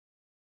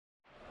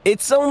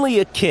It's only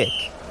a kick,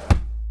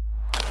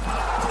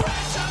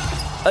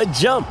 a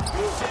jump,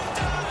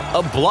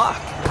 a block.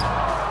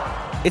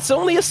 It's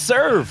only a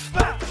serve.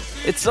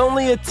 It's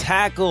only a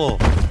tackle,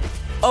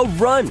 a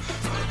run.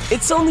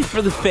 It's only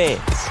for the fans.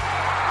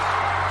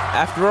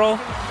 After all,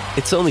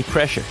 it's only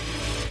pressure.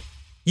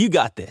 You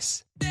got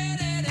this.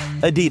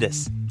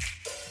 Adidas.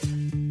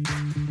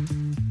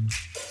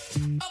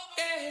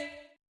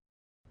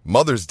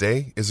 Mother's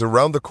Day is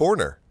around the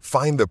corner.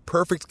 Find the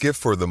perfect gift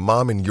for the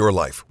mom in your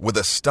life with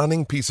a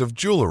stunning piece of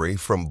jewelry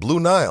from Blue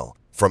Nile.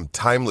 From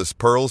timeless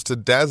pearls to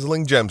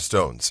dazzling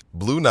gemstones,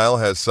 Blue Nile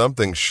has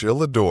something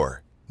she'll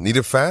adore. Need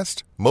it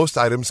fast? Most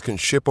items can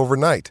ship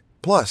overnight.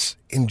 Plus,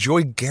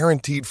 enjoy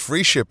guaranteed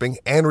free shipping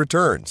and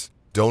returns.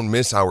 Don't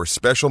miss our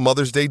special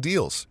Mother's Day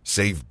deals.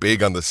 Save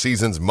big on the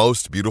season's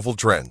most beautiful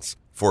trends.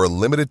 For a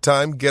limited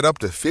time, get up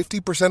to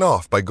 50%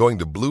 off by going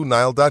to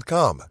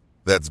BlueNile.com.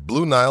 That's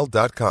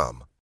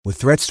BlueNile.com. With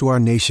threats to our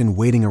nation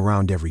waiting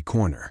around every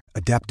corner,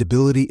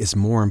 adaptability is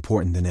more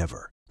important than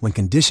ever. When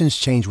conditions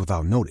change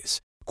without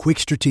notice, quick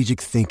strategic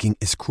thinking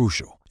is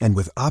crucial. And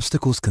with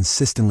obstacles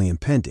consistently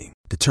impending,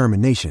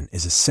 determination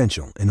is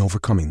essential in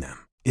overcoming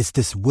them. It's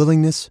this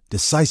willingness,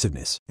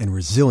 decisiveness, and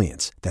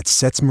resilience that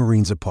sets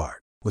Marines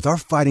apart. With our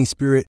fighting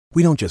spirit,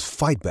 we don't just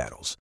fight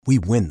battles, we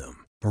win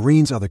them.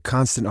 Marines are the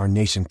constant our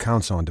nation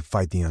counts on to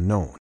fight the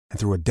unknown. And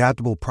through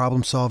adaptable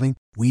problem solving,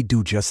 we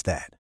do just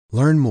that.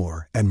 Learn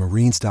more at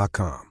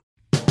Marines.com.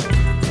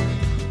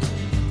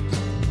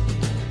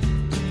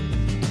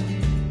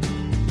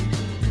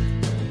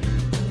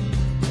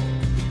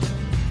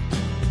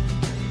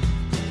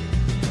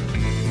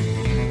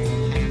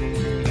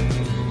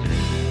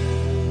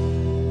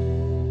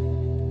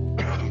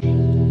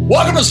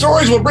 Welcome to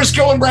Stories with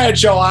Briscoe and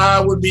Bradshaw. I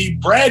would be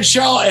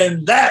Bradshaw,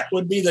 and that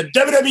would be the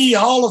WWE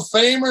Hall of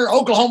Famer,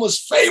 Oklahoma's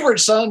favorite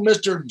son,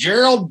 Mr.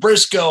 Gerald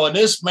Briscoe. And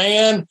this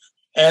man,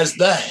 as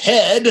the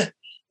head,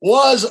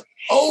 was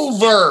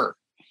over.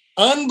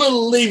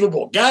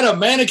 Unbelievable. Got a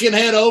mannequin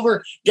head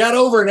over, got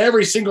over in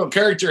every single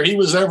character he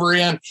was ever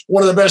in.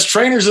 One of the best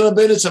trainers in the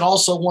business and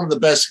also one of the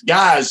best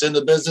guys in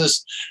the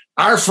business.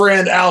 Our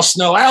friend Al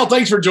Snow. Al,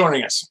 thanks for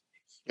joining us.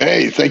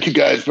 Hey, thank you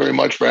guys very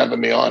much for having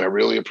me on. I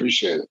really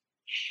appreciate it.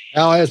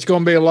 Al, it's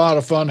going to be a lot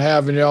of fun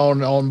having you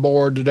on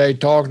board today,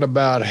 talking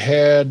about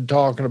head,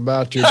 talking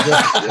about your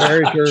different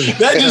characters.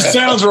 That just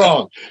sounds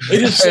wrong. It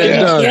just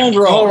sounds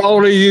wrong.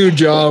 Only you,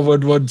 John,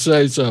 would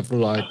say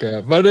something like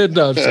that. But it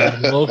does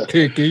sound a little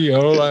kicky.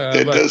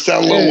 It does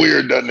sound a little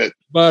weird, doesn't it?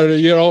 But,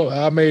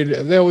 I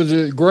mean, there was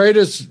the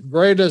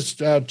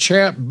greatest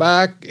champ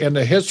back in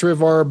the history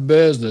of our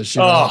business.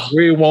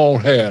 We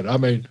won't head. I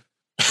mean,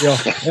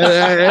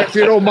 if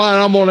you don't mind,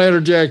 I'm going to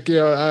interject.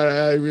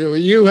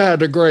 You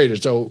had the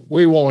greatest, so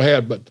we won't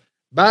head. But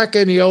back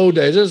in the old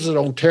days, this is an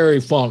old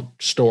Terry Funk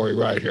story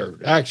right here.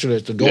 Actually,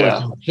 it's the Dory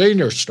Funk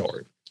Sr.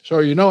 story. So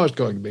it's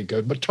going to be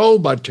good, but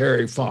told by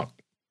Terry Funk.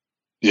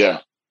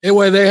 Yeah.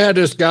 Anyway, they had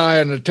this guy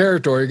in the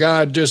territory.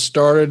 Guy just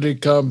started. He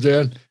comes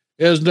in.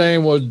 His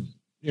name was,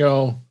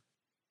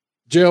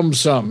 Jim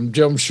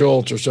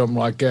Schultz or something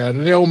like that.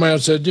 And the old man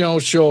said,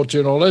 Schultz,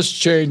 let's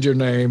change your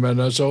name.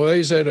 And so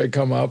they said they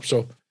come up.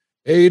 So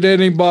he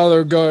didn't even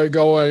bother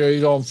going.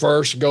 He's on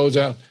first, goes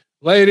out.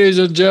 Ladies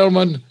and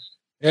gentlemen,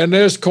 in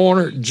this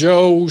corner,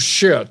 Joe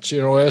Schitz,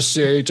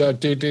 SCHITTS,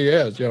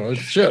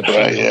 it's Schitz.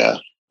 Right, yeah.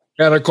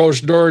 And of course,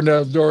 during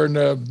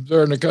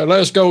the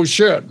let's go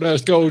shit.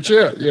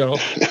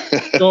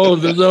 So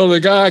the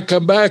guy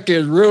come back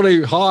is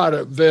really hot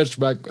at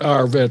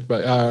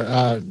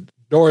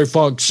Dory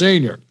Funk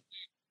Sr.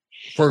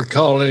 for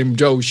calling him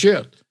Joe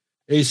Shit.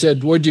 He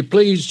said, would you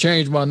please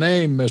change my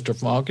name, Mr.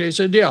 Funk? He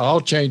said, yeah, I'll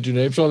change your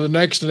name. So the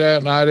next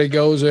night he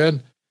goes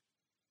in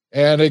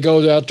and he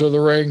goes out to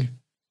the ring.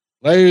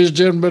 Ladies and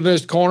gentlemen, in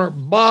this corner,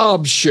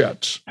 Bob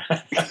Shits.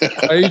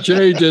 He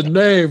changed his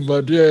name,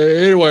 but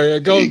anyway,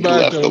 it goes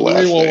back to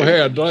we won't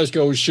head. Let's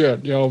go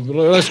shit.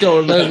 Let's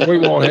go. We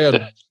won't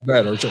head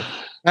better. So,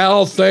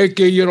 Al, thank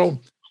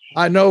you.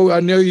 I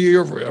knew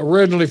you're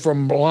originally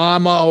from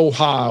Lima,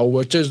 Ohio,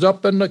 which is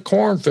up in the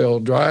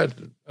cornfield, right?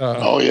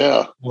 Out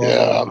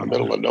in the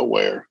middle of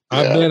nowhere.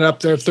 I've been up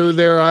there through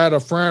there. I had a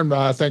friend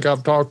I think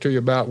I've talked to you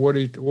about,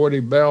 Woody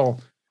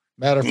Bell.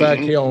 Matter of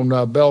fact, he owned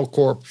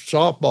Belcorp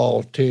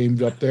softball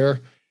teams up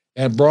there.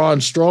 And Braun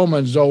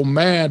Strowman's old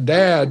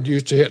dad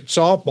used to hit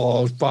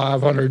softballs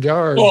 500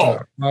 yards,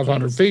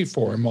 500 feet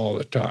for him all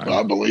the time.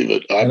 I believe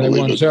it. They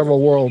won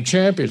several world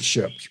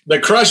championships. The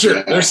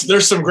Crusher. Yeah.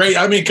 There's some great.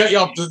 Cut you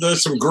off.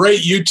 There's some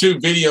great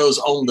YouTube videos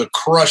on the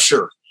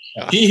Crusher.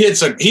 Yeah. He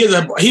hit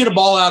a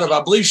ball out of,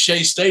 I believe,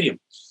 Shea Stadium.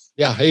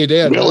 Yeah, he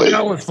did. Really?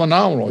 That was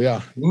phenomenal.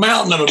 Yeah,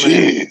 mountain of a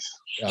man.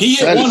 Yeah. He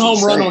hit one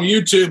home run on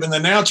YouTube, and the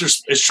announcer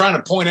is trying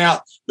to point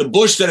out the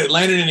bush that it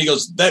landed in. He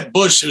goes, that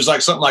bush is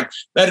like something like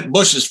that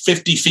bush is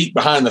 50 feet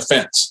behind the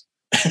fence.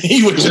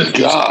 He would just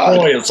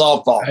destroy a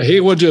softball. He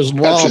would just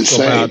romp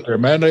them out there,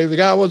 man. The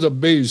guy was a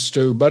beast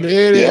too. But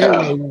Woody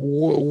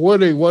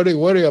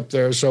up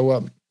there.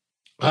 So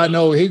I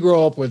know he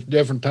grew up with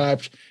different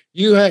types.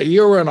 You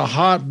were in a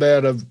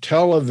hotbed of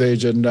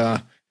television,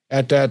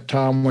 at that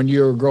time when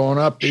you were growing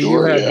up.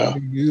 Sure,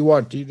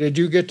 Did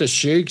you get the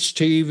Sheik's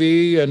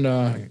TV and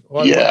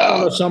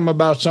Yeah. What some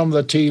about some of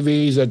the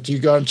TVs that you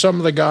got, some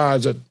of the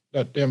guys that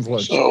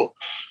influenced you?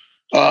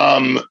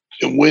 So,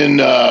 when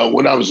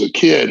I was a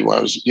kid, when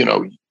I was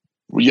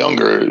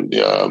younger, in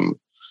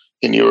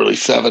the early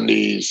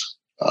 70s,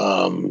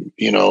 in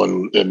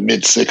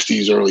mid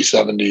 60s, early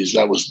 70s,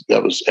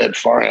 that was Ed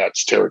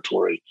Farhat's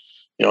territory.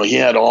 He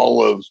had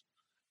all of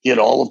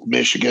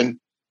Michigan,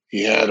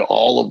 he had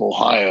all of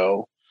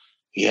Ohio,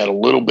 he had a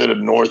little bit of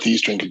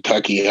northeastern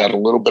Kentucky, he had a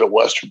little bit of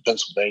western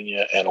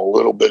Pennsylvania, and a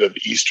little bit of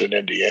eastern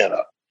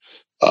Indiana.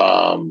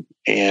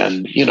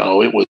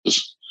 It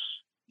was,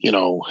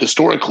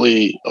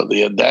 historically,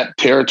 that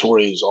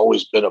territory has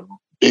always been a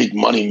big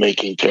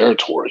money-making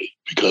territory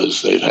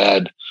because they've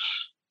had,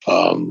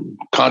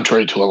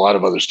 contrary to a lot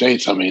of other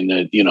states,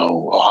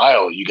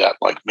 Ohio, you got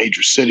like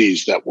major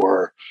cities that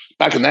were,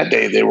 back in that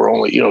day, they were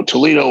only,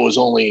 Toledo was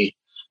only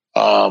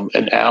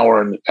an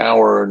hour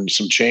and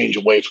some change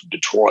away from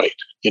Detroit,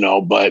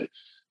 but,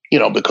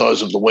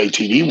 because of the way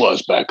TV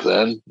was back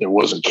then, there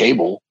wasn't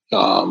cable.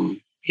 That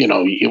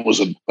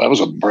was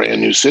a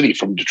brand new city.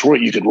 From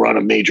Detroit, you could run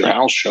a major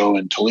house show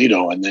in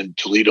Toledo, and then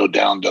Toledo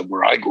down to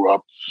where I grew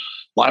up,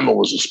 Lima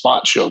was a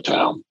spot show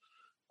town.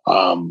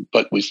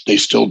 But they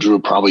still drew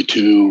probably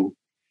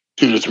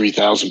 2,000 to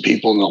 3,000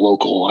 people in the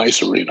local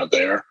ice arena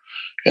there.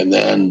 And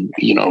then,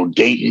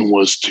 Dayton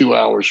was 2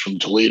 hours from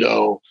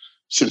Toledo.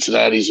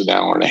 Cincinnati's an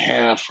hour and a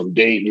half from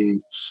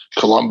Dayton.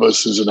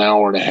 Columbus is an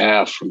hour and a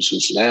half from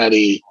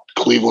Cincinnati.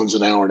 Cleveland's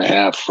an hour and a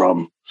half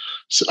from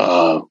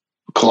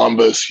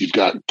Columbus. You've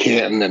got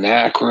Canton and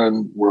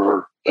Akron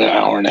were an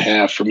hour and a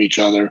half from each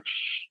other,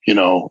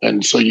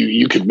 and so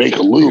you could make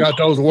a loop. You got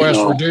those West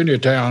Virginia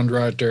towns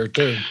right there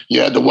too.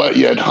 You had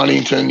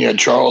Huntington, you had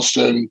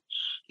Charleston,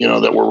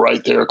 that were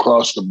right there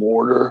across the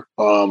border.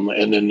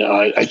 And then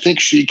I think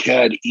Sheik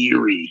had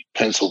Erie,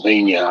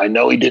 Pennsylvania. I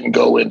know he didn't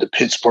go into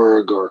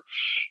Pittsburgh, or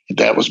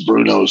that was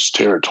Bruno's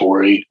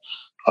territory.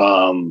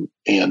 But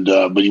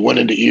he went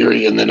into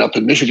Erie, and then up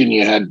in Michigan,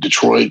 you had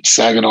Detroit,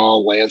 Saginaw,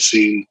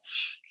 Lansing,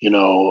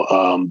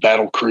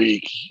 Battle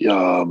Creek,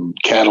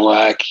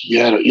 Cadillac. You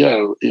had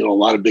a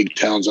lot of big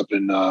towns up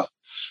in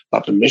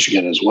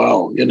Michigan as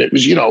well. And it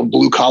was,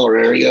 blue collar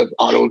area,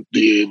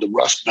 the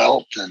Rust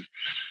Belt, and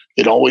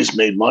it always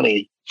made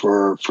money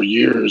for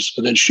years.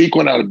 And then Sheik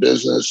went out of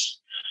business,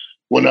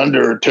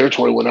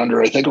 territory went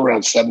under, I think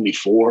around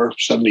 74,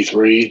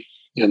 73.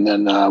 And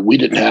then we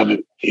didn't have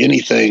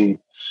anything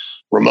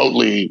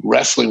remotely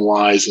wrestling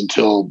wise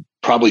until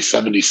probably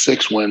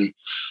 76, when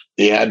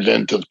the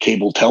advent of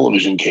cable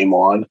television came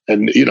on.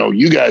 And,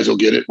 you guys will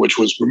get it, which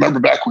was, remember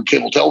back when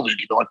cable television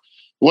came on, it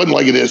wasn't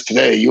like it is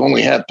today. You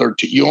only got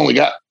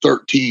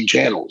 13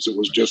 channels. It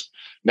was just,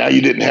 now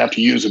you didn't have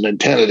to use an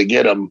antenna to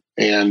get them.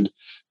 And,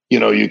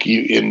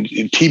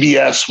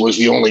 TBS was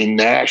the only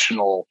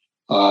national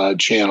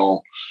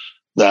channel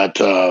that,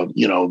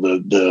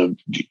 the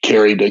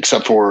carried,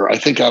 except for, I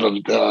think out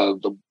of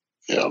the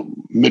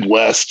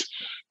Midwest,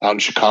 out in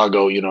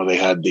Chicago, they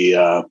had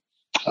the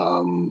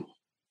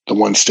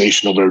one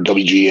station over there,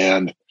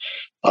 WGN,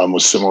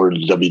 was similar to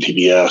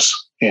WTBS.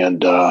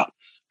 And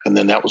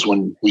then that was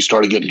when we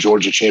started getting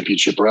Georgia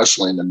Championship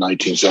Wrestling in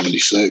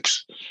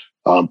 1976.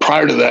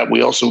 Prior to that,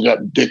 we also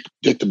got Dick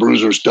the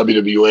Bruiser's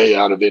WWA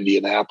out of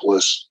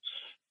Indianapolis.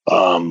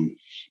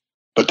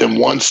 But then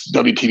once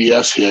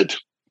WTBS hit,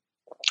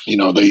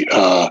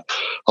 a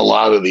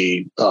lot of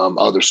the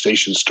other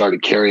stations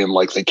started carrying,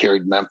 like they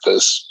carried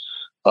Memphis,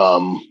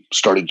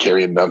 started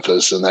carrying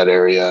Memphis in that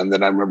area. And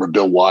then I remember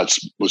Bill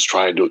Watts was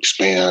trying to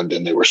expand,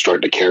 and they were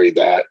starting to carry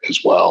that as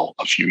well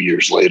a few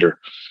years later.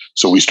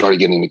 So we started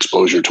getting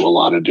exposure to a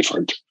lot of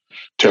different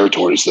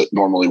territories that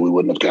normally we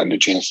wouldn't have gotten a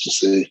chance to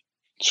see.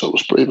 So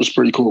it was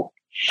pretty cool.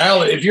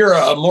 Al, if you're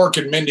a Mork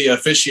and Mindy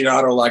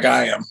aficionado like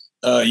I am,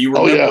 you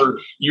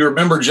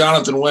remember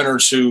Jonathan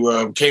Winters,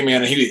 who came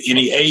in and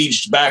he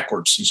aged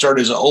backwards. He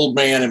started as an old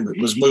man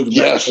and was moving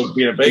back to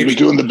being a baby. He was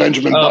doing the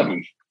Benjamin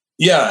Button.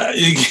 Yeah,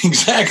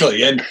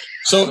 exactly. And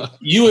so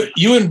you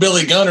and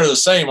Billy Gunn are the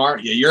same,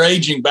 aren't you? You're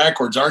aging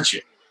backwards, aren't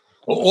you?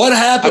 What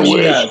happened to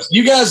you guys?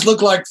 You guys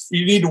look like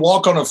you need to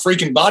walk on a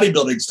freaking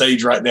bodybuilding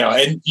stage right now,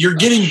 and you're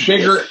getting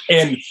bigger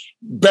and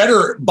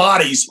better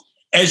bodies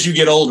as you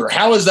get older.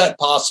 How is that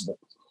possible?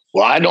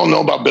 Well, I don't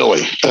know about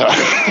Billy. No.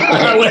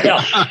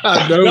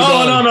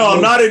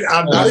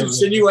 I'm not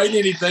insinuating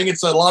anything.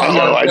 It's a lot of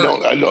hard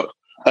work. I know.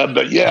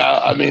 But yeah,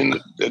 I mean,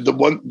 the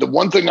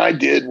one thing I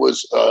did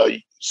was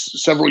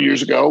several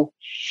years ago.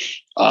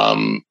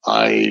 I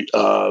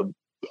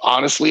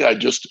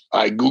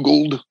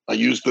Googled. I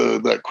used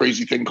that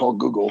crazy thing called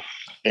Google,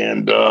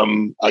 and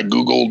I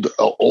Googled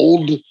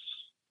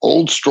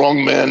old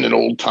strong men and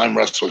old time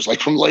wrestlers, like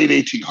from late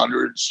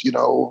 1800s,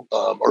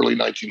 early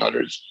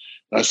 1900s.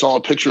 And I saw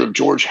a picture of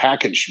George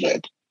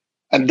Hackenschmidt.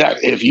 And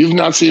that, if you've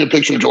not seen a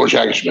picture of George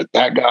Hackenschmidt,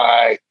 that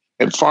guy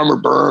and Farmer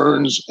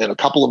Burns and a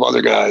couple of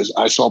other guys,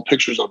 I saw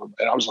pictures of them,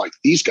 and I was like,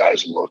 these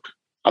guys look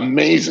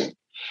amazing.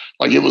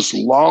 Like, it was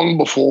long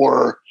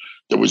before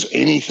there was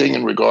anything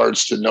in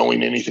regards to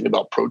knowing anything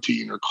about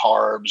protein or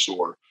carbs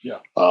or,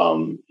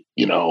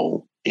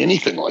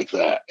 anything like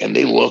that. And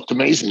they looked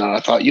amazing. And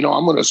I thought,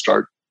 I'm going to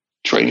start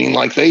training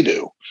like they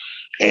do.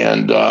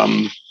 And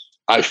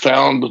I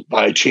found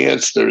by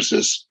chance there's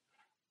this,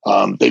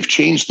 they've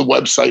changed the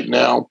website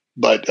now,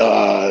 but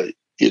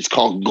it's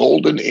called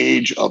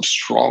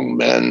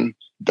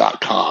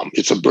goldenageofstrongmen.com.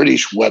 It's a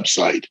British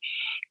website.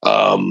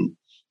 And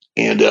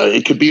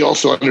it could be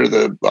also under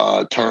the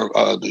term,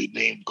 the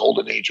name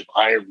Golden Age of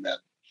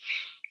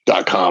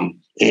Ironmen.com.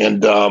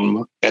 And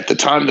at the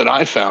time that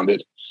I found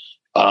it,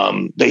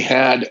 they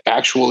had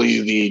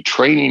actually the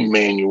training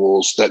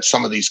manuals that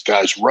some of these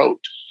guys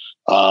wrote,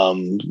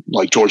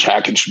 like George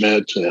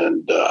Hackenschmidt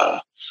and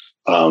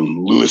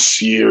Louis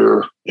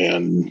Cyr,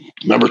 and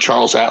remember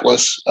Charles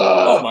Atlas?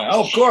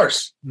 Of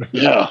course.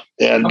 Yeah.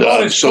 And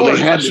so they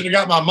had, I should have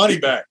got my money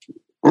back.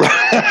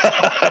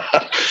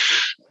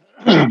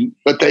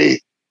 But they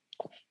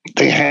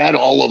had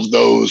all of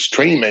those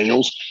training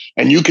manuals,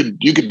 and you could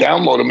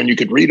download them and you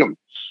could read them.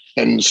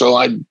 And so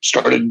I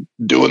started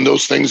doing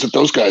those things that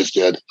those guys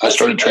did. I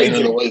started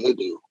training the way they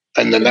do.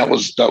 And then that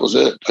was it. I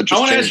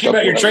want to ask you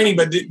about your training,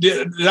 but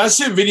did I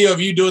see a video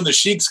of you doing the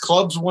Sheik's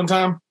clubs one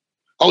time?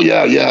 Oh,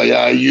 yeah.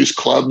 I use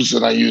clubs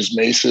and I use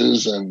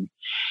maces and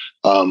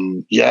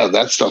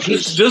that stuff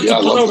is. Just to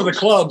put over the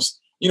clubs,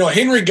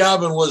 Henry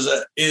Godwin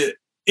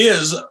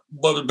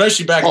but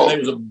especially back in the day,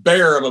 was a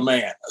bear of a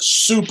man.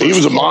 He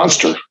was a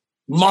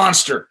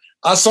monster.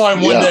 I saw him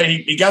one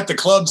day. He got the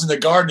clubs in the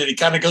garden, and he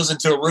kind of goes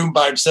into a room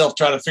by himself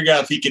trying to figure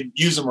out if he could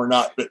use them or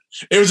not. But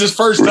it was his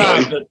first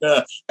time. But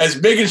as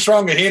big and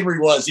strong as Henry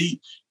was,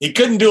 he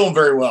couldn't do them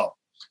very well.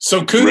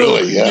 So kudos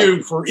to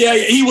you for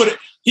he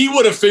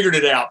would have figured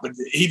it out, but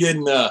he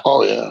didn't.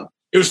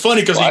 It was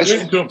funny because he went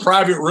into a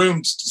private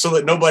room so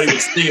that nobody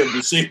would see him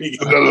to see if he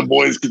none of the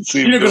boys could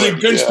see him. Because he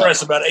bench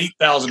press about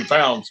 8,000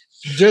 pounds.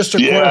 Just a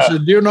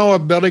question: do you know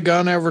if Billy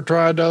Gunn ever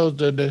tried those?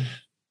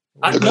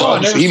 I never saw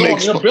him.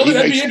 Billy,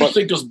 that'd be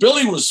interesting because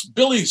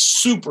Billy's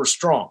super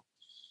strong.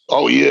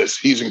 Oh, he is.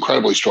 He's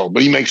incredibly strong.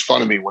 But he makes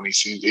fun of me when he's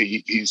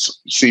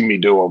seen me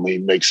do them. He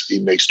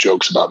makes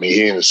jokes about me.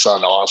 He and his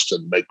son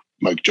Austin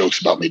make jokes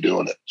about me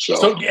doing it.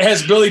 So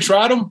has Billy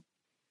tried them?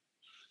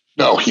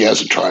 No, he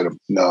hasn't tried them.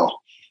 No.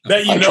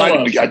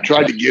 I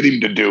tried to get him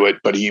to do it,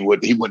 but he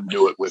wouldn't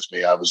do it with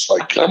me. I was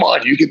like, "Come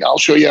on, I'll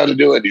show you how to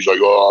do it." He's like,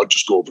 "Oh, I'll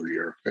just go over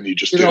here," and he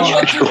just did.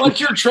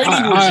 What's your training?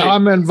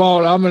 I'm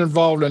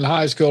involved in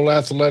high school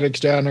athletics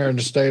down here in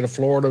the state of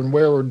Florida, and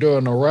we were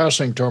doing a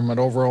wrestling tournament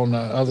over on the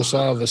other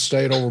side of the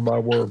state, over by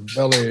where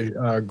Billy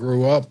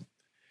grew up.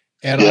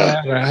 And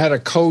I had a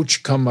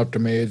coach come up to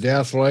me, the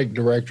athletic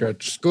director at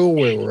the school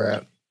we were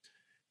at.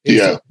 He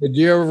said, "Did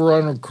you ever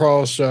run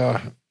across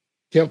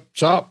Kip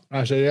Sop?"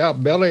 I said, "Yeah,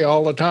 Billy,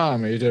 all the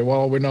time." He said,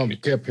 "Well, we know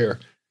Kip here."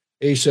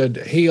 He said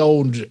he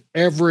owns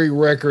every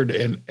record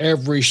in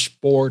every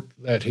sport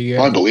that he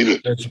ever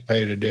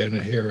participated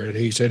in here. And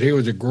he said he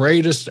was the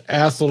greatest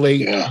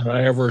athlete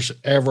I ever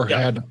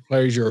had the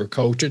pleasure of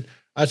coaching.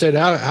 I said,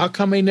 how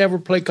come he never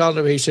played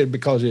college? He said,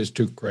 because it's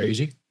too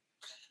crazy.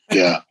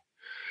 Yeah.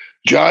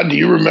 John, do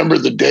you remember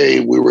the day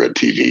we were at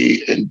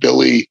TV and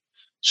Billy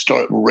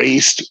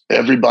raced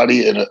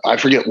everybody, and I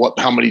forget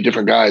how many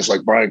different guys,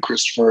 like Brian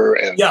Christopher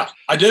and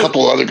I do. A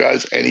couple of other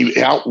guys, and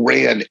he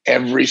outran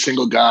every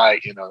single guy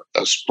in a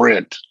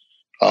sprint.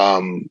 I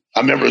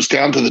remember it was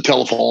down to the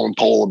telephone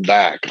pole and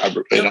back. I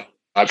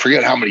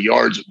forget how many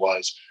yards it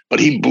was,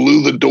 but he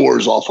blew the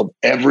doors off of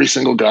every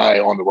single guy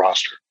on the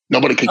roster.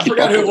 Nobody could keep up.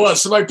 I forgot who it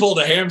was. Somebody pulled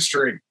a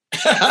hamstring.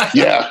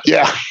 Yeah.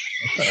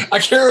 I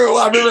can't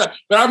remember.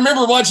 I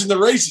remember watching the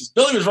races.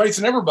 Billy was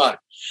racing everybody.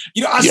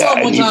 I saw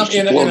him one time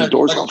in a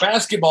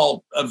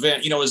basketball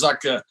event. It was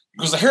like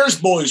because the Harris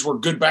boys were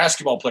good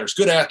basketball players,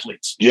 good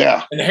athletes.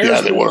 Yeah, and the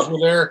Harris boys were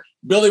there.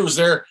 Billy was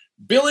there.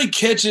 Billy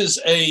catches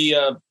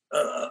a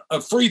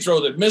free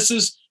throw that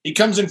misses. He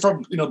comes in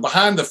from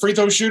behind the free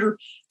throw shooter,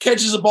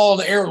 catches the ball in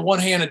the air with one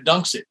hand and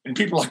dunks it. And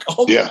people are like,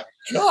 "Oh my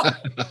God!"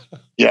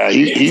 Yeah,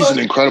 he's an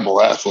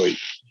incredible athlete.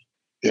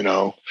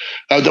 The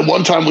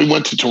one time we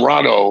went to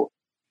Toronto.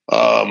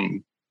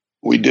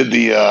 We did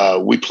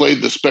we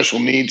played the special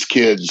needs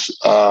kids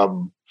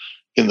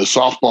in the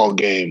softball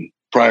game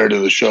prior to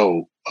the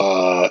show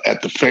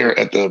at the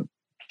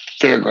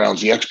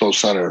fairgrounds, the Expo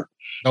Center.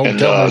 Don't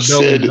tell me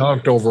Billy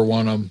knocked over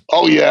one of them.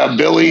 Oh yeah,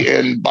 Billy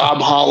and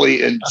Bob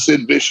Holly and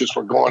Sid Vicious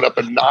were going up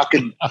and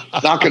knocking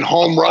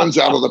home runs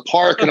out of the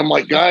park, and I'm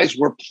like, guys,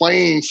 we're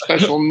playing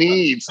special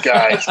needs,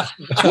 guys.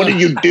 What are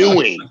you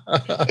doing?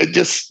 It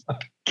just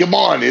come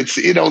on, it's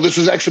this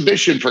is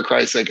exhibition, for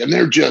Christ's sake, and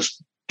they're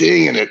just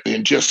dinging it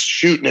and just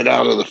shooting it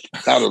out of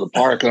the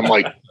park. And I'm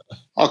like,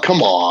 oh,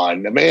 come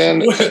on, man.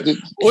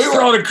 We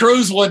were on a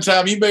cruise one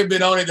time. You may have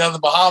been on it down in the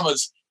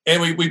Bahamas,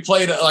 and we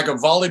played like a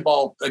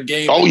volleyball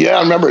game. Oh, yeah,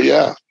 I remember,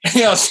 yeah.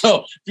 Yeah,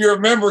 so if you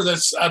remember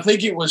this, I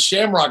think it was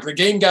Shamrock. The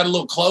game got a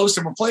little close,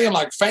 and we're playing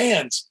like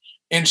fans,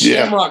 and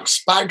Shamrock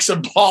spikes a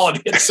ball and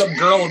hits some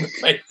girl in the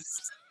face.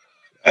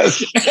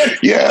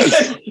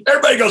 Yes.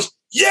 Everybody goes,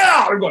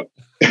 yeah! I'm going,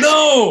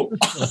 no.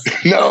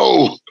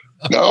 No.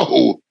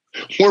 No,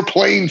 we're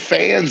playing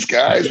fans,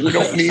 guys. We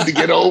don't need to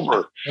get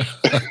over.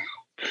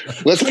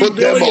 Let's put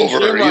them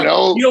over, you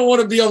know? You don't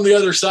want to be on the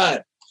other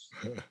side.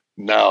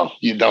 No,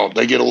 you don't.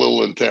 They get a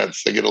little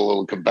intense. They get a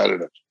little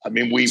competitive. I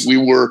mean,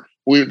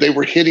 they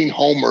were hitting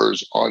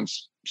homers on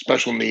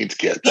special needs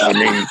kids. I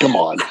mean, come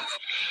on.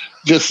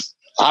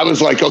 I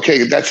was like,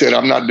 okay, that's it.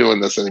 I'm not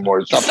doing this anymore.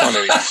 It's not fun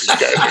anymore.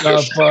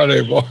 Not fun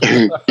anymore.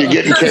 You're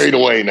getting carried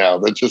away now.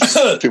 That's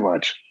just too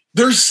much.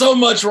 There's so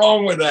much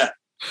wrong with that.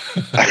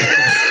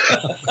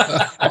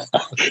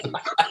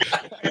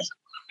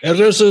 And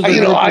this is the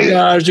group of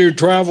guys you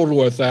traveled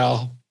with,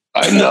 Al.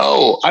 I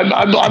know.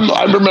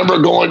 I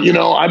remember going,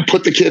 I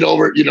put the kid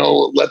over,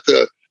 let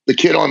the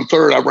kid on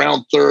third,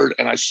 around third,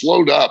 and I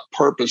slowed up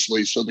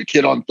purposely so the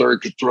kid on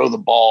third could throw the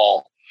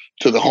ball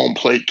to the home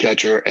plate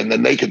catcher, and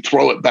then they could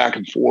throw it back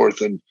and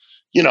forth and,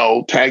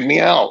 tag me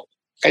out.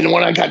 And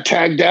when I got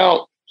tagged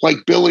out,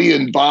 like Billy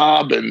and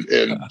Bob and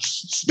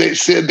they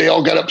said, they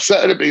all got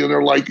upset at me, and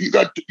they're like, they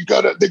got you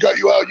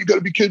out. You got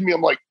to be kidding me.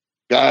 I'm like,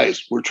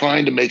 guys, we're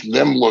trying to make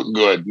them look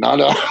good, not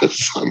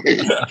us. I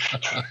mean,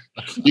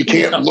 you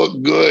can't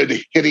look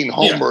good hitting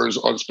homers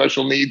on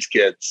special needs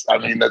kids. I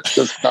mean, that's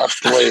just not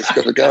the way it's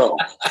going to go.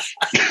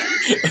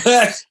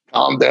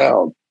 Calm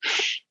down.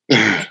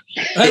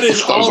 That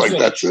is I was like,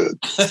 that's it.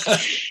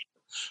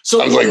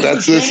 I was like, I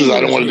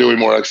don't want to do any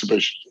more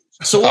exhibitions.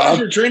 So what is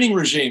your training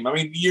regime? I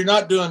mean,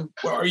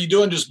 are you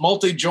doing just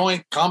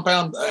multi-joint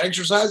compound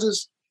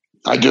exercises?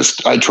 I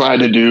try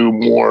to do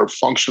more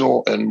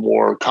functional and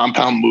more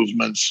compound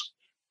movements,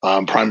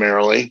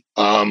 primarily.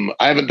 I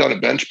haven't done a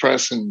bench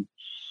press in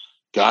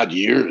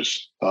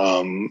years.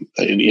 Just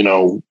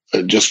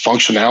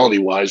functionality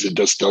wise, it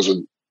just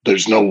doesn't,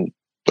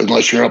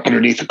 unless you're up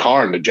underneath the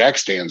car and the jack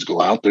stands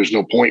go out, there's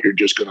no point. You're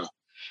just going to,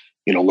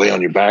 lay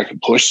on your back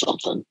and push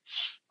something.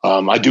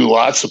 I do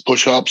lots of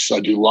push-ups.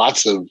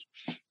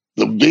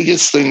 The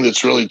biggest thing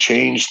that's really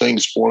changed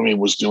things for me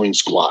was doing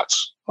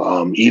squats.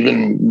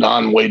 Even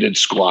non-weighted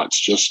squats.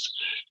 Just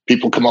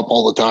people come up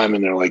all the time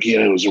and they're like,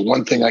 was there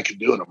one thing I could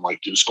do? And I'm like,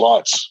 do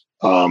squats.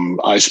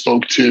 I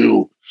spoke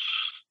to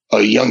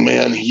a young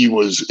man. He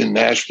was in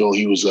Nashville.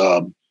 He was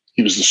the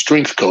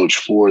strength coach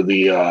for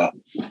the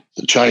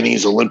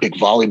Chinese Olympic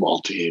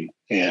volleyball team.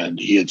 And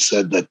he had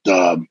said that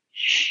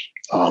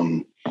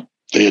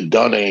they had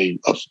done a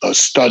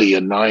study,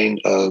 it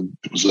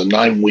was a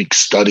 9-week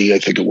study, I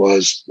think it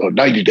was,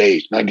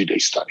 90-day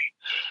study.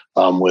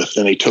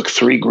 And they took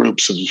 3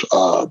 groups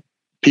of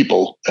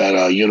people at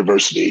a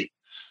university,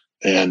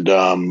 and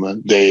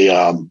they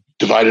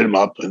divided them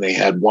up, and they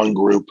had one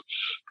group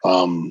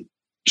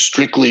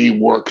strictly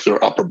work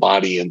their upper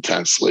body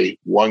intensely.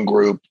 One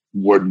group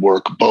would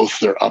work both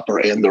their upper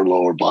and their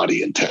lower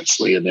body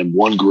intensely, and then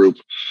one group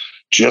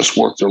just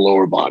worked their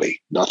lower body,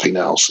 nothing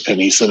else.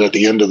 And he said at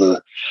the end of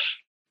the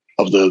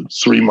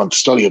 3-month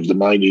study of the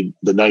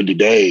 90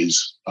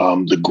 days,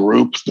 the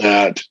group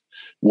that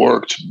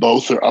worked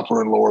both their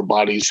upper and lower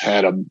bodies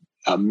had a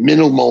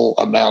minimal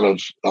amount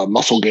of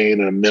muscle gain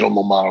and a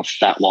minimal amount of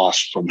fat loss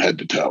from head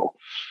to toe.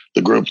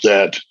 The group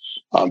that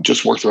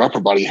just worked their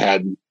upper body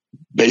had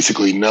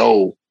basically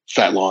no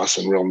fat loss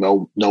and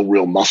no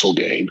real muscle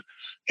gain.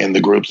 And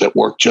the group that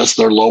worked just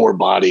their lower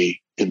body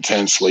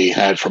intensely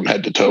had from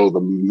head to toe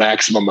the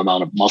maximum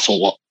amount of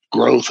muscle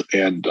growth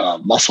and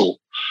muscle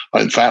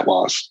and fat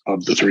loss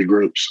of the 3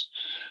 groups.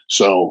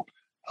 So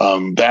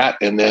that,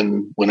 and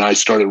then when I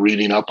started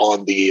reading up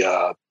on the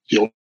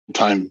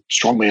old-time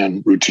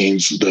strongman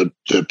routines, the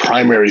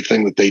primary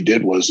thing that they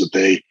did was that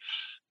they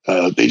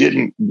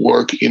didn't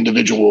work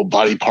individual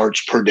body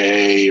parts per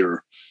day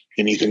or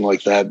anything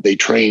like that. They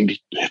trained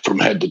from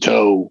head to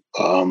toe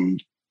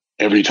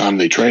every time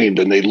they trained,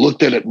 and they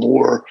looked at it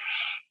more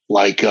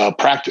like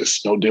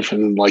practice, no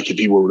different than like if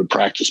you were to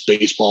practice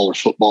baseball or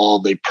football.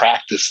 They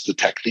practiced the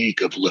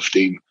technique of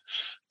lifting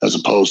as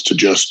opposed to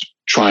just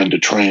trying to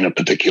train a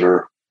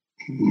particular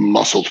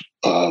muscle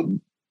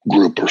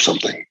group or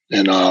something.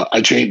 And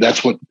I changed.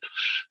 That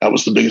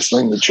was the biggest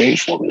thing that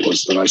changed for me,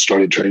 was that I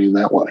started training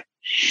that way.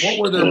 What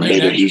were their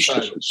main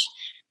exercises?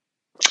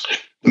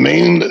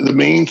 The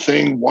main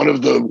thing, one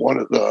of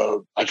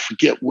the I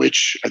forget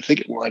which, I think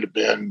it might have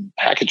been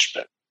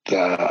Hackenschmidt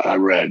I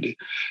read,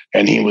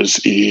 and he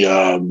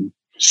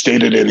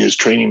stated in his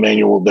training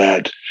manual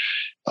that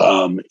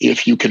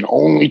if you can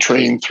only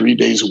train 3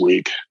 days a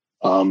week,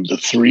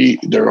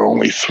 there are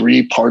only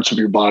 3 parts of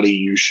your body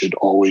you should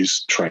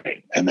always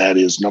train, and that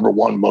is, number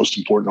 1, most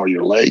important, are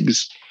your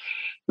legs.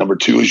 Number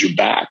 2 is your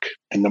back,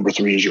 and number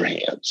 3 is your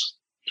hands.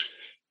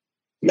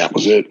 And that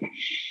was it.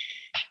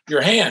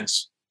 Your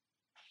hands.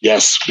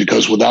 Yes,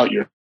 because without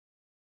your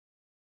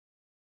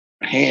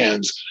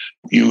hands,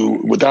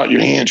 you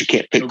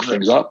can't pick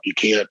things up. You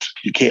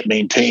can't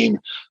maintain,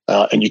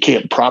 and you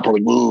can't properly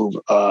move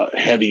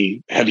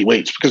heavy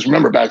weights. Because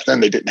remember, back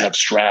then they didn't have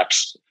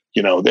straps.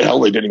 They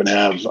didn't even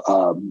have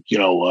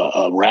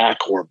a rack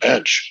or a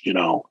bench.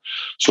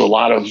 So a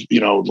lot of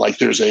like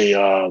there's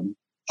a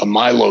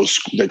Milo.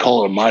 They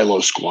call it a Milo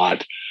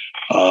squat.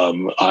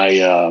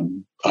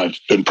 I've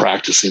been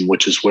practicing,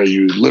 which is where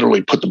you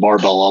literally put the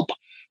barbell up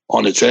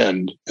on its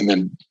end and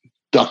then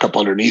duck up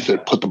underneath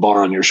it, put the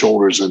bar on your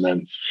shoulders, and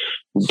then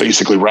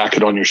basically rack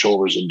it on your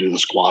shoulders and do the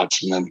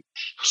squats and then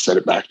set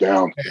it back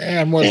down.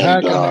 And with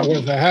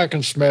the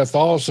Hackensmith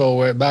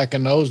also, back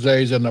in those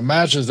days in the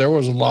matches, there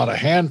was a lot of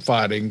hand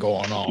fighting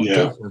going on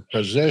too, for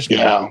positioning.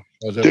 Yeah.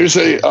 There's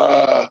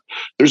a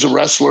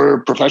wrestler,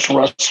 professional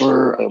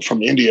wrestler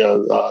from India,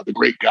 the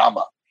Great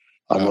Gama.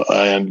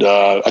 And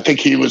I think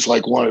he was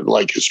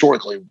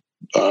historically,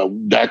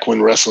 back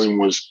when wrestling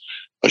was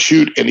a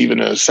shoot and even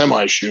a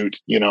semi-shoot,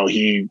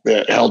 he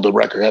held the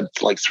record, had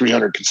like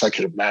 300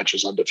 consecutive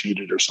matches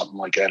undefeated or something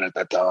like that at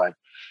that time.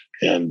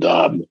 And,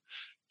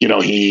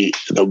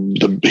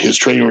 his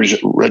training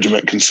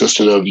regiment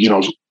consisted of,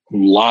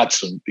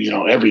 lots of,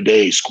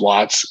 everyday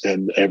squats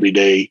and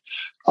everyday,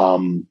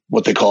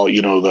 what they call,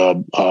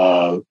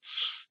 the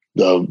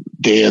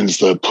Dan's,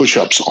 the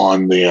push-ups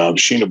on the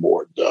Sheena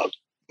board,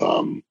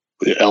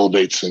 it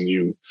elevates and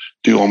you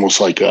do almost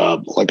like a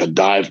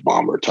dive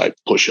bomber type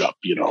push-up,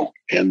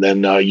 and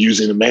then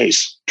using the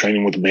mace,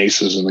 training with the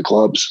maces and the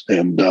clubs.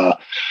 And that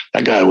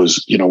guy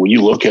was, when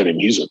you look at him,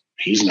 he's an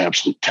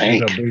absolute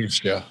tank. He's a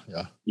beast, yeah.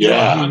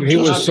 He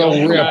was so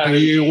ripped.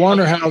 You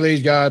wonder how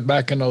these guys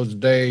back in those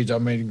days, I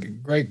mean,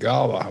 Great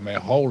Gala,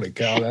 holy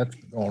cow, that's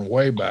going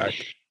way back.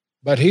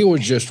 But he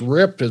was just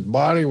ripped. His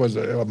body was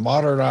a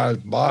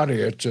modernized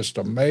body. It's just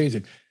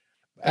amazing.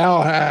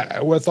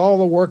 Al, with all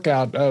the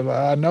workout,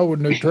 I know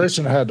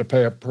nutrition had to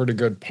play a pretty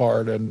good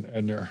part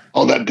in your.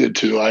 Oh, that did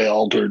too. I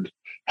altered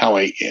how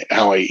I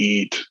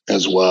eat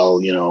as well.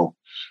 I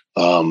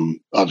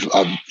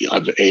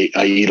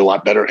eat a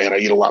lot better and I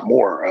eat a lot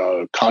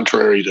more.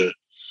 Contrary to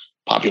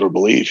popular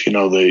belief,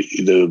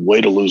 the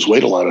way to lose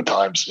weight a lot of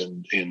times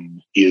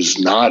is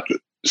not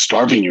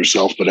starving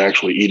yourself, but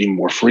actually eating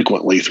more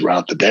frequently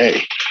throughout the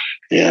day,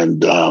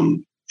 and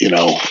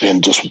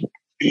and just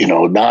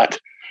not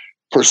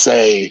per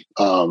se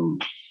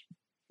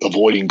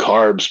avoiding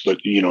carbs, but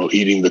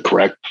eating the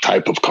correct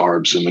type of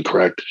carbs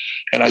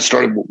and I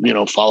started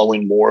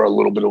following a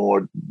little bit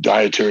more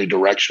dietary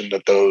direction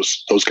that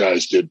those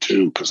guys did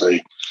too, because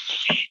they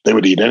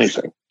would eat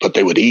anything, but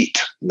they would eat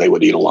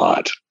a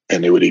lot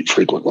and they would eat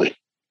frequently,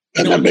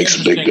 and that makes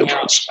a big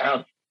difference.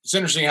 It's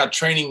interesting how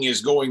training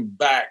is going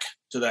back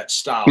to that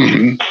style.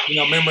 Mm-hmm.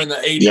 Remember in the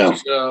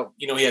 80s,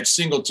 he had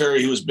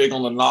Singletary, who was big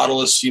on the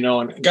Nautilus,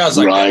 and guys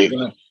like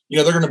that.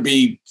 They're going to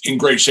be in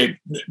great shape.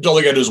 All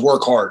they got to do is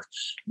work hard.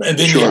 And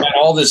then you had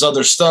all this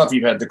other stuff.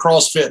 You've had the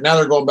CrossFit. Now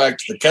they're going back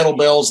to the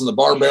kettlebells and the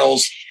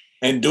barbells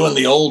and doing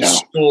the old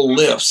school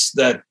lifts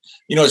that,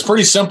 it's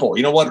pretty simple.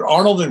 You know what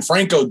Arnold and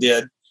Franco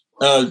did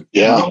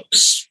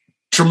works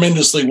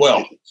tremendously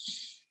well.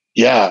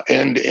 Yeah.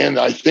 And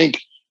I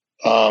think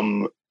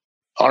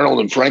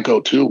Arnold and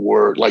Franco too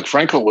were like,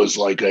 Franco was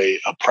like a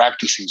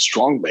practicing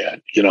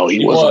strongman. He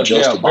wasn't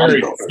just a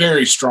bodybuilder. Very,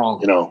 very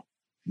strong.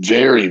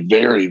 Very,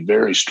 very,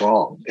 very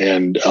strong.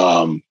 And,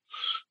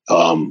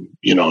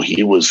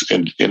 he was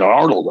in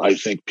Arnold. I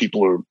think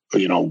people are,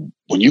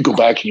 when you go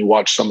back and you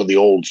watch some of the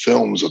old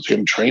films of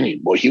him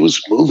training, he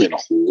was moving a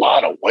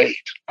lot of weight.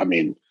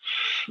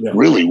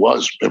 Really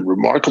was. And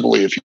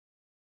remarkably, if you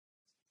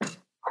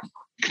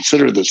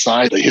consider the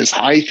size, his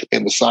height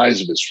and the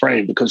size of his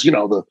frame, because,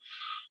 the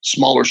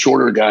smaller,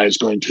 shorter guy is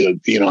going to,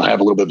 have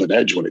a little bit of an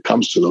edge when it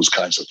comes to those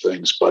kinds of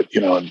things. But,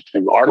 and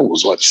Arnold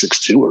was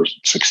 6'2" or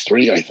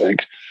 6'3", I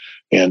think.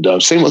 And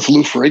same with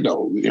Lou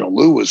Ferrigno.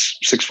 Lou was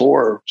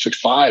 6'4",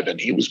 6'5", and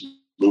he was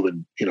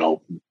moving,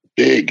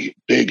 big,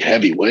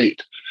 heavy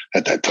weight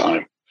at that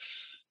time,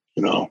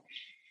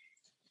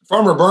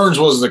 Farmer Burns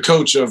was the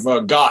coach of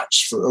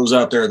Gotch, for those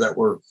out there that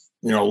were,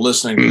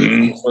 listening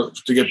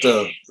to get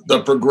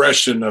the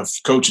progression of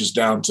coaches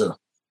down to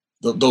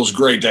those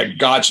great, that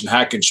Gotch and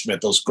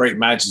Hackenschmidt, those great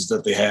matches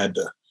that they had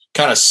to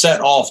kind of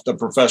set off the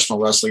professional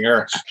wrestling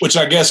era, which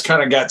I guess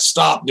kind of got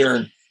stopped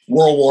during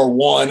World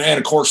War I, and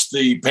of course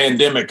the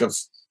pandemic of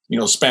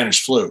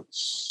Spanish flu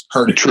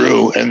hurt it.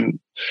 True, and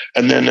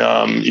then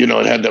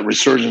it had that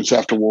resurgence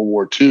after World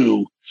War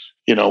II.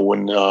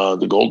 When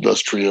the Gold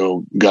Dust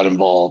Trio got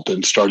involved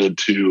and started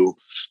to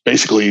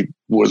basically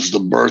was the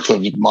birth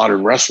of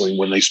modern wrestling,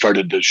 when they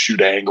started to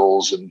shoot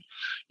angles and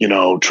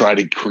try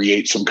to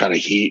create some kind of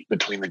heat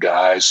between the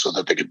guys so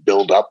that they could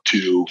build up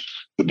to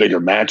the bigger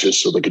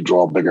matches so they could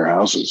draw bigger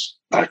houses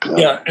back then.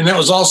 Yeah, and that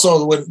was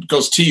also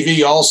because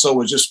TV also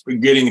was just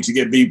beginning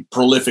to be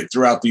prolific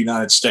throughout the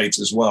United States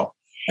as well.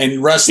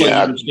 And wrestling,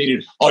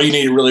 all you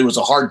needed really was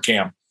a hard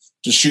cam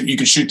to shoot. You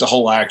could shoot the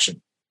whole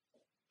action.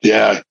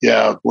 Yeah.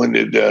 When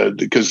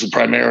because the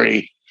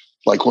primary,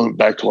 like went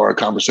back to our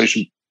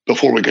conversation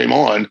before we came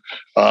on,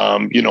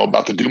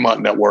 about the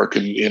Dumont Network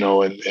and,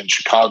 and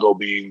Chicago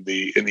being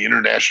in the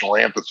International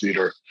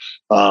Amphitheater.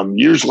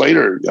 Years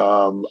later,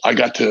 I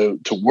got to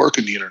work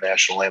in the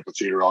International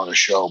Amphitheater on a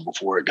show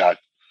before it got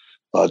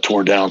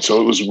torn down.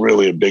 So it was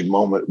really a big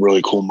moment,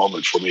 really cool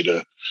moment for me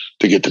to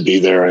get to be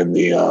there in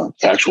the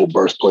actual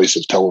birthplace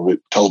of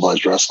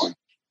televised wrestling.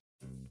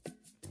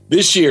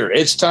 This year,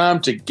 it's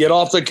time to get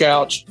off the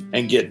couch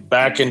and get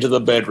back into the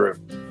bedroom.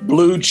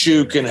 Blue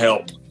Chew can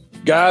help.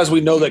 Guys, we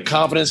know that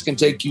confidence can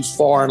take you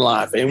far in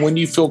life. And when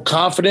you feel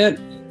confident,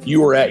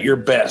 you are at your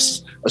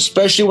best,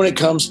 especially when it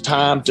comes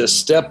time to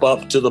step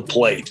up to the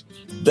plate.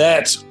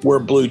 That's where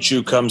Blue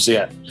Chew comes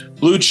in.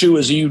 Blue Chew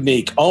is a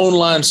unique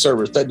online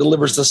service that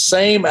delivers the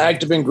same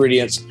active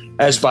ingredients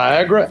as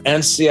Viagra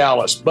and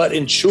Cialis, but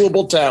in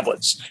chewable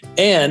tablets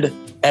and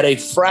at a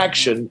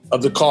fraction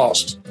of the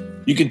cost.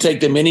 You can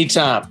take them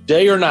anytime,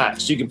 day or night,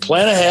 so you can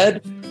plan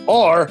ahead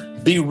or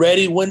be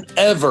ready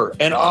whenever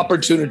an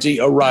opportunity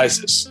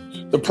arises.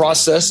 The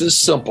process is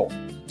simple.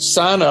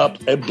 Sign up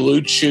at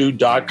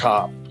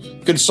BlueChew.com.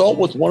 Consult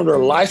with one of their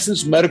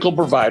licensed medical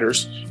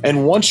providers,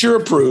 and once you're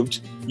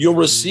approved, you'll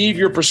receive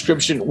your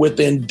prescription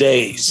within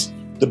days.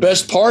 The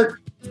best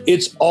part?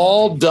 It's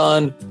all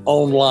done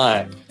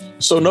online.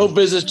 So no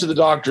visits to the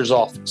doctor's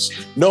office,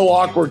 no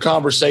awkward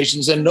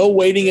conversations, and no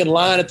waiting in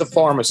line at the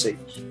pharmacy.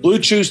 Blue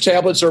Chew's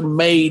tablets are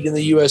made in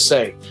the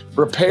USA,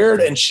 prepared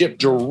and shipped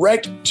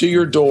direct to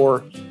your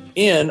door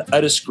in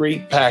a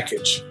discreet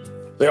package.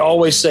 They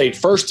always say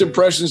first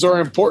impressions are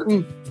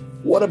important.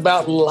 What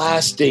about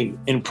lasting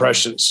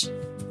impressions?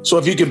 So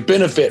if you can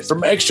benefit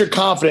from extra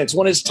confidence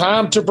when it's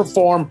time to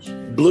perform,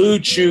 Blue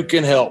Chew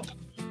can help.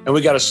 And we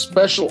got a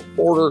special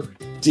order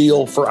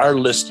deal for our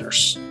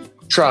listeners.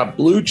 Try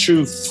Blue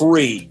Chew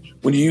free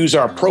when you use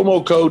our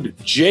promo code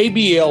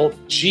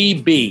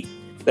JBLGB.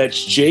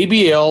 That's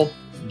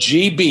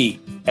JBLGB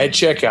at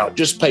checkout.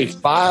 Just pay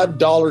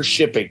 $5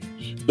 shipping.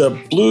 The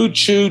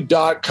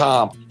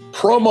BlueChew.com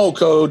promo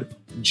code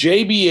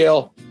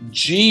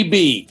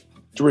JBLGB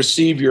to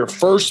receive your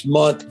first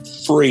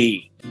month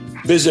free.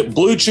 Visit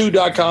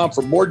BlueChew.com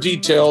for more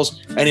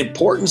details and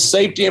important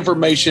safety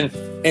information.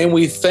 And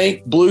we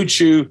thank Blue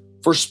Chew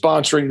for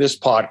sponsoring this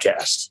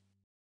podcast.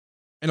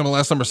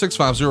 NMLS number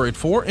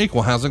 65084,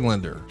 Equal Housing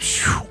Lender.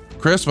 Whew.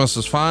 Christmas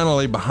is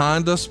finally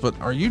behind us, but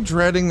are you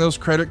dreading those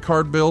credit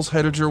card bills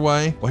headed your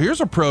way? Well, here's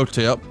a pro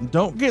tip.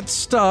 Don't get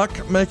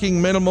stuck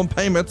making minimum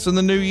payments in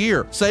the new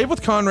year.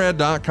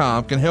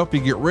 SaveWithConrad.com can help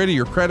you get rid of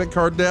your credit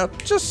card debt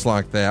just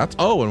like that.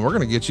 Oh, and we're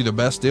going to get you the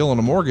best deal on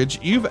a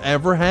mortgage you've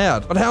ever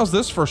had. But how's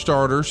this for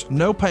starters?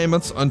 No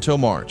payments until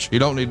March. You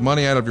don't need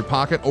money out of your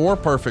pocket or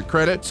perfect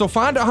credit, so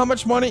find out how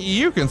much money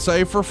you can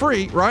save for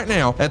free right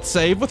now at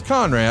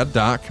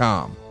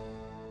SaveWithConrad.com.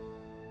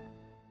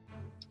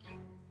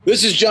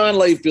 This is John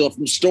Layfield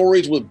from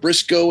Stories with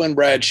Briscoe and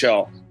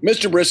Bradshaw.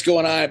 Mr. Briscoe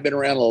and I have been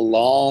around a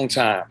long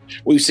time.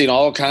 We've seen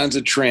all kinds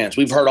of trends.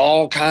 We've heard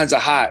all kinds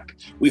of hype.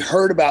 We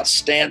heard about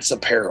Stance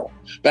apparel,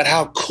 about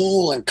how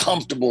cool and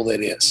comfortable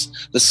that is.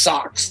 The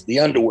socks,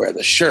 the underwear,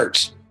 the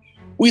shirts.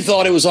 We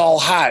thought it was all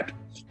hype.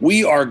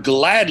 We are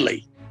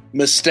gladly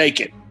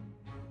mistaken.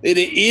 It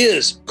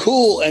is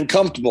cool and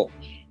comfortable,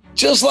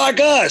 just like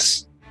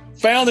us.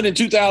 Founded in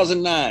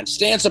 2009,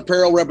 Stance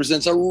Apparel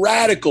represents a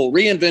radical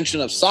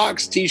reinvention of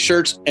socks,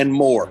 t-shirts, and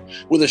more.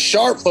 With a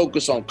sharp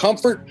focus on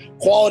comfort,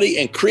 quality,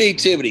 and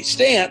creativity,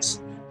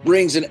 Stance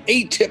brings an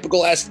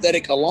atypical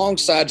aesthetic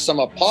alongside some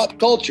of pop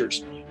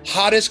culture's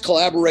hottest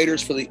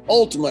collaborators for the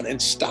ultimate in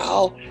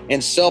style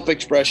and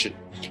self-expression.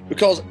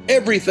 Because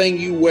everything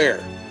you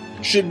wear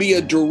should be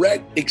a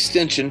direct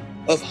extension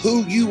of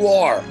who you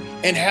are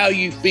and how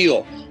you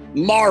feel.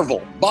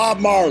 Marvel, Bob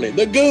Marley,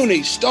 The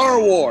Goonies, Star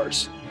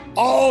Wars,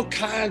 all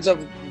kinds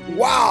of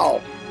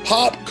wow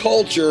pop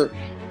culture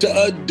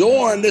to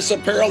adorn this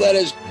apparel that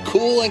is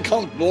cool and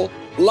comfortable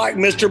like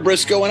Mr.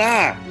 Briscoe and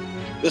I.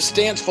 The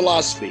Stance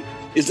philosophy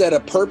is that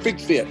a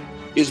perfect fit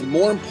is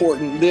more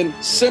important than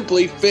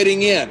simply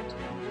fitting in,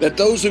 that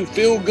those who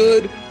feel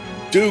good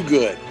do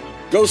good.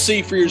 Go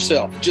see for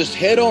yourself. Just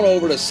head on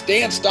over to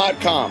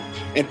Stance.com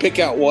and pick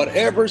out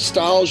whatever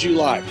styles you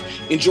like.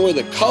 Enjoy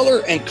the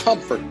color and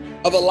comfort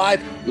of a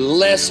life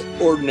less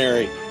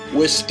ordinary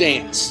with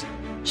Stance.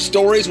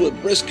 Stories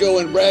with Briscoe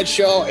and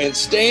Bradshaw and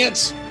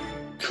Stance,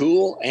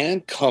 cool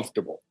and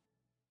comfortable.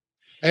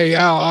 Hey,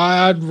 Al,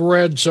 I'd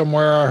read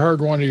somewhere, I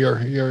heard one of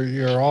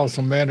your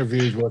awesome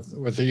interviews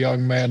with a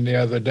young man the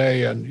other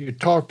day, and you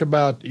talked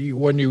about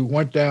when you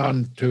went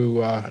down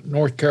to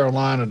North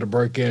Carolina to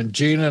break in,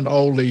 Gene and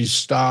Ole's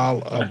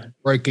style of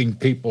breaking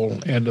people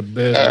into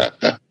business.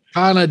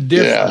 Kind of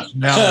different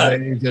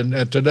nowadays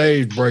and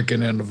today's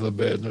breaking into the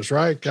business,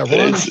 right?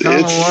 Run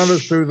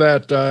us through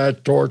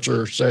that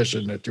torture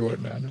session that you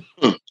went down.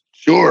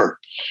 Sure.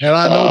 And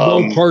I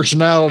know both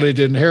personalities,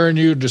 and hearing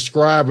you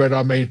describe it,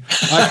 I mean,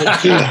 I could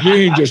see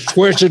Gene just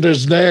twitching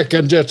his neck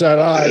and just that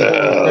eye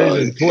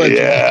twitching.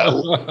 Yeah,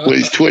 well,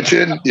 he's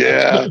twitching.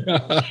 Yeah.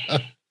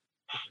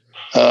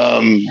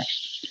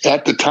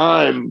 At the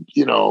time,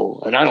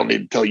 and I don't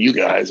need to tell you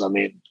guys, I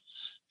mean,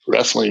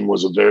 wrestling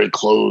was a very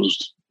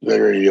closed,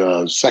 very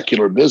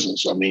secular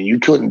business. I mean, you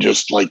couldn't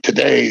just like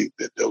today,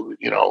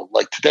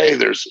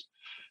 there's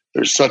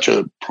such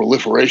a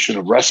proliferation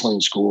of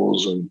wrestling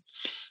schools, and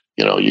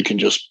you can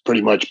just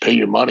pretty much pay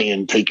your money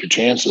and take your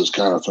chances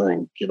kind of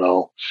thing.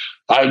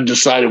 I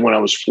decided when I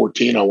was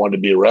 14, I wanted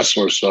to be a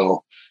wrestler.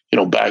 So,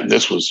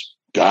 this was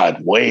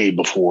way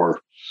before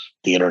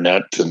the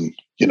internet, and,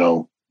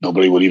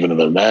 nobody would even have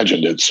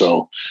imagined it.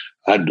 So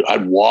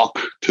I'd walk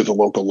to the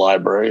local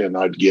library and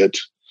I'd get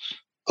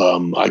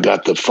I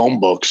got the phone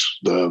books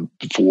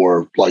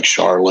for like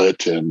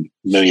Charlotte and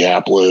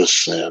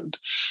Minneapolis and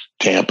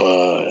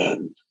Tampa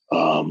and,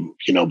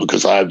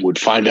 because I would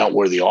find out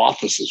where the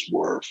offices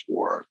were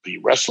for the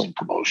wrestling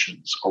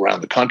promotions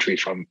around the country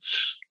from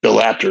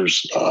Bill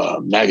Apter's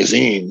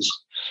magazines,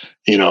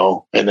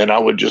 and then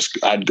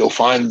I'd go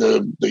find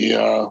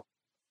the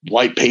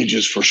white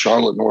pages for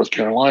Charlotte, North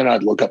Carolina.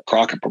 I'd look up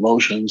Crockett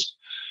Promotions.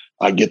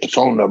 I'd get the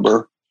phone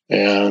number.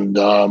 And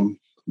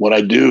what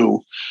I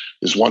do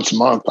is once a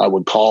month, I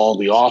would call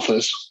the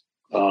office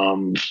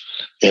and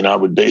I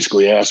would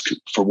basically ask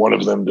for one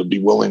of them to be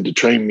willing to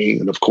train me.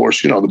 And of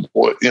course, some of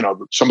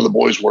the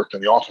boys worked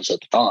in the office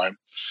at the time,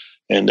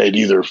 and they'd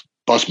either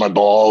bust my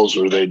balls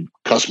or they'd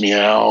cuss me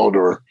out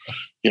or,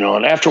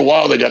 and after a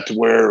while they got to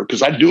where,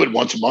 because I'd do it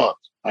once a month.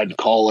 I'd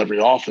call every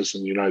office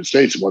in the United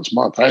States once a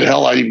month.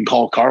 I'd even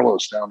call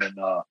Carlos down in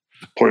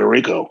Puerto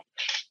Rico.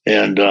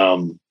 And,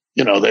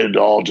 they'd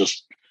all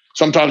just,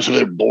 sometimes if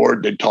they're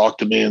bored, they'd talk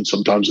to me. And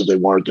sometimes if they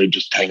weren't, they'd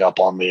just hang up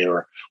on me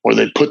or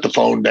they'd put the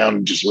phone down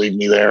and just leave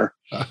me there.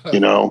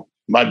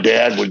 My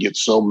dad would get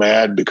so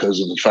mad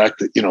because of the fact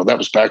that, that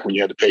was back when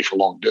you had to pay for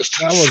long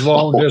distance. That was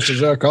long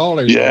distance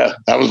calling. Yeah,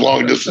 that was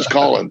long distance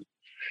calling.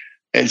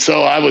 And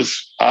so I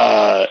was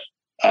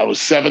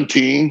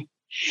 17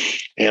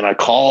 and I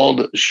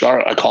called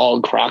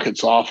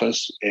Crockett's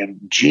office and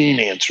Gene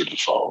answered the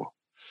phone.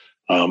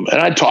 And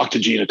I talked to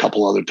Gene a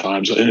couple other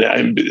times,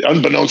 and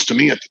unbeknownst to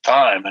me at the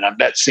time, and I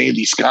met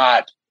Sandy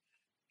Scott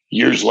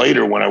years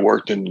later when I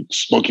worked in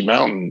Smoky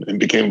Mountain and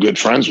became good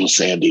friends with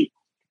Sandy.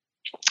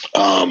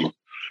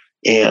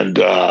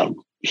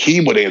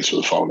 He would answer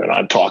the phone, and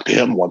I'd talk to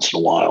him once in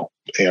a while,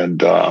 and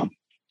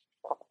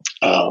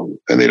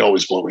they'd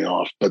always blow me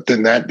off. But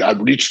then got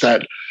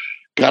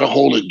a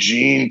hold of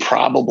Gene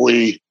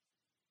probably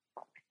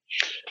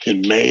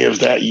in May of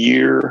that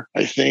year,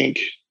 I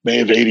think,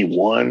 May of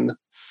 81.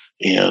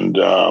 And,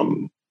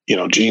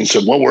 Gene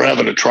said, well, we're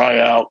having a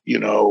tryout,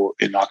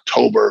 in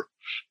October.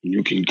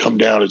 You can come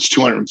down. It's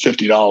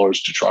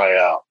 $250 to try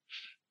out.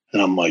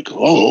 And I'm like,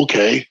 oh,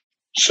 okay.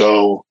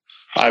 So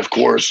I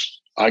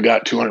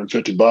got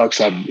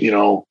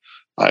 $250.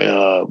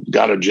 I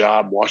got a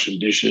job washing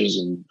dishes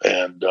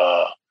and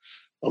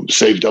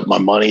saved up my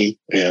money.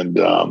 And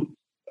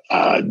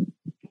I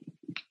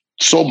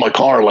sold my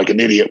car like an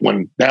idiot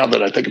now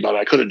that I think about it,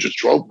 I could have just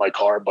drove my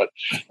car, but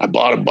I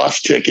bought a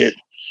bus ticket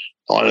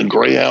on a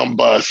Greyhound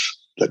bus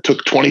that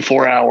took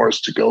 24 hours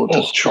to go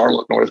to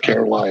Charlotte, North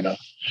Carolina.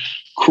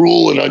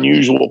 Cruel and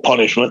unusual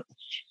punishment.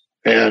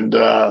 And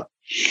got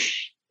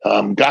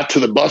to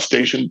the bus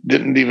station,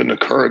 didn't even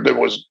occur. There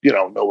was,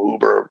 no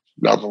Uber,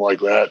 nothing like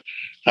that.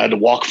 I had to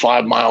walk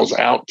 5 miles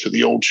out to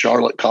the old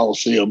Charlotte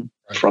Coliseum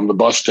from the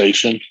bus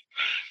station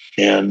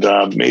and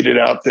made it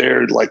out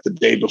there like the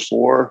day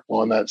before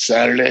on that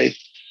Saturday,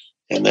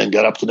 and then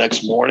got up the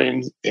next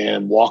morning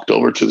and walked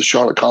over to the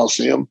Charlotte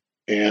Coliseum.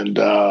 And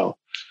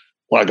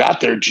when I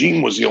got there,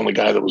 Gene was the only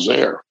guy that was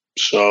there.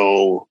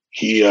 So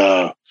he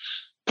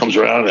comes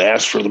around and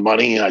asks for the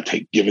money, and I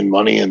give him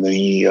money, and then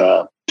he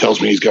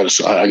tells me I got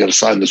to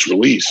sign this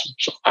release.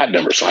 So I'd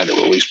never signed a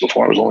release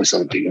before. I was only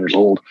 17 years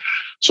old.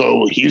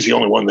 So he's the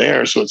only one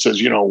there. So it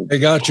says, they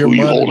got your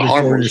money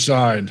before you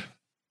signed.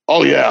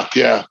 Oh yeah.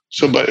 Yeah.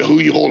 So, but who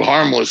you hold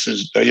harmless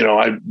is,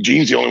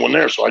 Gene's the only one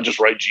there. So I just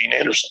write Gene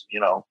Anderson,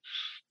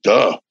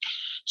 duh.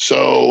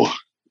 So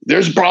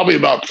there's probably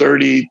about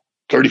 30,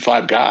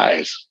 35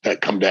 guys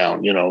that come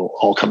down,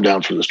 all come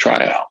down for this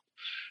tryout.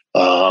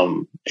 We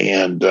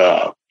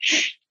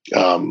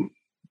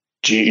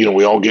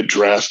all get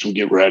dressed, we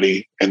get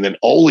ready. And then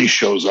Ole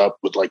shows up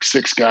with like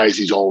 6 guys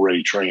he's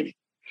already training.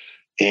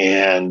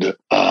 And,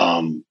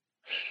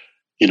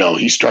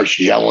 he starts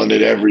yelling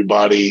at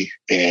everybody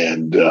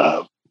and,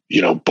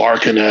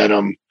 barking at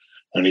them.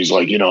 And he's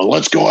like,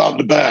 let's go out in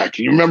the back.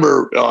 And you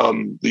remember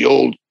the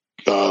old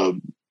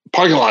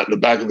parking lot in the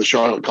back of the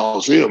Charlotte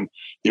Coliseum,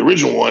 the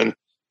original one,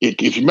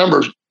 if you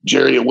remember,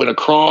 Jerry, it went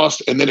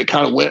across and then it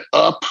kind of went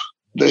up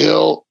the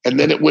hill, and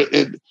then it went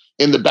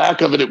in the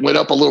back of it. It went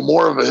up a little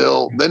more of a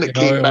hill. Then it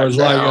came back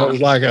down. It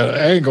was like an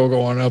angle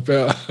going up.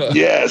 Yeah.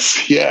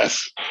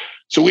 Yes.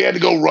 So we had to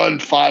go run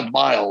 5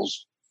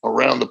 miles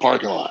around the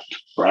parking lot,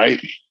 right?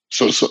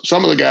 So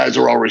some of the guys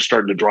are already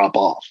starting to drop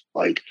off.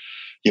 Like,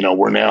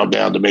 we're now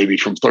down to maybe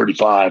from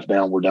 35.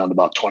 Now we're down to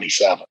about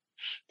 27.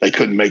 They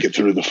couldn't make it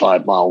through the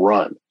 5 mile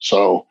run.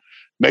 So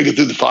make it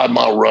through the 5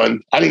 mile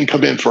run. I didn't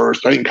come in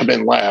first. I didn't come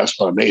in last,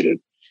 but I made it.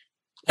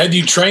 Had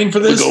you trained for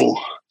this?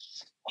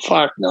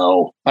 Fuck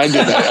no. I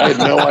did that. I had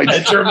no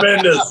idea.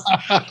 Tremendous.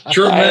 I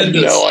had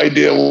no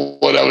idea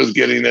what I was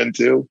getting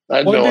into. I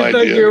had no idea. What do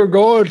you think you were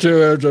going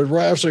to as a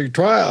wrestling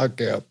tryout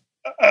camp?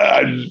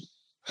 I'd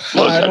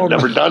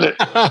never done it.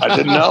 I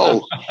didn't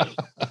know.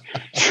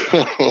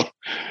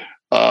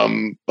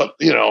 But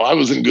I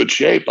was in good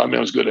shape. I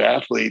was a good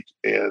athlete,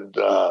 and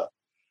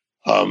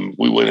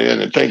we went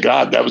in, and thank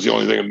God that was the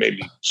only thing that made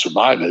me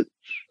survive it.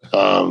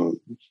 The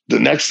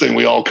next thing,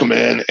 we all come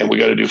in, and we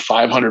got to do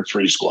 500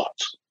 free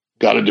squats.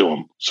 Got to do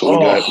them. So we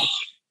got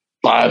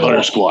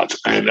 500 squats.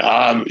 And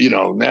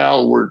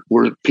now we're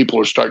people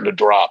are starting to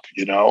drop,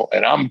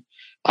 and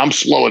I'm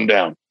slowing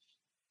down.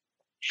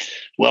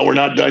 Well, we're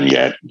not done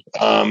yet.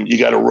 You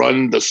got to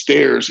run the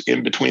stairs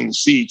in between the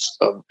seats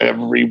of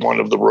every one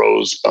of the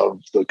rows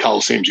of the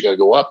Coliseums. You got to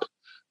go up,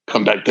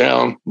 come back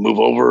down, move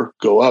over,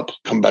 go up,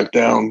 come back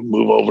down,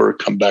 move over,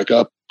 come back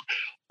up,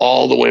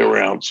 all the way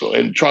around. So,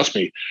 and trust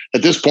me,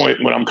 at this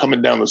point, when I'm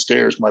coming down the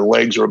stairs, my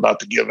legs are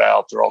about to give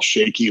out. They're all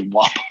shaky and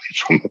wobbly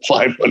from the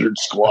 500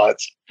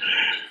 squats.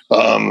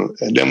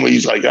 And then when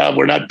he's like,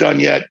 we're not done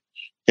yet.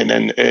 And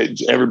then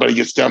everybody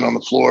gets down on the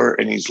floor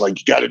and he's like,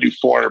 you got to do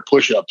 400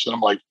 push-ups. And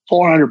I'm like,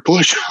 400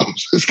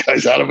 push-ups? This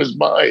guy's out of his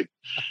mind.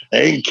 I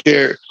didn't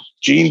care.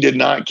 Gene did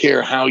not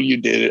care how you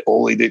did it.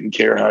 Ole didn't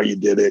care how you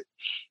did it.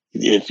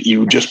 If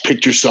you just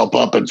picked yourself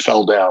up and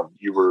fell down,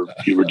 you were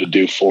to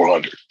do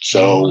 400.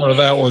 So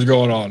that was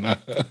going on.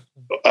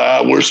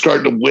 We're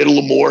starting to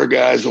whittle more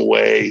guys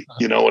away.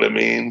 You know what I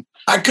mean?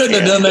 I couldn't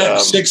have done that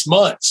in 6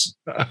 months.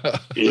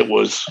 It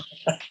was,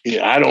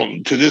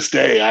 to this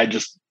day, I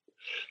just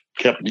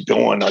kept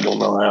going. I don't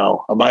know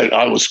how. My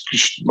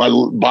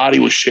body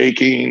was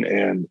shaking.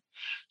 And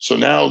so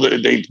now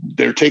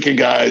they're taking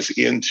guys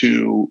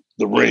into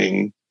the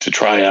ring to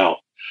try out.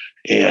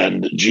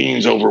 And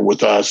Gene's over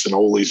with us and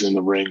Ole's in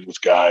the ring with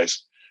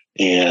guys.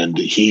 And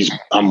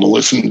I'm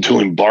listening to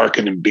him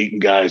barking and beating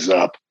guys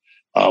up.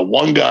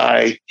 One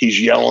guy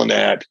he's yelling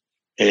at,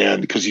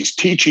 and because he's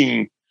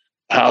teaching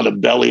how to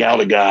belly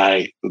out a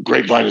guy,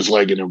 grapevine his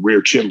leg, and a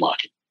rear chin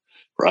lock him,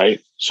 right?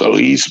 So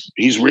he's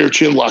rear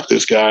chin locked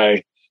this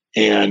guy,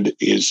 and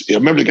I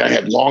remember the guy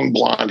had long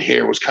blonde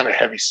hair, was kind of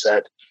heavy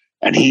set,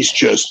 and he's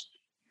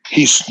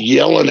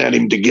yelling at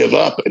him to give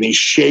up, and he's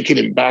shaking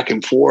him back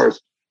and forth.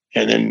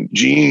 And then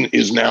Gene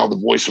is now the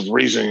voice of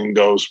reason and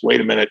goes,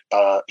 wait a minute,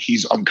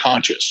 he's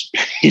unconscious.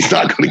 He's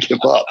not going to give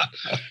up.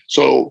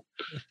 So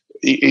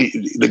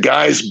the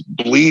guy's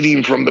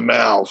bleeding from the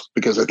mouth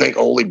because I think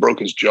Ole broke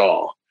his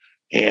jaw.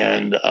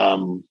 And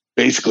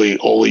basically,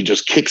 Ole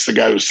just kicks the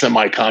guy who's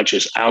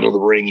semi-conscious out of the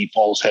ring. He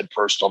falls head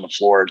first on the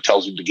floor and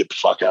tells him to get the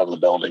fuck out of the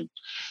building.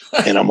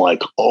 And I'm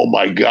like, oh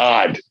my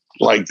God,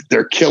 like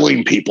they're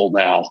killing people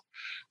now.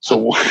 So,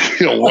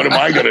 what am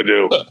I going to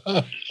do?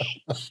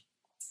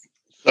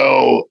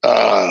 So,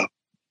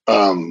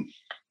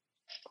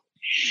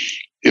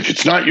 if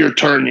it's not your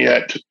turn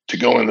yet to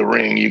go in the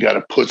ring, you got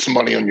to put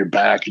somebody on your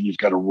back and you've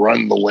got to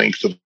run the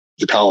length of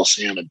the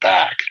Coliseum and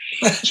back.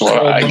 So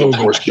I, of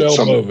course, get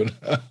some.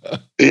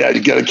 Yeah,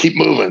 you got to keep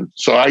moving.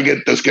 So I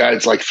get this guy.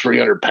 It's like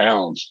 300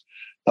 pounds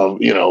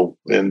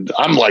and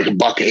I'm like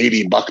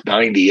 $180,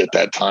 $190 at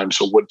that time.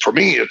 So for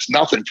me, it's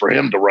nothing for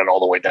him to run all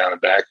the way down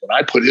and back. When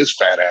I put his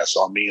fat ass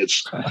on me,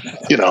 it's,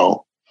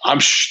 I'm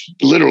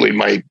literally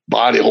my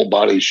whole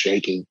body is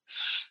shaking.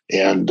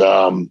 And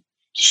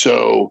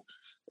so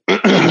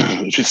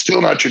if it's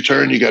still not your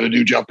turn, you got to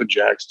do jumping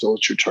jacks till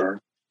it's your turn.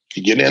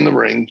 You get in the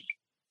ring.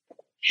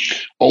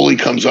 Ole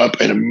comes up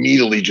and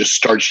immediately just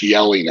starts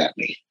yelling at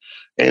me.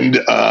 And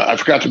I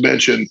forgot to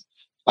mention,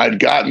 I'd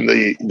gotten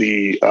the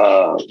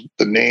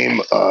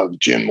name of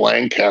Jim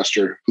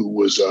Lancaster, who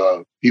was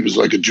he was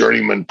like a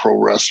journeyman pro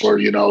wrestler.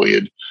 He'd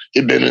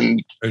been in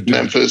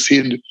Memphis.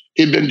 He'd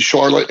been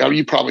Charlotte. Oh,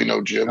 you probably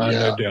know Jim.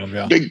 Know Jim,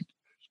 yeah.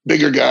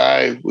 Bigger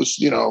guy was,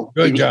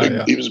 good guy. Big,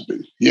 yeah. He was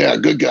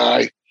good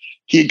guy.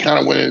 He kind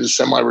of went into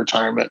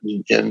semi-retirement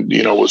and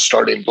was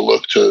starting to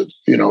look to,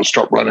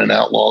 start running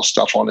outlaw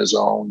stuff on his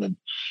own.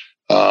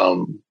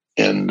 I'd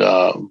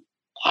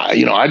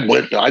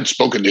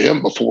spoken to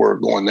him before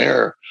going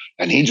there,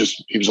 and he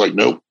was like,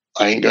 nope,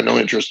 I ain't got no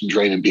interest in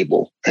training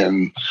people.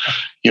 And,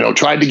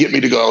 tried to get me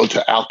to go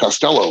to Al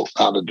Costello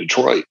out of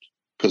Detroit,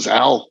 because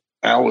Al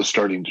was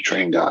starting to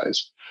train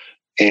guys.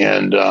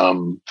 And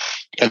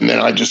then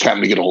I just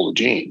happened to get a hold of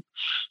Gene.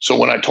 So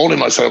when I told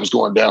him, I said I was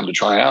going down to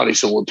try out, he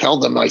said, well, tell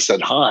them I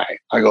said hi.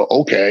 I go,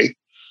 okay.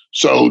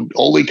 So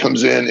Ole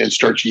comes in and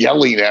starts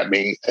yelling at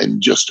me,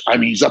 and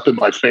he's up in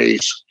my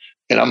face,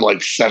 and I'm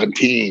like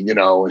 17,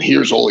 and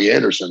here's Ole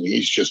Anderson.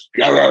 He's just,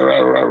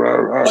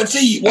 what's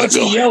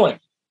he yelling?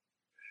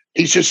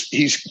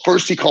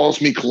 First he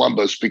calls me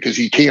Columbus because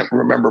he can't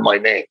remember my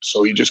name.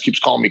 So he just keeps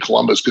calling me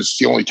Columbus because it's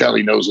the only town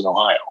he knows in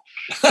Ohio.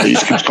 He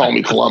just keeps calling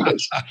me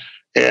Columbus.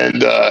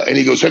 And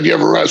he goes, have you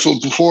ever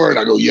wrestled before? And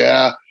I go,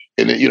 yeah.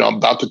 And then, I'm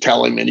about to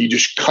tell him, and he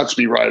just cuts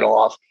me right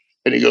off.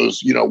 And he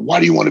goes, why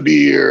do you want to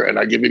be here? And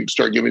I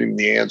start giving him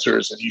the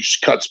answers, and he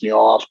just cuts me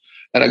off.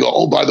 And I go,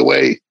 oh, by the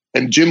way,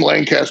 and Jim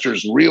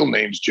Lancaster's real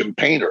name's Jim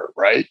Painter,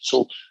 right?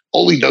 So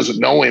Ole doesn't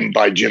know him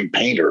by Jim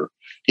Painter.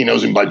 He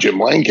knows him by Jim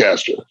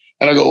Lancaster.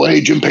 And I go,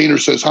 hey, Jim Painter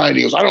says hi. And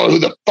he goes, I don't know who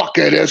the fuck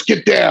that is.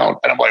 Get down.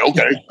 And I'm like,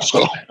 okay.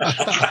 So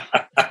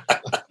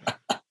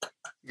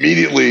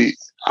immediately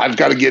I've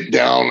got to get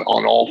down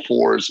on all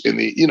fours in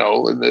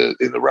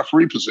the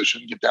referee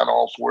position, get down on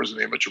all fours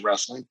in amateur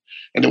wrestling.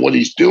 And then what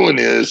he's doing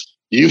is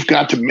you've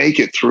got to make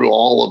it through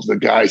all of the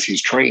guys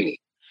he's training.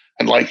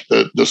 And like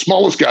the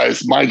smallest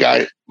guys, my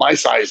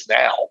size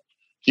now,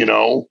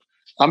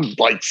 I'm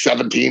like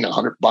 17,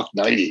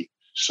 $190.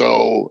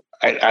 So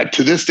I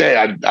to this day,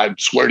 I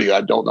swear to you,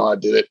 I don't know how I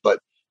did it, but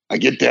I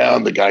get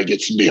down, the guy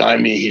gets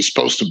behind me. He's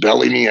supposed to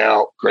belly me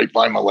out,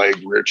 grapevine my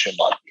leg, rear chin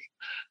lock me.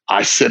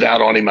 I sit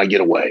out on him, I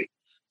get away.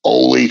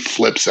 Ole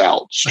flips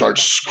out,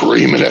 starts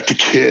screaming at the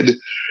kid.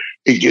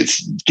 He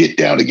get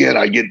down again.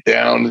 I get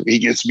down. He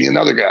gets me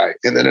another guy,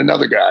 and then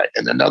another guy,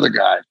 and another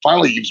guy.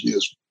 Finally, he gives me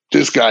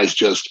this guy's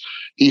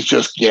he's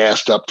just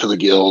gassed up to the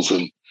gills,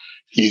 and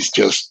he's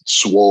just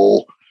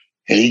swole.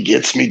 And he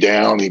gets me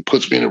down. He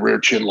puts me in a rear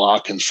chin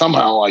lock, and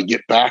somehow I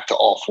get back to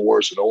all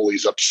fours, and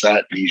Ole's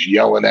upset, and he's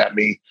yelling at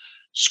me,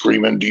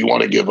 screaming, "Do you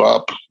want to give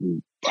up?"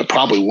 I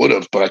probably would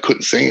have, but I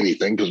couldn't say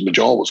anything because my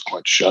jaw was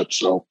clenched shut.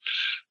 So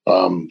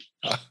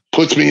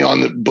puts me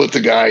on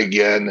the guy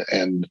again,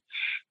 and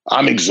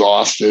I'm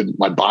exhausted.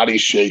 My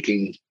body's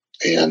shaking,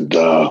 and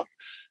the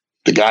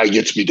guy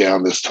gets me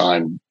down this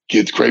time.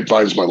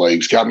 Grapevines my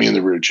legs, got me in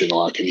the rear chin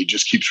lock, and he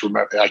just keeps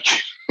remember.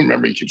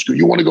 He keeps going,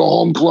 "You want to go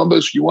home,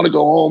 Columbus? You want to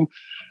go home?"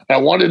 And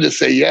I wanted to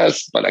say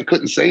yes, but I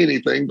couldn't say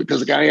anything because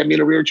the guy had me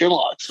in a rear chin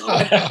lock. So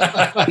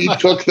he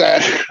took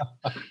that.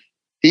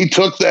 He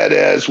took that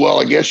as, well,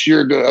 I guess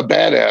you're a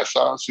badass,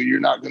 huh? So you're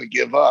not going to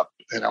give up.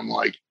 And I'm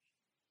like,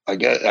 I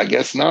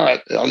guess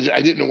not.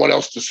 I didn't know what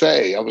else to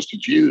say. I was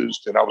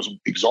confused and I was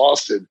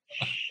exhausted.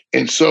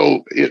 And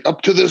so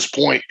up to this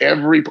point,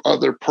 every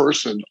other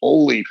person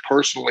Ole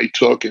personally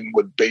took and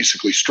would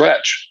basically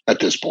stretch at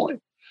this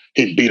point.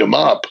 He'd beat him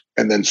up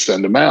and then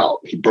send him out.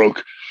 He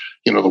broke,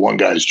 the one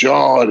guy's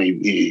jaw, and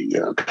he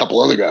a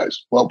couple other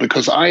guys. Well,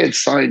 because I had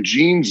signed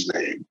Gene's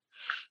name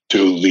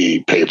to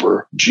the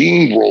paper,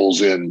 Gene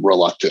rolls in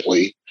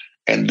reluctantly.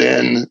 And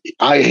then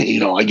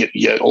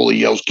Ole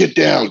yells, "Get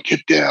down,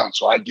 get down."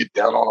 So I get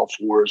down on all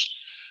fours,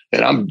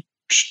 and I'm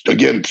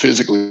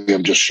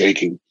just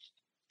shaking.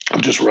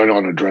 I'm just running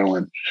on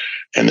adrenaline.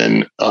 And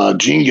then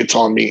Gene gets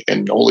on me,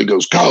 and Ole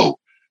goes, "Go."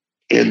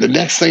 And the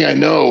next thing I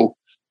know,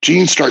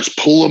 Gene starts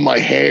pulling my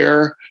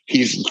hair.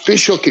 He's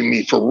fish hooking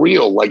me for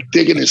real, like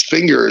digging his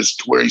fingers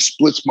to where he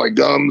splits my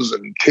gums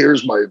and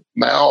tears my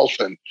mouth.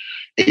 And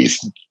he's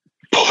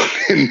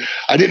and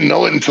I didn't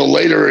know it until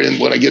later. And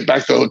when I get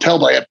back to the hotel,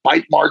 but I had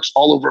bite marks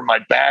all over my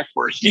back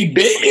where he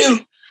bit you.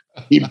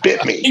 He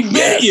bit me. He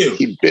bit you.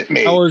 He bit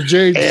me. That was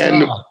Gene.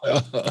 And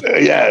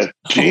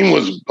Gene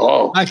was.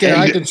 I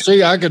can see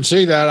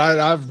that.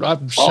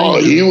 I've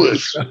seen.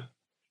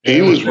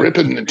 He was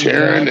ripping and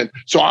tearing, and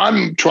so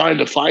I'm trying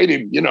to fight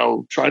him.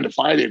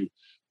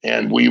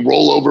 And we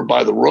roll over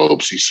by the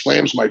ropes. He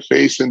slams my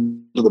face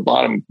into the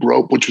bottom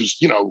rope, which was,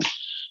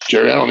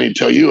 Jerry, I don't need to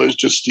tell you, it's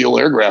just steel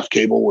aircraft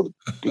cable with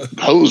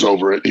a hose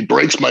over it. He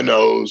breaks my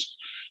nose.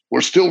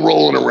 We're still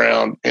rolling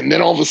around. And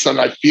then all of a sudden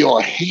I feel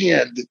a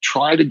hand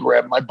try to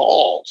grab my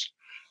balls.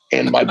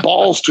 And my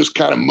balls just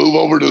kind of move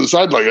over to the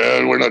side like,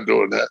 we're not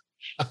doing that.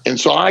 And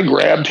so I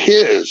grabbed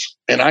his,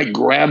 and I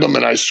grab him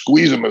and I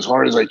squeeze him as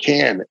hard as I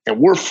can. And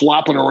we're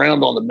flopping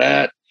around on the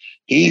mat.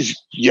 He's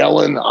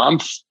yelling. I'm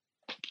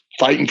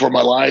fighting for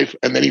my life.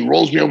 And then he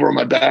rolls me over on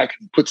my back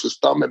and puts his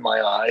thumb in my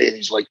eye. And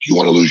he's like, "Do you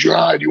want to lose your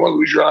eye? Do you want to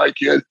lose your eye,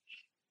 kid?"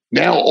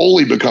 Now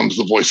Ole becomes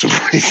the voice of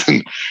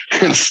reason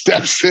and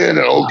steps in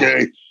and,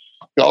 "Okay,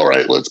 all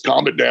right, let's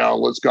calm it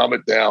down. Let's calm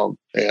it down."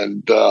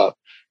 And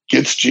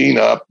gets Gene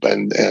up,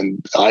 and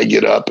I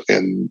get up,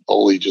 and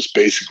Ole just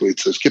basically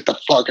says, "Get the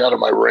fuck out of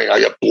my ring." I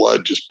got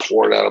blood just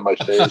pouring out of my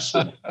face.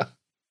 And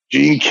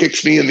Gene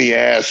kicks me in the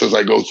ass as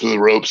I go through the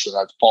ropes, and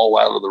I fall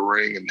out of the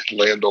ring and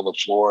land on the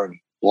floor and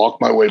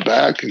walk my way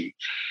back and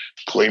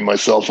clean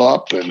myself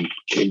up and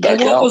came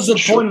back out. What was the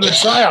point of the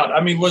tryout?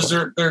 I mean, was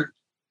there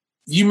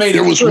you made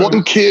there was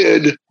one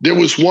kid. There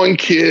was one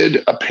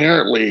kid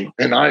apparently,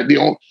 and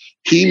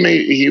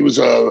he was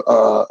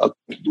a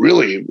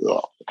really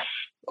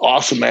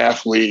awesome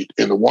athlete,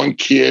 and the one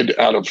kid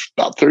out of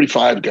about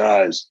 35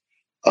 guys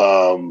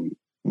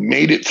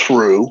made it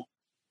through.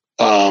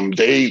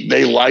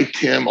 They liked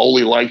him.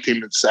 Ole liked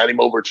him and sat him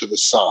over to the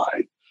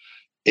side.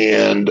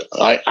 And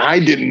I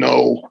didn't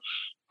know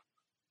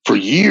for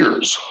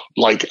years.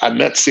 Like, I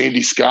met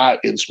Sandy Scott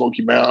in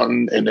Smoky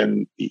Mountain, and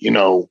then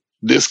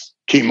this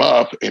came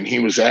up, and he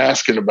was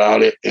asking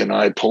about it, and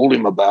I told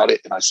him about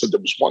it, and I said there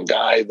was one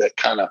guy that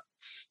kind of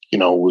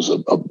was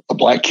a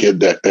black kid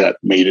that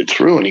made it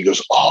through. And he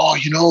goes, "Oh,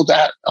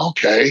 that,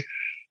 okay."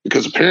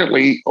 Because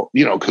apparently,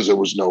 because there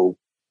was no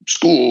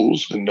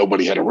schools and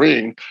nobody had a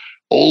ring,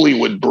 Ole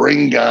would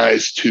bring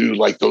guys to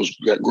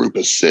that group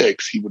of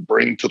 6, he would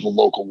bring to the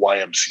local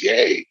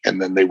YMCA,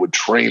 and then they would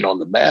train on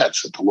the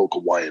mats at the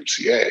local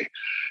YMCA.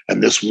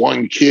 And this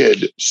one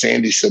kid,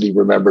 Sandy said he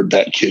remembered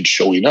that kid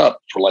showing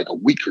up for like a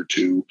week or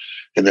two.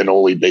 And then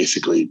Ole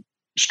basically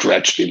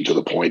stretched him to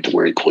the point to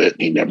where he quit,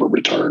 and he never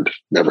returned,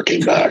 never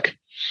came back.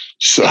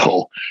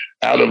 So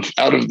out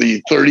of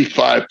the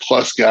 35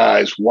 plus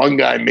guys, one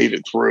guy made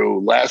it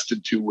through,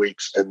 lasted 2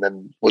 weeks, and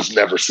then was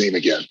never seen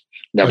again.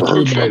 Never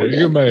heard from him again.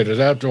 You made it.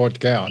 That's what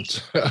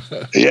counts.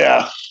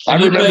 Yeah. I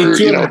remember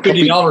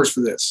 $250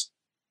 for this.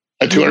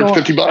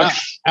 $250.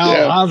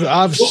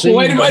 I've seen.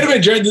 Wait a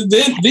minute, Jared.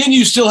 Then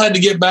you still had to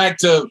get back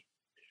to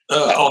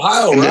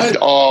Ohio, And right? then,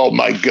 oh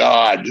my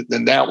God.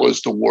 Then that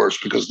was the worst,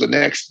 because the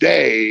next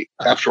day,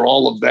 after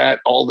all of that,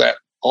 all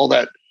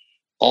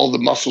the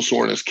muscle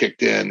soreness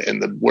kicked in,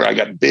 and where I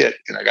got bit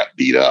and I got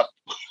beat up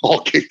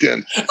all kicked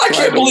in. I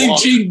can't believe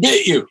Gene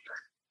bit you.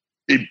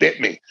 He bit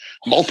me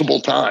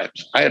multiple times.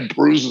 I had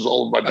bruises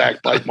all over my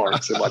back, bite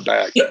marks in my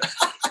back.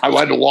 I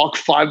had to walk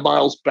 5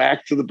 miles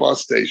back to the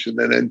bus station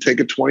and then take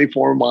a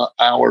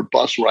 24-hour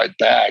bus ride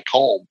back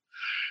home.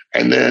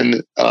 And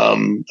then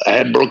I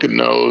had broken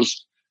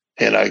nose.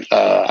 And I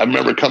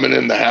remember coming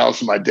in the house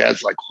and my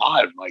dad's like,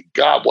 "Oh my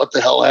God, what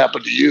the hell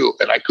happened to you?"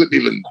 And I couldn't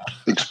even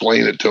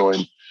explain it to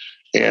him.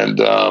 And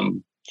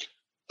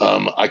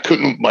I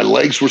couldn't, my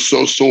legs were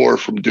so sore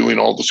from doing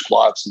all the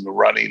squats and the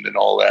running and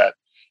all that.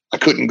 I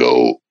couldn't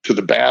go to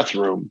the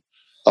bathroom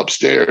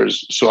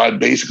upstairs. So I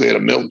basically had a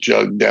milk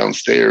jug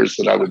downstairs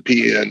that I would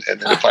pee in. And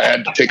then if I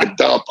had to take a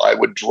dump, I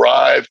would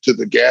drive to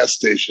the gas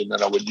station,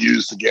 and I would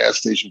use the gas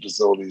station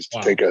facilities to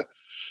take a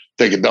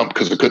dump,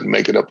 because I couldn't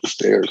make it up the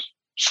stairs.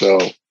 So,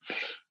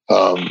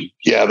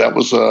 yeah, that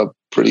was a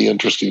pretty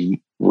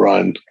interesting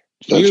run.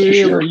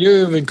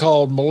 You even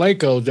called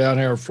Malenko down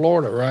here in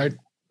Florida, right?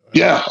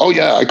 Yeah. Oh,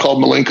 yeah. I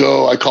called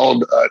Malenko. I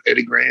called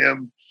Eddie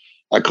Graham.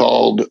 I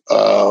called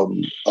WWE,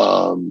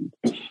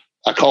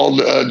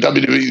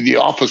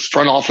 the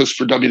front office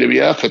for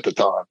WWF at the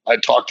time. I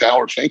talked to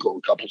Howard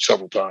Finkel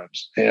several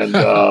times, and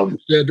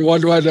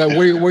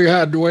we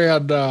had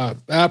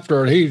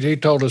after he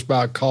told us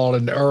about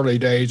calling the early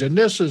days, and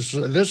this is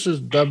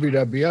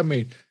WWE. I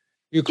mean,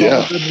 you call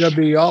the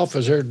WWE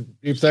office here,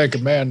 you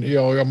think, man,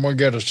 I'm going to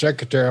get a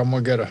secretary, I'm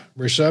going to get a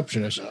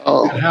receptionist.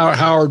 Oh. And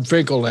Howard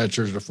Finkel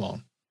answers the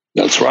phone.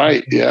 That's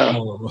right. Yeah.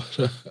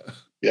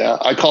 Yeah.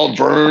 I called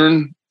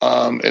Vern,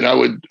 and I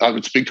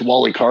would speak to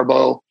Wally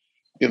Carbo,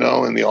 in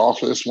the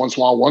office once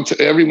in a while.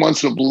 Every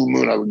once in a blue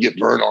moon, I would get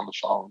Vern on the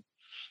phone.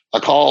 I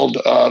called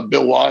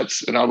Bill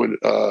Watts, and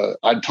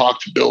I'd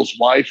talk to Bill's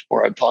wife,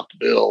 or I'd talk to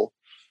Bill.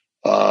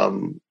 I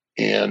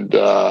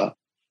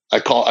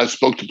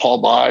spoke to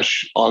Paul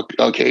Bosch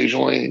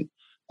occasionally,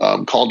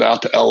 called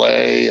out to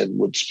LA and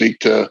would speak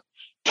to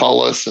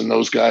Tullis and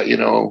those guys,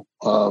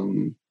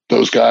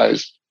 those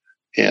guys.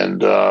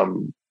 And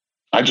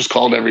I just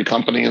called every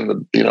company in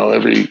the,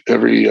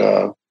 every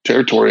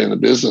territory in the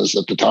business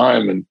at the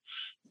time, and,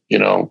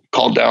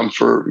 called down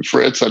for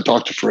Fritz. I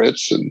talked to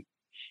Fritz and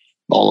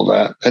all of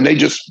that. And they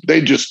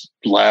just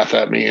laugh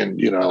at me and,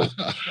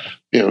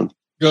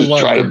 Good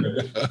luck.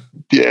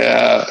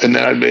 Yeah. And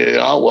then I'd be,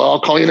 I'll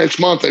call you next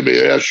month. They'd be,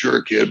 yeah,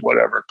 sure, kid,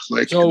 whatever.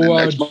 Click. So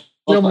next month,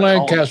 Jim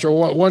Lancaster,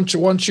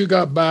 once you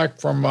got back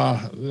from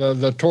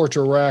the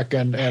torture rack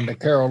and the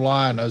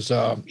Carolinas,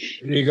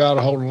 you got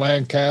a hold of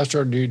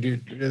Lancaster.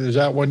 Is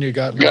that when you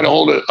got? I got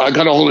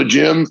a hold of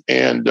Jim,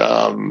 and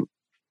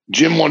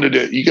Jim wanted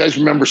to. You guys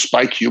remember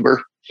Spike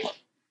Huber?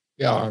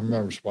 Yeah, I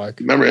remember Spike.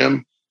 Remember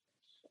him?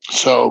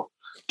 So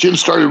Jim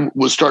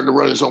was starting to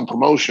run his own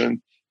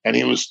promotion, and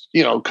he was,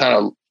 kind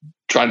of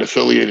trying to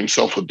affiliate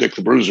himself with Dick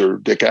the Bruiser,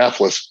 Dick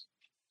Afflis.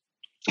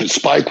 And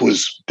Spike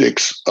was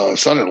Dick's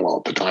son-in-law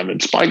at the time.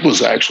 And Spike was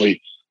he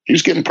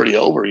was getting pretty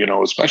over,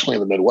 especially in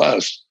the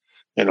Midwest.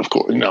 And of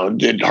course, it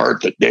didn't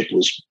hurt that Dick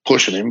was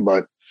pushing him,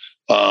 but,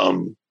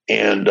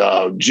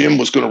 Jim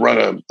was going to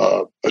run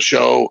a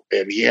show,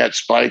 and he had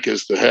Spike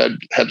as the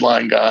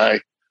headline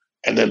guy.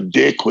 And then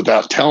Dick,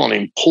 without telling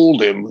him,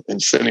 pulled him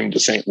and sent him to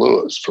St.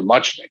 Louis for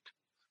Muchnick.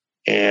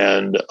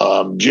 And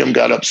Jim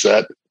got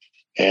upset,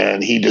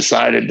 and he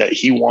decided that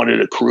he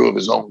wanted a crew of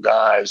his own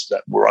guys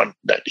that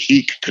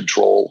he could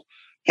control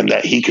and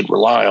that he could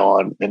rely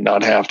on, and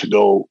not have to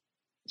go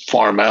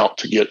farm out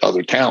to get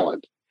other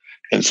talent.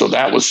 And so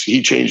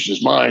he changed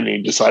his mind, and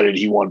he decided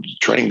he wanted to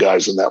train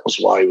guys, and that was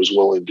why he was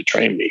willing to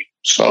train me.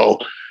 So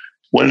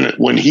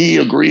when he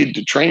agreed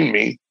to train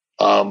me,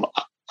 I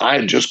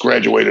had just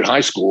graduated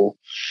high school,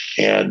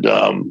 and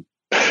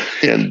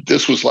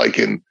this was like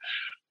in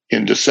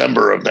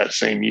December of that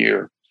same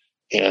year.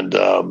 And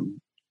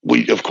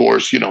we, of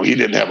course, he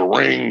didn't have a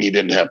ring, he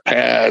didn't have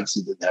pads,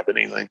 he didn't have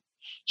anything.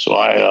 So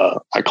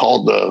I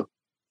called the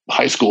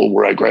high school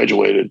where I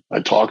graduated. I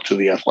talked to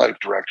the athletic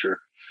director.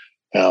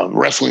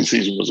 Wrestling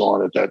season was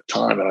on at that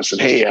time, and I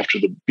said, "Hey, after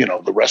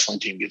the wrestling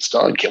team gets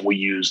done, can we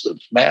use the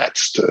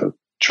mats to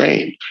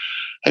train?"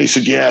 And he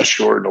said, "Yeah,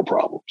 sure, no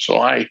problem." So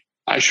I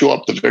show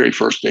up the very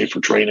first day for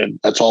training.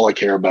 That's all I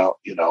care about,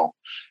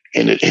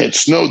 And it had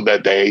snowed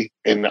that day,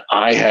 and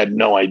I had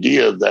no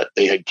idea that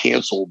they had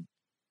canceled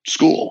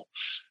school.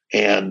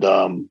 And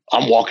I'm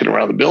walking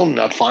around the building,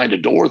 and I find a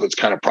door that's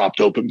kind of propped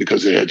open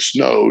because it had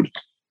snowed.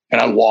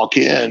 And I walk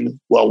in.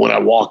 Well, when I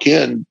walk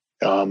in,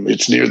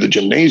 it's near the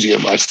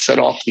gymnasium. I set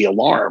off the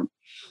alarm,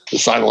 the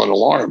silent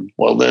alarm.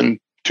 Well, then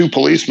 2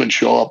 policemen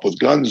show up with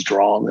guns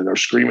drawn, and they're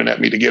screaming at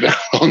me to get out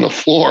on the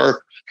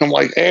floor. I'm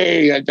like,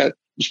 "Hey, I'm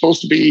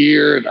supposed to be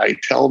here." And I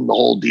tell them the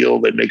whole deal.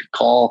 They make a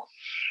call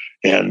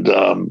and,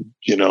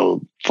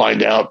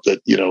 find out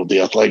that, the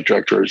athletic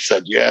director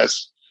said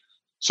yes.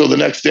 So the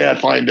next day I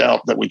find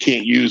out that we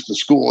can't use the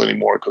school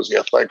anymore because the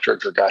athletic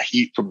director got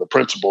heat from the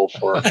principal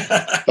for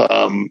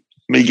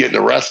me getting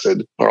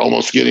arrested or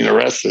almost getting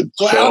arrested.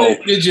 So how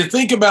did you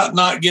think about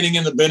not getting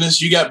in the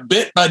business? You got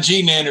bit by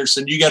Gene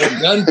Anderson. You got a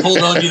gun pulled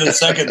on you the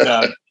second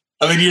time.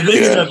 I mean, you're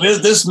thinking of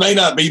this may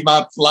not be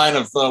my line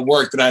of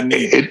work that I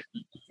need.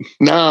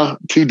 Nah,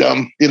 too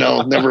dumb.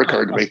 Never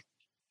occurred to me.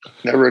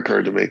 Never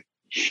occurred to me.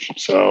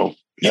 So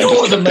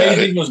what was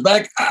amazing was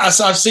back.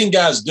 I've seen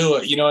guys do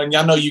it, and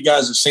I know you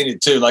guys have seen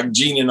it too, like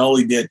Gene and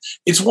Ole did.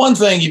 It's one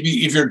thing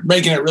if you're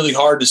making it really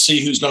hard to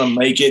see who's going to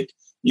make it,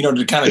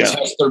 to kind of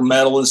test their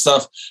metal and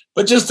stuff,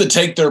 but just to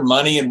take their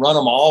money and run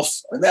them off.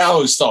 I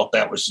always thought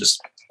that was just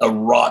a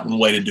rotten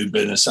way to do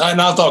business. And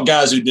I thought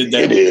guys who did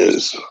that were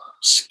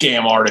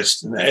scam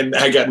artists, and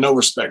I got no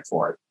respect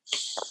for it.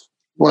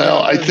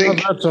 Well, I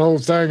think that's the whole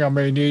thing. I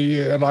mean,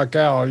 you like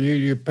Al,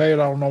 you paid,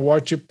 I don't know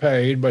what you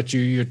paid, but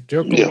you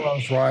took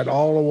us right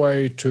all the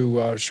way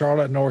to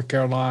Charlotte, North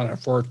Carolina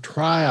for a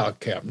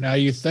tryout camp. Now,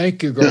 you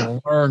think you're going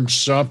to learn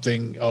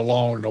something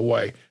along the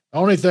way. The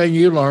only thing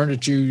you learned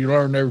that you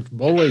learned there's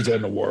bullies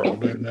in the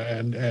world,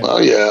 and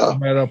you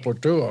met up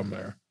with two of them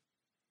there.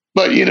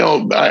 But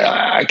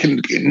I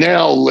can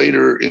now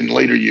in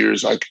later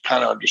years I can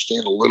kind of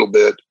understand a little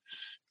bit.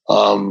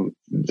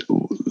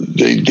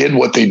 They did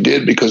what they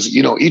did because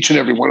each and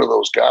every one of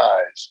those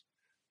guys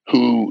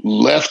who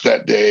left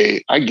that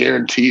day, I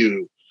guarantee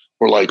you,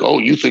 were like, "Oh,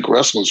 you think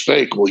wrestling's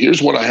fake? Well,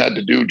 here's what I had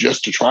to do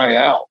just to try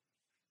out."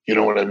 You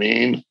know what I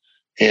mean?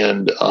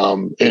 And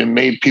it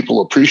made people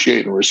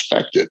appreciate and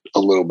respect it a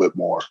little bit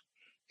more.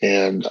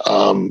 And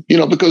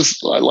because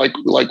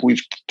like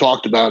we've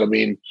talked about, I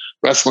mean,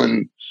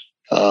 wrestling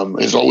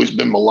has always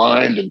been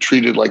maligned and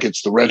treated like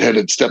it's the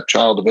redheaded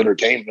stepchild of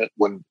entertainment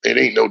when it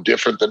ain't no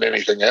different than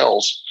anything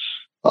else.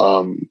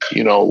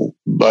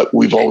 But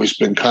we've always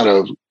been kind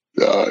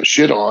of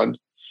shit on,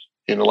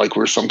 like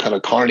we're some kind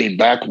of carny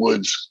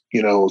backwoods,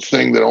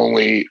 thing that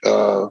only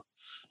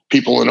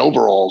people in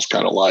overalls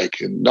kind of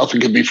like, and nothing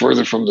could be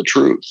further from the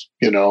truth,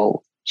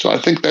 So I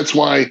think that's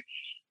why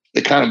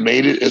they kind of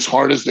made it as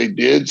hard as they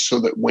did, so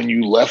that when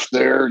you left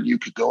there, you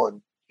could go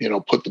and,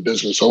 put the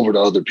business over to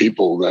other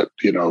people that,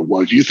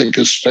 well, if you think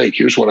this is fake,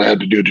 here's what I had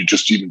to do to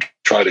just even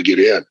try to get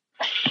in,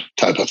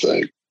 type of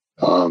thing.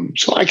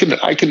 So I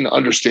can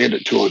understand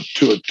it to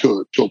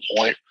a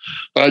point,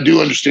 but I do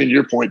understand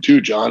your point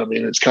too, John. I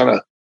mean, it's kind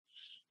of,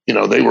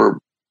 they were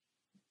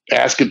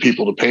asking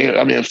people to pay it.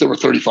 I mean, if there were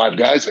 35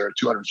 guys there at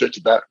 $250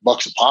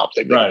 a pop,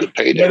 they'd make good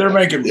payday. Yeah, they're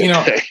making,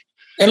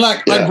 and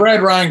like Brad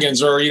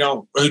Reingens or,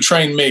 who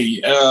trained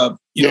me, or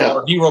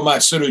Hiro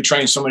Matsuda, who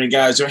trained so many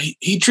guys,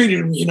 he treated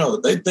them,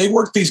 they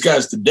worked these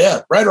guys to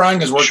death. Brad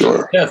Reingens worked them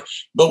to death,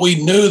 but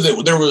we knew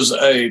that there was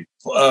a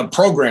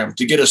program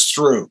to get us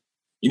through.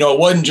 It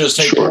wasn't just,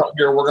 hey, come up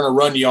here, we're going to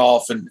run you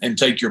off and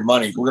take your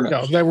money. We're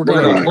going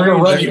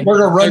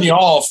to run you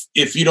off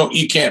if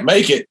you can't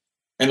make it.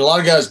 And a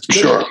lot of guys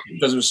couldn't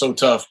because it was so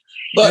tough.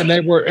 But they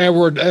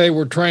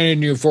were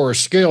training you for a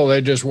skill. They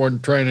just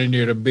weren't training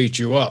you to beat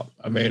you up.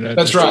 I mean,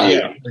 that's right.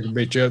 Yeah, they can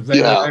beat you up.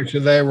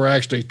 They were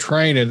actually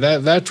training.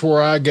 That's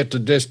where I get the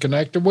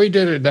disconnect. And we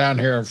did it down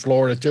here in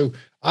Florida too.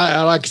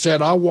 I like I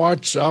said, I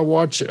watched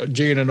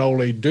Gene and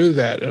Ole do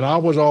that, and I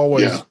was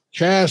always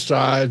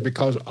chastised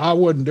because I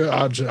wouldn't do it.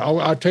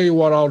 I'll tell you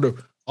what I'll do.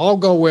 I'll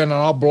go in and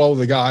I'll blow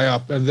the guy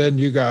up, and then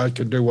you guys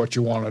can do what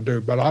you want to do.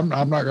 But I'm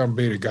not going to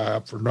beat a guy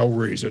up for no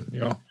reason,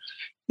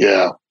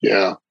 Yeah.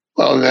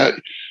 Well, that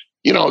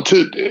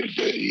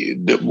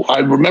I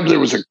remember there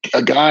was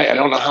a guy. I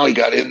don't know how he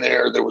got in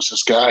there. There was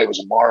this guy. It was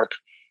a Mark.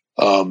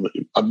 I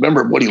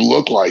remember what he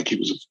looked like. He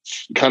was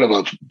kind of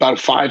about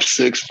a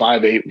 5'6",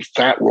 5'8",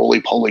 fat,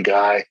 roly-poly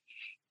guy.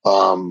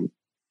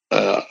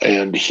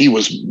 And he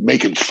was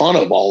making fun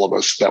of all of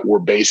us that were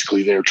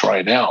basically there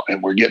trying out,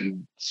 and we're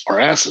getting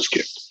our asses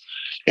kicked.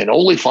 And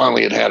Ole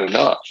finally had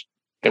enough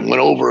and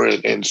went over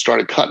and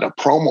started cutting a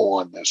promo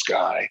on this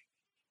guy.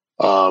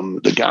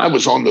 The guy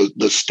was on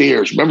the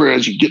stairs. Remember,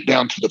 as you get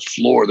down to the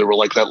floor, there were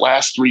like that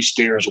last 3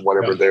 stairs or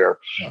whatever there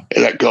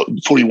that go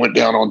before you went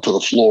down onto the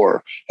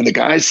floor. And the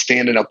guy's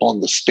standing up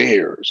on the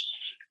stairs.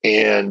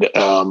 And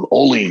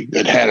Ole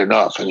had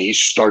enough, and he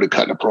started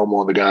cutting a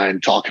promo on the guy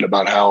and talking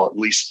about how at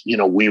least,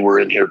 we were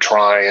in here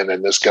trying,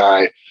 and this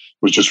guy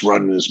was just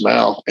running his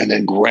mouth, and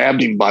then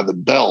grabbed him by the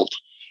belt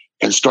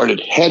and started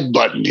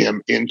headbutting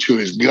him into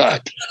his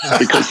gut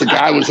because the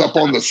guy was up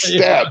on the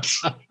steps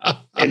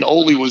and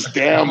Ole was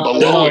down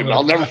below him.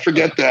 I'll never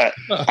forget that.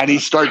 And he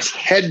starts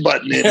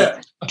headbutting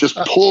him, just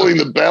pulling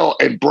the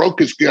belt, and broke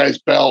this guy's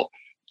belt,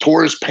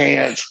 tore his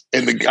pants,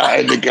 and the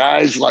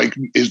guy's like,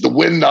 is the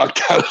wind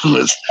knocked out of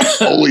his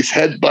Ole's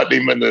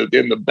headbutting him in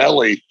the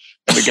belly.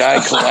 And the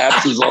guy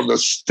collapses on the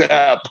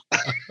step,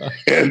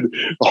 and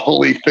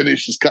Ole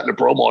finishes cutting a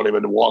promo on him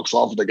and walks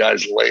off, and the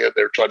guy's laying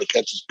there trying to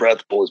catch his breath,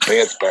 pull his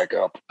pants back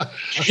up.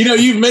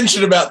 You've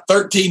mentioned about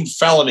 13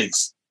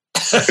 felonies.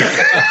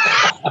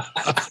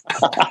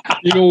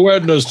 You'll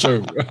witness to.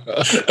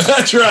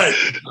 That's right.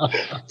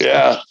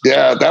 Yeah.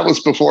 That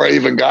was before I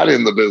even got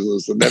in the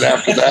business. And then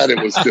after that, it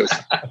was just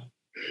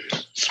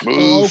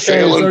Smooth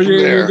sailing so from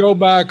there. You go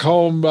back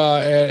home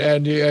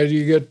and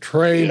you get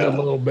trained a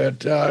little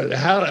bit.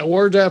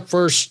 Where's that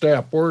first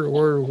step?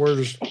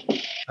 Where's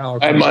Al?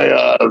 I had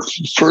my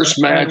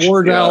first match.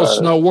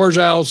 Where's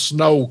Al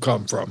Snow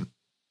come from?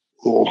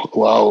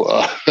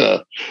 Well,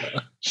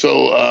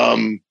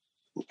 so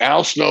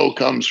Al Snow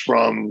comes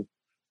from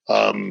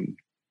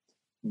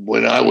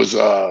when I was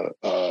a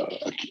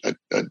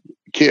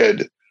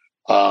kid.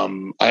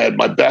 I had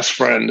my best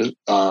friend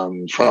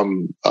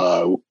from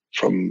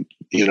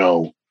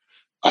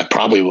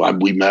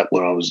we met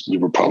when we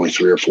were probably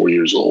 3 or 4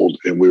 years old,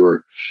 and we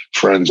were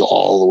friends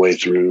all the way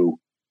through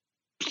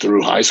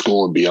high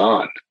school and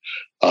beyond.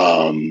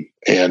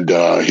 And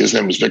his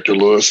name was Victor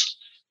Lewis.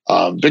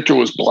 Victor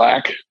was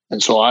black,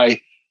 and so I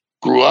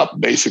grew up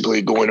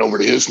basically going over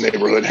to his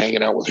neighborhood,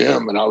 hanging out with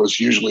him, and I was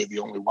usually the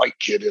only white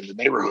kid in the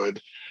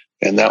neighborhood.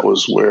 And that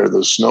was where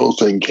the snow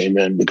thing came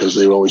in, because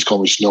they would always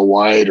call me Snow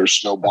White or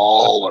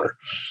Snowball or,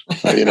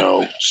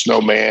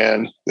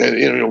 Snowman.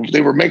 And,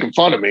 they were making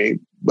fun of me,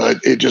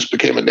 but it just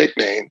became a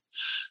nickname,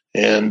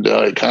 and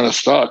it kind of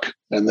stuck.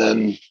 And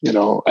then,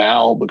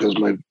 Al, because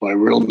my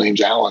real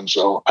name's Alan.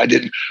 So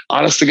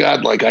honest to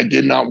God, I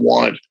did not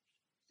want,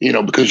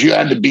 because you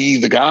had to be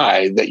the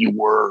guy that you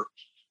were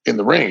in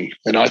the ring.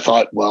 And I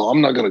thought, well, I'm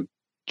not going to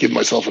give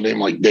myself a name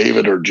like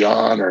David or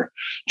John or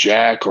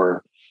Jack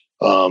or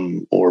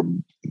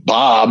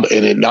Bob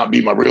and it not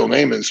be my real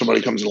name. And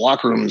somebody comes in the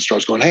locker room and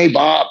starts going, "Hey,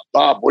 Bob,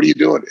 what are you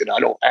doing?" And I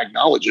don't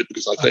acknowledge it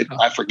because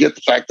I forget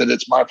the fact that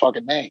it's my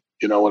fucking name.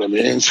 You know what I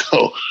mean?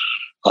 So,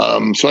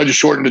 so I just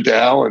shortened it to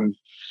Al and,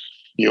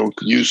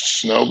 used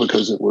Snow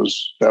because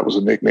that was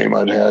a nickname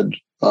I'd had,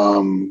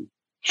 from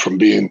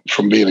being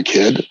a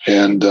kid.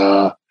 And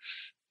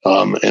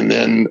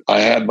then I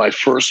had my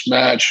first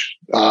match,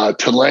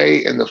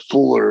 Tele and the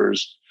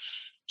Foolers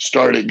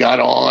got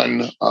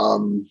on,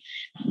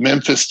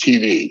 Memphis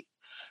TV,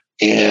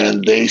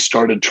 and they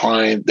started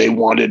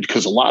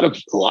because a lot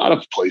of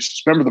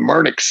places, remember the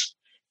Murniks,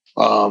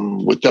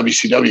 with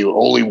WCW,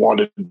 Ole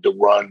wanted to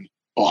run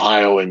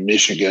Ohio and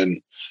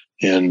Michigan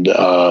and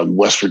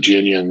West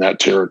Virginia and that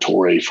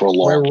territory for a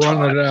long time. We're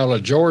running it out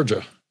of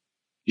Georgia.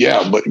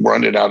 Yeah, but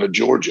run it out of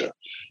Georgia.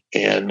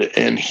 And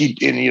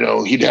he'd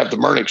have the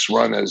Murniks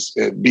run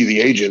be the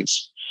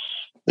agents,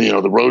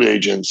 the road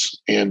agents.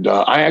 And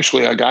I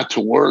got to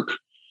work,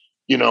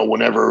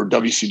 whenever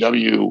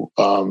WCW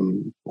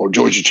or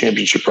Georgia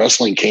Championship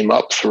Wrestling came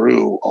up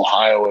through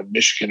Ohio and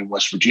Michigan and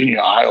West Virginia,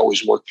 I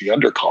always worked the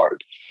undercard,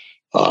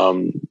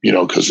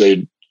 because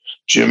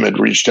Jim had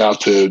reached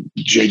out to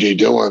JJ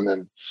Dillon,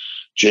 and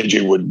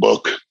JJ would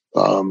book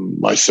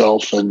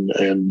myself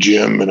and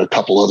Jim and a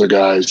couple other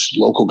guys,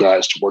 local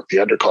guys, to work the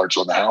undercards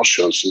on the house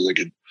shows so they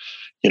could,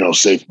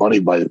 save money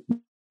by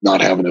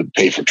not having to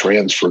pay for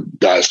trans for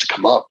guys to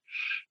come up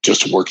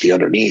just to work the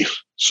underneath.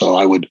 So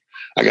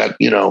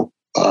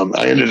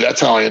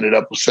that's how I ended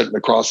up sitting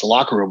across the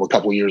locker room a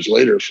couple of years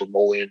later from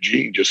Ole and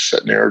Gene, just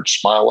sitting there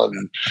smiling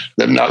and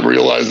them not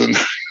realizing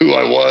who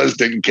I was,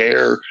 didn't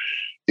care,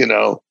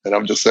 and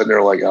I'm just sitting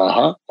there like,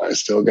 I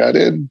still got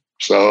in.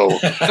 So,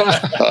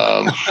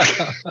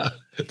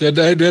 they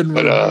didn't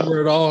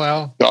remember at all,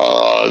 Al?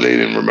 They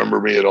didn't remember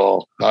me at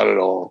all. Not at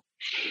all.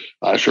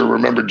 I sure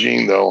remember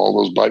Gene, though, all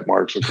those bite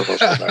marks across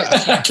the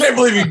back. I can't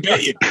believe he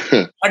bit you.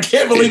 I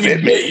can't believe he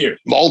bit you.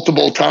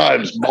 Multiple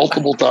times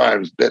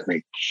bit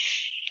me.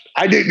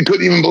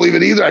 Couldn't even believe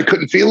it either. I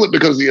couldn't feel it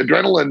because of the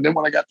adrenaline. And then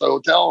when I got to the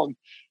hotel and,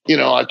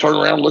 I turn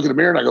around and look in the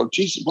mirror and I go,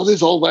 Jesus, what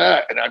is all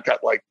that? And I've got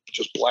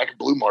just black and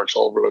blue marks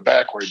all over my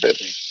back where he bit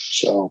me.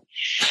 So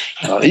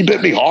he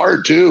bit me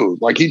hard too.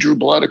 He drew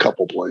blood a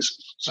couple places.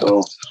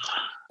 So,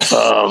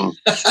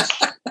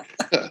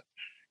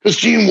 because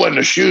Gene wasn't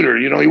a shooter,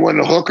 he wasn't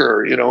a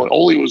hooker, and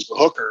Ole was the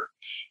hooker,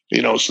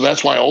 so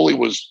that's why Ole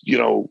was,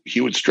 he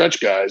would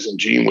stretch guys and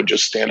Gene would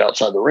just stand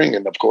outside the ring.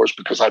 And of course,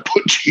 because I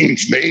put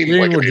Gene's name,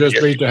 Gene would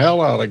just beat the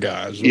hell out of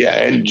guys. Yeah.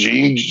 And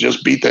Gene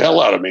just beat the hell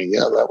out of me.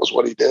 Yeah. That was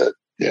what he did.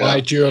 Yeah.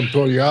 Light you and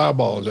pull your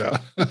eyeballs out.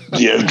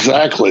 Yeah,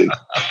 exactly.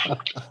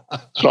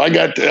 So I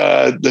got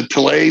the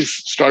Telays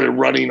started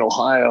running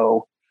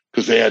Ohio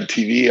because they had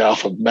TV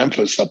off of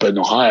Memphis up in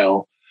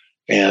Ohio.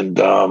 And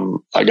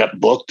I got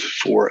booked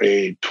for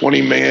a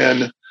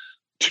 20-man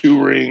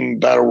 2-ring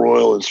battle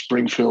royal in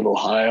Springfield,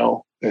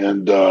 Ohio,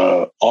 and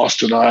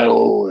Austin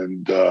Idol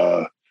and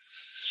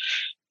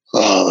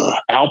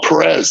Al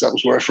Perez. That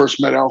was where I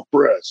first met Al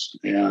Perez.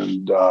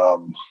 And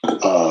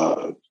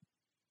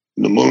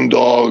the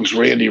Moondogs,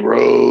 Randy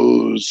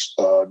Rose,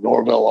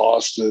 Norvell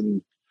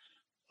Austin,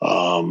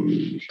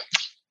 Rick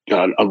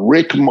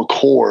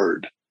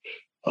McCord.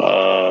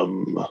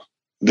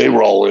 They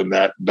were all in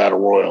that battle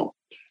royal.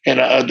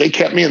 And they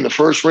kept me in the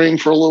first ring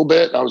for a little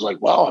bit. And I was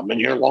like, wow, I've been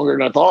here longer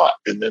than I thought.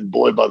 And then,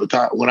 boy, by the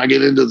time when I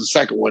get into the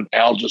second one,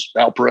 Al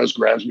Perez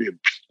grabs me and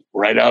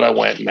right out I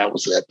went. And that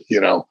was it,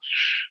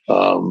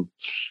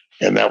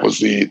 and that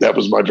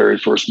was my very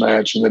first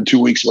match. And then 2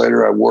 weeks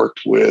later, I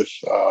worked with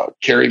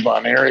Kerry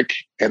Von Erich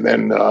and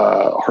then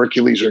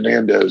Hercules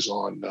Hernandez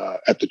on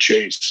at the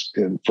Chase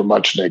for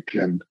Muchnick,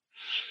 and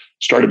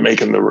started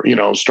making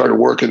started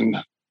working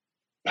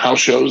house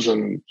shows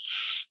and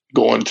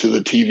going to the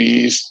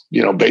TVs,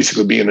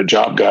 basically being a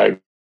job guy,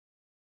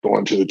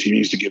 going to the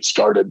TVs to get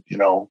started,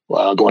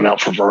 going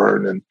out for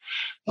Vern and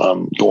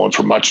going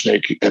for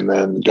Muchnick and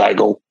then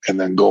Geigel, and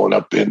then going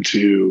up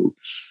into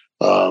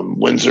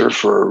Windsor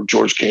for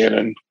George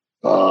Cannon,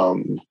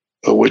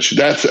 which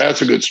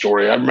that's a good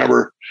story. I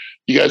remember,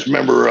 you guys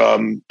remember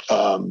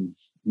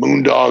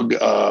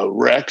Moondog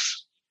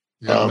Rex,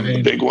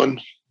 the big one?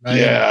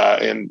 Yeah.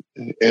 And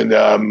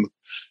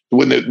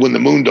when the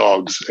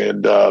Moondogs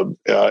and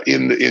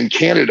in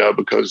Canada,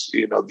 because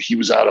he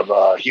was out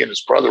of he and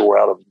his brother were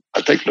out of,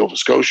 I think, Nova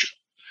Scotia,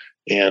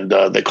 and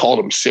they called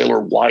him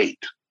Sailor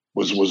White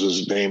was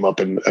his name up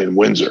in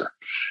Windsor,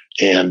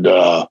 and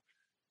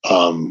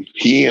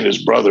he and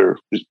his brother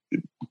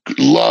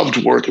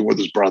loved working with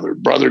his brother.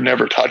 Brother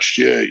never touched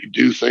you,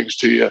 do things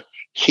to you.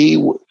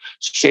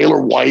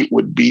 Sailor White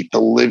would beat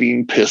the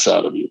living piss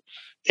out of you.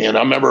 And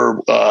I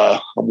remember I'm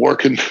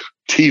working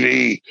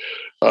TV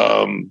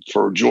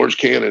for George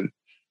Cannon,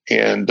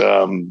 and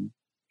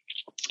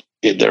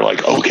they're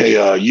like,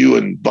 okay, you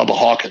and Bubba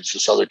Hawkins,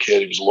 this other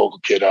kid, he was a local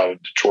kid out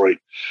of Detroit,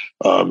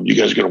 you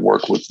guys are going to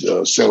work with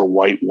Sailor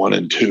White 1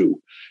 and 2.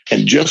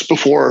 And just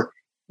before,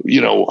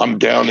 I'm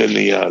down in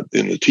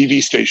the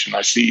TV station,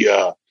 I see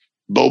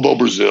Bobo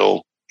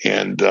Brazil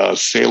and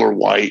Sailor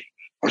White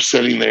are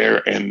sitting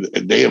there, and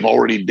they have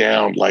already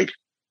downed like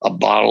a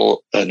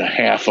bottle and a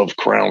half of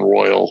Crown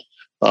Royal,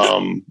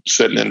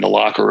 sitting in the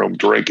locker room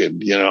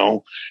drinking,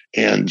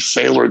 and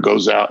Sailor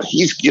goes out.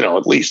 He's,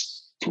 at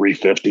least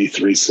 350,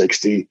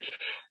 360,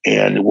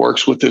 and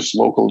works with this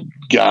local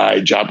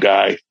job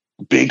guy,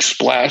 big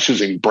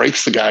splashes, and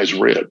breaks the guy's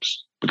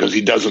ribs because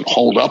he doesn't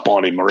hold up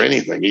on him or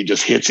anything. He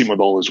just hits him with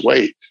all his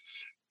weight.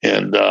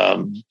 And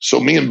so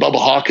me and Bubba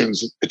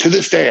Hawkins, to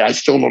this day, I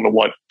still don't know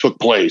what took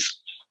place.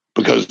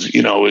 Because,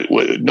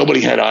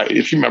 nobody had,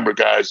 if you remember,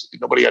 guys,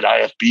 nobody had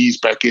IFBs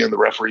back in. The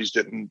referees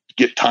didn't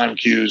get time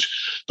cues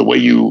the way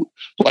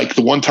like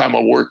the one time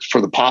I worked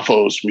for the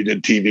Paphos, we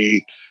did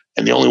TV,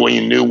 and the only way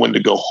you knew when to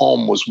go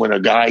home was when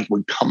a guy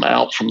would come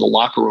out from the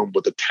locker room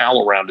with a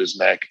towel around his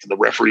neck, and the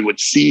referee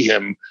would see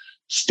him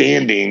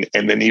standing,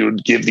 and then he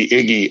would give the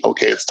Iggy,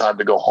 okay, it's time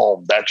to go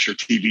home. That's your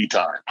TV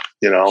time,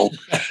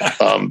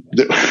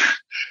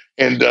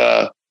 and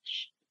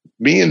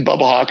me and Bubba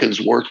Hawkins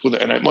worked with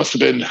it, and it must have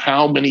been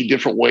how many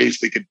different ways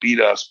they could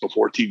beat us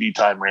before TV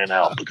time ran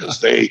out,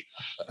 because they'd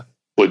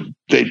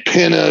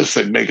pin us,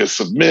 they'd make us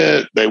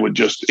submit. They would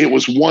it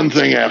was one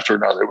thing after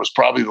another. It was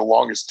probably the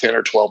longest 10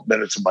 or 12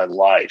 minutes of my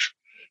life,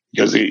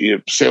 because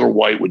Sailor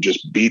White would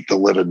just beat the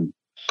living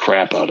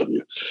crap out of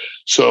you.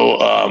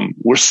 So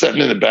we're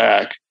sitting in the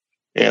back,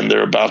 and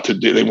they're about to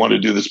they want to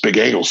do this big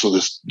angle. So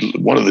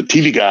one of the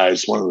TV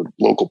guys, one of the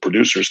local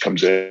producers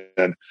comes in,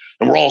 and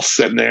we're all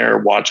sitting there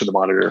watching the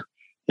monitor.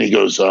 And he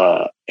goes,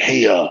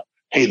 hey,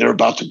 they're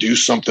about to do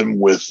something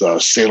with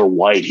Sailor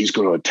White. He's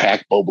going to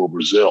attack Bobo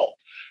Brazil.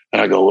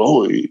 And I go,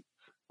 oh,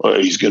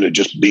 he's going to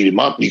just beat him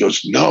up. And he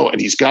goes, no.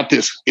 And he's got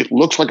this, it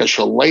looks like a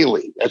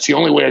shillelagh. That's the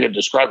only way I can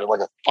describe it.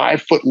 Like a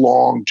 5-foot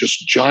long,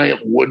 just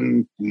giant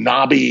wooden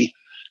knobby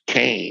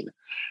cane.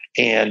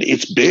 And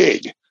it's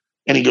big.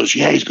 And he goes,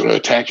 yeah, he's going to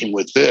attack him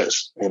with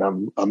this.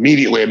 And I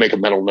make a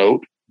mental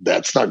note.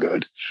 That's not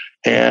good.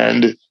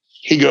 And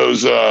he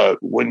goes,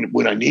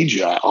 when I need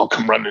you, I'll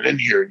come running in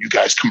here, and you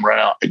guys come run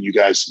out, and you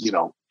guys,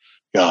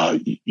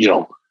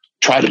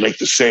 try to make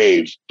the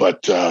save.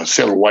 But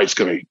Sailor White's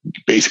going to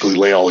basically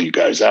lay all you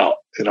guys out.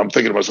 And I'm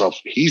thinking to myself,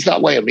 he's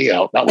not laying me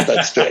out, not with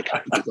that stick.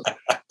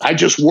 I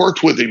just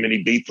worked with him, and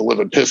he beat the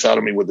living piss out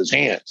of me with his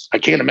hands. I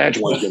can't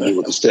imagine what he's going to do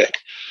with a stick.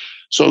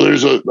 So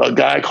there's a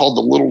guy called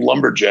the Little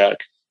Lumberjack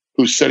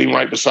who's sitting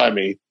right beside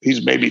me.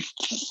 He's maybe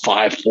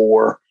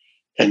 5'4".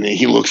 And then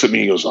he looks at me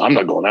and goes, I'm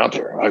not going out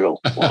there. I go,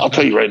 well, I'll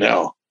tell you right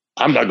now,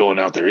 I'm not going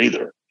out there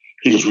either.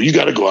 He goes, well, you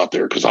got to go out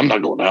there because I'm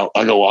not going out.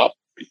 I go, well,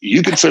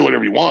 you can say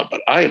whatever you want,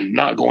 but I am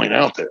not going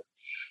out there.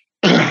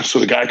 So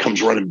the guy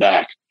comes running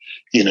back.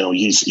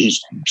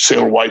 He's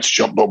Sailor White's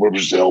jumped Bobo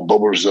Brazil.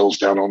 Bobo Brazil's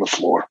down on the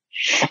floor.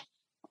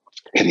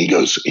 And he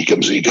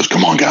comes in,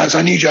 come on, guys,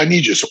 I need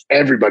you. So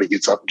everybody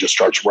gets up and just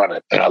starts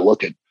running. And I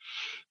look at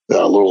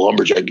the Little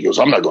Lumberjack. He goes,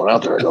 I'm not going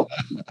out there. I go,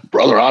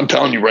 brother, I'm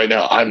telling you right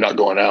now, I'm not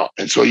going out.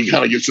 And so he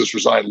kind of gets this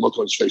resigned look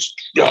on his face.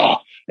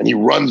 And he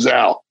runs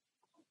out.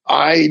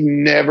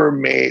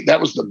 That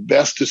was the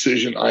best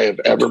decision I have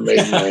ever made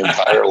in my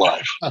entire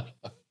life.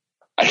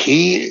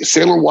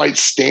 Sailor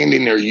White's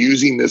standing there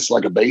using this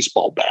like a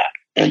baseball bat,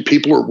 and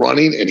people are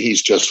running, and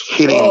he's just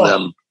hitting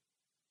them.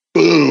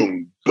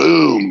 Boom,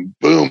 boom,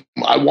 boom.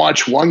 I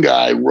watch one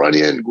guy run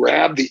in,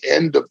 grab the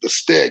end of the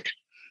stick,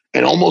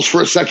 and almost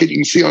for a second, you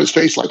can see on his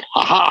face, like,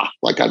 ha,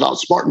 like I've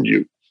outsmarted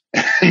you.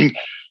 And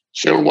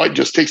Sailor White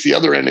just takes the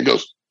other end and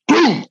goes,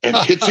 boom, and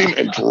hits him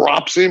and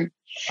drops him.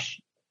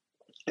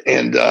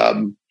 And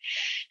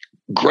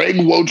Greg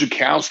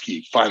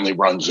Wojciechowski finally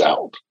runs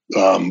out,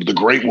 the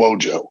great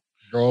Wojo.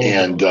 Oh.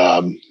 And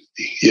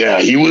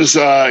he was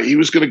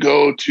going to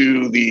go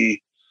to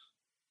the,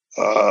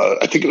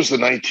 I think it was the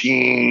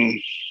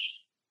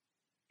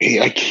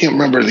I can't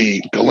remember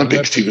the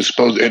Olympics he was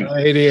supposed to,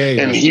 88.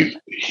 And he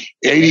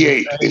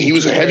 88, and he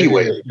was a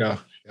heavyweight.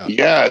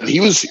 Yeah, he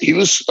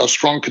was a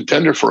strong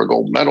contender for a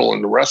gold medal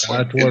in the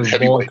wrestling. That's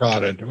what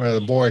boycotted.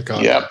 The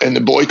boycotted. Yeah, and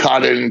the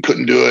boycotted and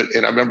couldn't do it.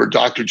 And I remember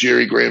Dr.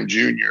 Jerry Graham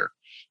Jr.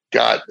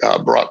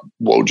 brought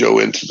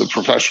Wojo into the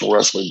professional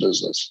wrestling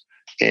business.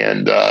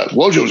 And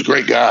Wojo was a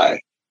great guy,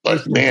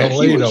 but man,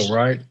 Toledo,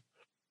 right?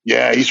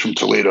 Yeah, he's from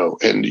Toledo,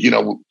 and he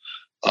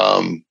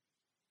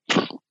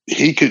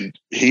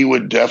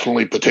would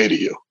definitely potato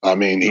you. I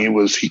mean,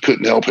 he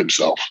couldn't help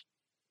himself.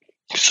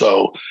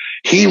 So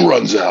he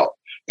runs out.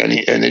 And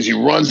as he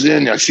runs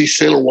in, I see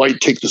Sailor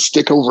White take the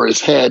stick over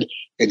his head,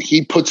 and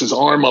he puts his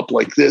arm up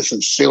like this,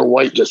 and Sailor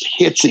White just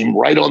hits him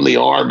right on the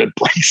arm and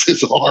breaks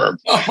his arm.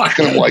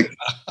 And I'm like,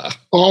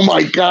 oh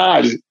my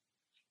God,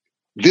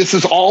 this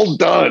is all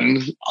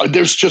done.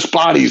 There's just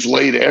bodies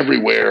laid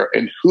everywhere.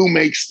 And who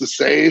makes the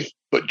save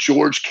but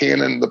George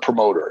Cannon, the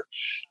promoter?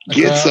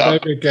 Gets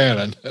up.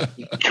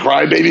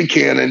 Crybaby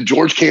Cannon.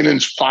 George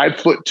Cannon's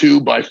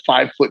 5'2" by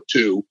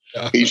 5'2".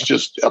 He's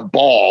just a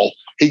ball.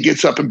 He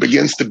gets up and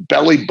begins to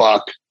belly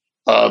buck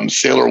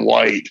Sailor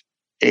White,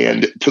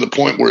 and to the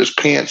point where his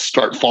pants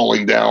start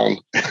falling down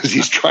as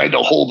he's trying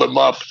to hold them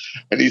up,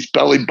 and he's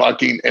belly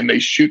bucking, and they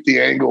shoot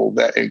the angle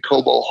that in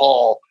Cobo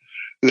Hall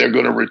they're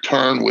going to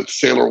return with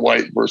Sailor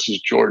White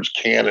versus George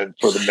Cannon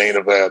for the main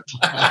event.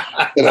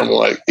 And I'm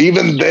like,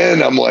 even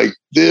then, I'm like,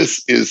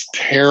 this is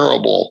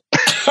terrible.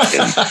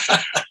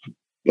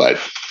 But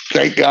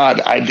thank God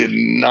I did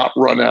not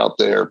run out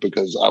there,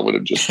 because I would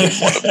have just been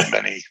one of the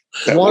many.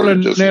 What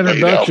an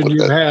introduction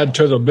you had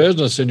to the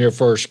business in your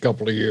first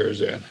couple of years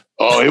then.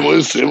 Oh, it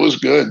was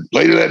good.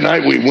 Later that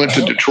night, we went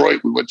to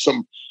Detroit. We went to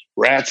some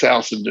rat's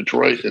house in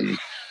Detroit, and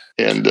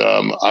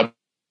I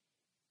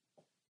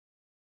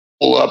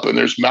pull up, and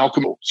there's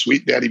Malcolm,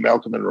 Sweet Daddy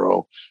Malcolm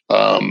Monroe,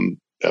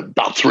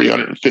 about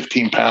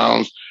 315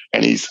 pounds,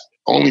 and he's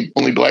only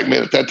black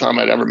man at that time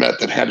I'd ever met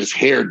that had his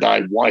hair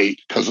dyed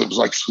white, because it was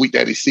like Sweet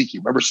Daddy Siki.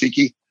 Remember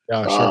Siki?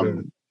 Yeah,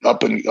 sure.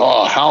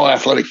 How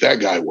athletic that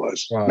guy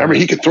was. Wow. Remember,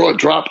 he could throw a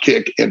drop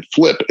kick and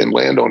flip and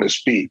land on his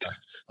feet.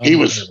 He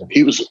was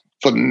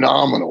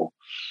phenomenal.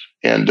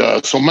 And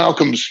so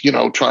Malcolm's,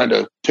 trying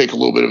to take a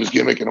little bit of his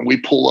gimmick, and we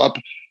pull up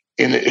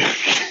in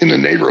the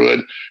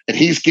neighborhood, and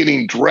he's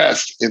getting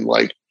dressed in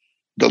like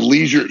the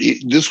leisure.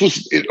 This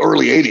was in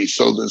early 80s.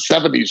 So the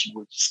 70s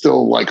were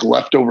still like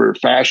leftover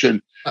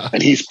fashion.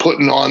 And he's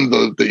putting on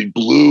the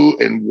blue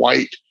and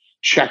white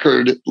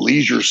checkered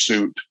leisure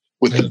suit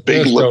with the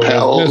big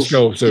lapels.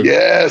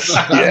 Yes.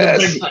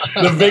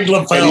 The big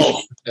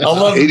lapels. I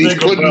love the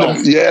big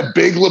lapels.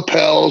 Big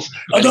lapels.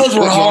 Those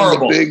were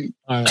horrible.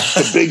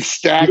 The big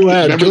stack.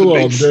 Remember the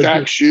big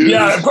stack shoes?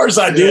 Yeah, of course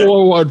I did. You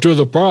wore one to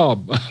the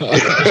prom.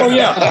 Oh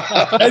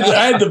yeah,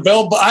 I had the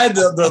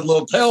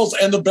lapels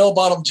and the bell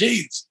bottom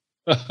jeans.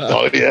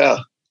 Oh yeah.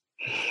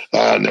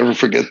 I'll never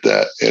forget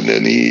that. And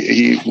then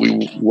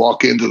we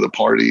walk into the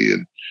party,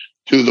 and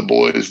two of the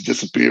boys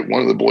disappeared.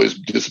 One of the boys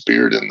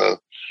disappeared in the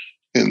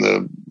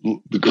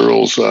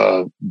girl's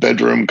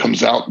bedroom,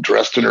 comes out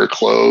dressed in her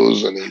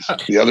clothes, and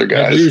the other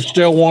guys. You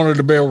still wanted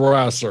to be a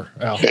wrestler.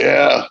 Al.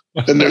 Yeah.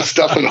 And they're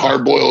stuffing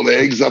hard-boiled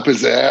eggs up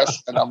his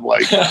ass. And I'm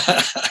like,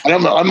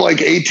 I'm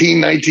like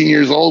 18, 19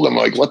 years old. I'm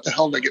like, what the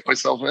hell did I get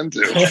myself into?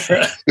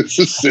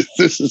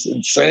 This is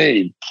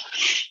insane.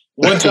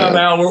 One time,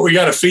 Al, we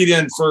got a feed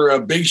in for a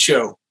Big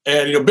Show.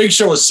 And, Big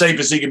Show was safe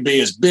as he could be,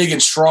 as big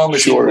and strong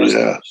as he was,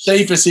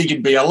 safe as he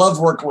could be. I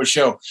loved working with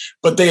Show.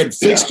 But they had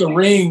fixed a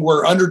ring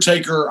where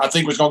Undertaker, I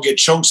think, was going to get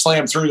choke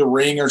slammed through the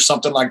ring or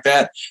something like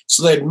that.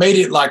 So they had made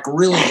it like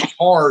really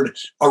hard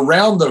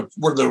around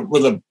where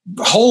the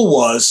hole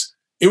was.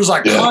 It was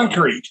like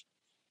concrete.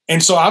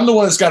 And so I'm the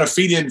one that's got to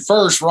feed in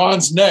first.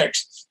 Ron's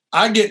next.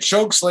 I get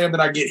choke slammed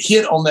and I get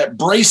hit on that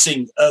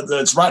bracing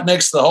that's right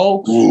next to the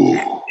hole.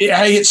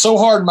 I hit so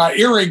hard, my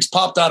earrings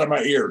popped out of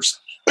my ears.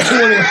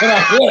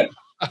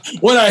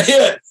 When I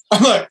hit,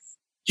 I'm like,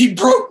 he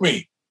broke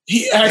me.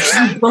 He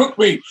actually broke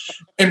me.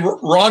 And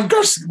Ron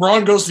goes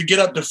to get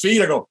up to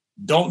feed. I go,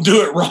 don't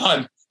do it,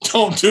 Ron.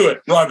 Don't do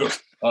it. Ron goes,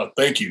 oh,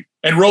 thank you.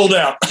 And rolled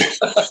out.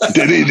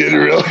 Did he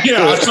really?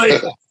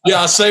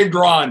 I saved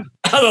Ron.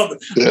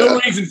 No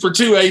reason for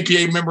two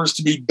APA members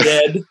to be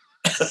dead.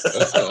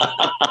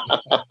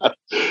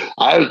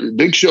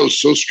 Big Show's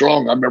so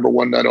strong. I remember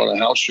one night on a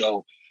house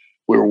show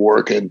we were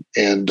working,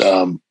 and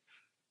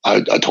I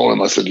told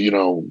him, I said, he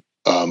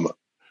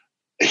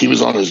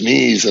was on his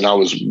knees, and I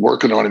was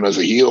working on him as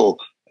a heel,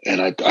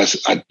 and I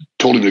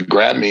told him to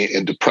grab me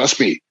and to press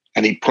me,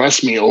 and he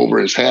pressed me over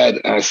his head,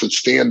 and I said,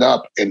 stand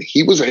up, and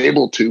he was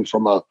able to,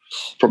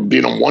 from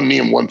being on one knee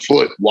and one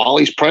foot, while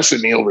he's pressing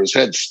me over his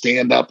head,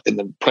 stand up and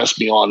then press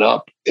me on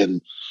up,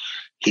 and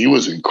he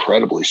was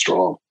incredibly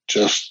strong.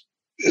 Just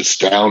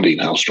astounding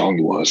how strong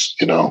he was,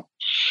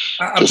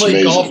 I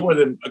played golf with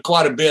him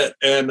quite a bit,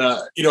 and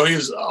he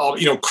was,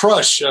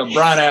 Crush,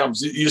 Brian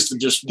Adams used to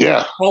just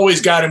always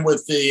got him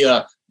with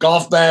the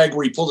golf bag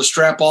where you pull the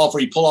strap off,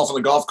 where you pull off on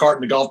the golf cart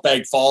and the golf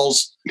bag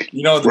falls.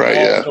 The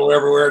balls go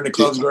everywhere and the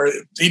clubs go.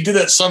 He did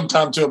that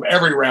sometime to him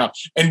every round.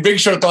 And Big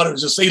Show thought it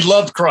was he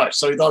loved Crush,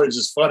 so he thought it was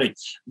just funny.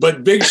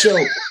 But Big Show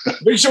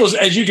was,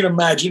 as you can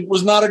imagine,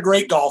 was not a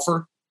great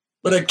golfer.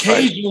 But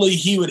occasionally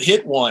he would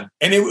hit one,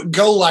 and it would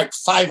go like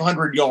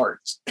 500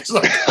 yards. It's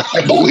like,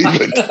 I believe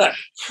it.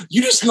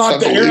 You just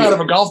knocked the air out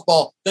of a golf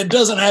ball that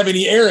doesn't have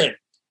any air in it.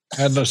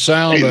 And the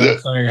sound of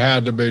that thing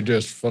had to be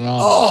just phenomenal.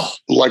 Oh,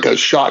 like a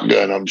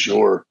shotgun, I'm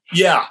sure.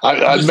 Yeah.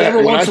 I met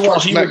every once in a while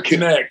he would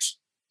connect.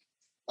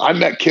 I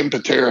met Kim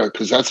Patera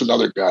because that's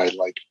another guy.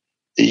 Like,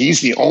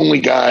 he's the only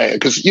guy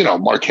because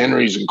Mark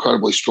Henry's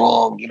incredibly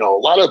strong. A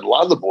lot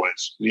of the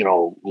boys,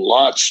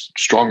 lots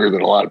stronger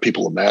than a lot of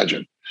people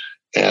imagine.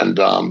 And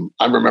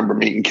I remember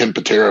meeting Kim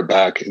Patera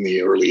back in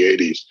the early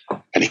 80s.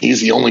 And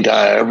he's the only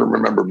guy I ever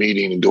remember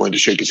meeting and going to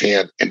shake his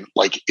hand. And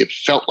like, it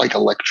felt like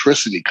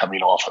electricity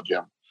coming off of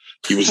him.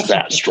 He was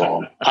that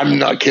strong. I'm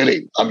not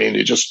kidding. I mean,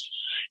 it just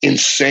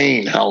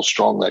insane how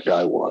strong that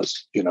guy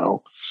was, It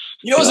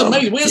was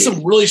amazing. We had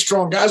some really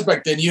strong guys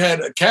back then. You had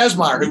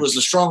Kazmaier, who was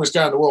the strongest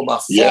guy in the world by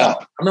far. Yeah.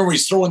 I remember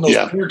he's throwing those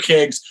beer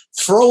kegs,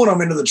 throwing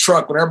them into the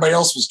truck when everybody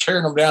else was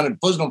carrying them down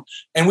and pushing them.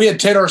 And we had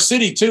Ted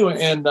Arcidi, too,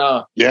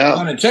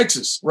 down in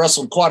Texas,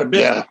 wrestled quite a bit.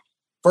 Yeah.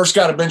 First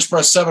guy to bench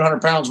press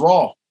 700 pounds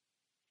raw.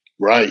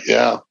 Right,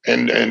 yeah.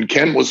 And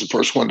Ken was the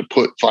first one to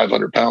put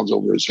 500 pounds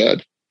over his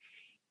head,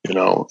 in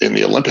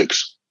the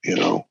Olympics.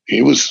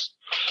 He was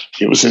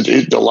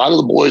a lot of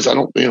the boys,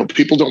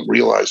 people don't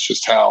realize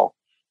just how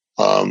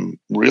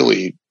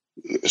really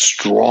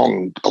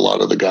strong a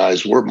lot of the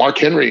guys were. Mark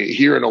Henry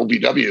here in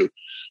OVW,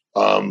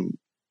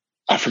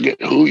 I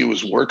forget who he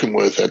was working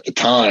with at the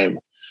time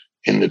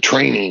in the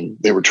training.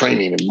 They were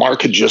training, and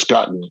Mark had just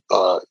gotten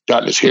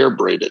his hair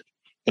braided,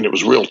 and it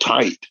was real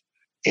tight.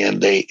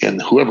 And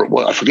whoever it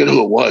was, I forget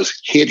who it was,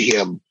 hit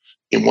him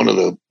in one of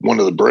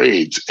the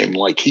braids, and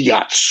like he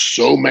got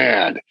so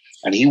mad,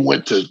 and he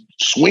went to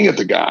swing at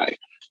the guy.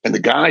 And the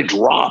guy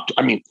dropped,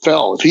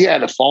 fell. If he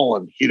had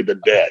fallen, he'd have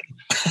been dead.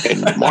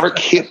 And Mark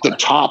hit the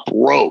top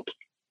rope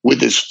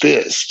with his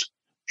fist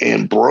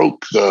and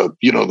broke the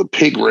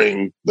pig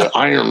ring, the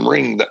iron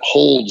ring that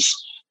holds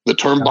the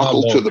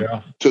turnbuckle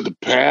to the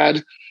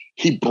pad.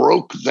 He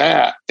broke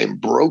that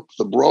and broke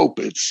the rope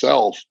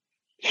itself,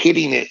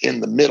 hitting it in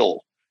the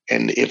middle.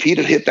 And if he'd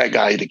have hit that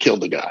guy, he'd have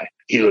killed the guy.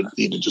 He'd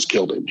have just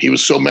killed him. He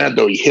was so mad,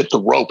 though, he hit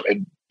the rope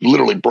and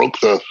literally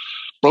broke the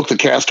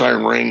cast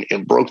iron ring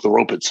and broke the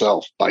rope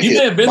itself. You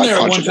may have been there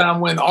at one time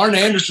when Arn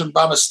Anderson,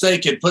 by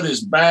mistake, had put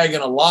his bag in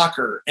a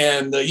locker,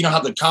 and you know how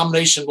the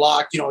combination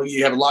lock,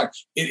 you have a lock,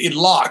 it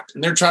locked,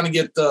 and they're trying to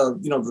get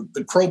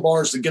the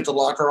crowbars to get the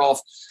locker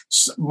off.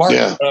 Mark,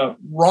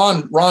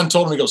 Ron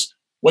told him, he goes,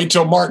 "Wait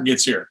till Mark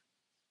gets here."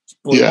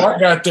 When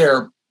Mark got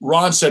there,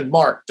 Ron said,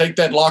 "Mark, take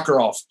that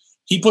locker off."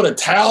 He put a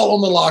towel on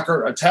the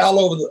locker, a towel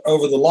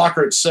over the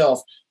locker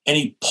itself, and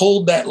he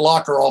pulled that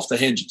locker off the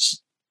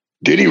hinges.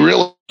 Did he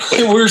really?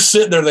 We're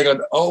sitting there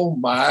thinking, oh,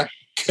 my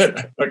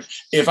goodness.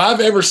 If I've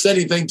ever said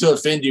anything to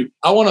offend you,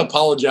 I want to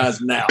apologize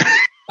now.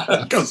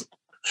 Because,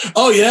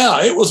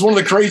 it was one of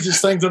the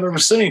craziest things I've ever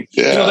seen.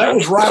 Yeah. That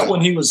was right when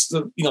he was,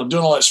 doing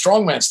all that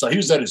strongman stuff. He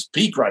was at his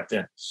peak right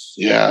then.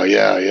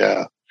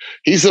 Yeah.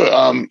 He's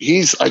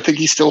I think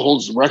he still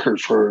holds the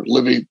record for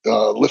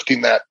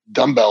lifting that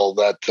dumbbell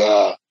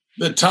that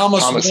the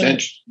Thomas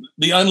Inch,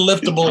 the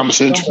unliftable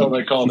dumbbell,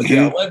 they call it.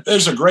 Mm-hmm. Yeah,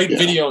 there's a great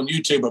video on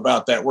YouTube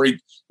about that where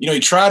he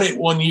tried it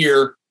one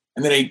year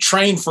and then he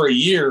trained for a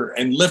year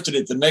and lifted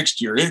it the next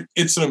year.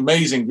 It's an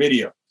amazing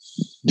video.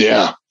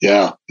 Yeah.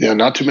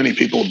 Not too many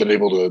people have been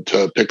able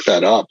to pick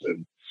that up,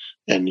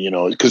 and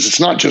because it's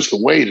not just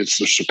the weight; it's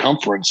the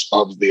circumference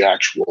of the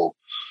actual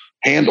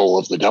handle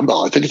of the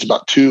dumbbell. I think it's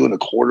about 2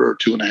 1/4,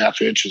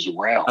 2.5 inches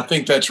around. I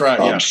think that's right.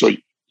 Yeah.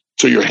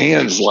 So your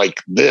hand's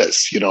like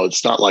this,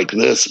 it's not like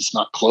this. It's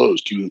not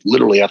closed. You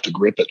literally have to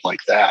grip it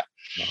like that.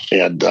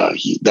 And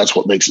that's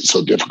what makes it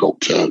so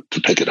difficult to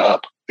pick it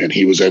up. And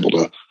he was able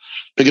to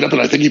pick it up,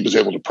 and I think he was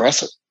able to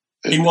press it.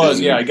 He was.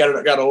 He got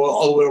it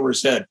all the way over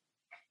his head.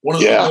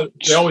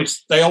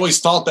 They always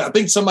thought that. I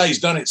think somebody's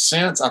done it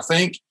since, I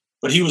think,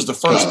 but he was the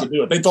first to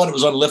do it. They thought it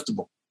was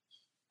unliftable.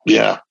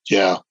 Yeah.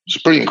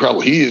 It's pretty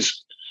incredible. He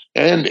is,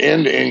 and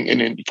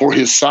for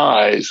his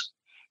size,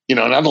 and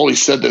I've always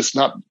said this,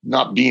 not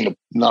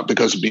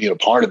because of being a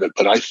part of it,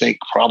 but I think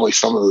probably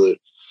some of the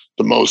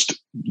most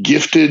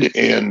gifted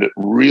and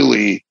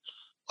really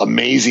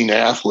amazing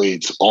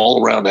athletes,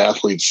 all around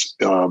athletes,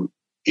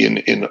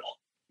 in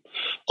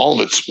all of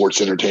its sports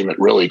entertainment,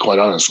 really, quite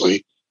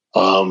honestly.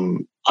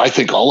 I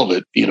think all of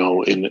it,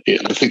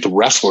 I think the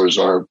wrestlers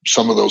are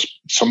some of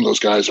those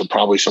guys are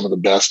probably some of the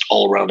best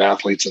all around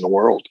athletes in the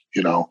world.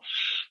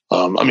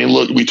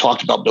 Look, we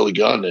talked about Billy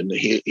Gunn and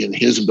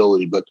his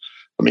ability, but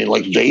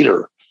like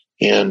Vader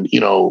and,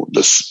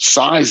 the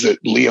size that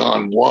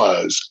Leon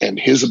was and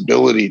his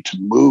ability to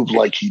move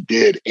like he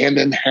did and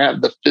then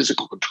have the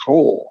physical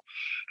control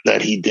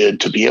that he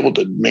did to be able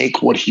to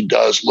make what he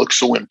does look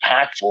so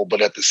impactful,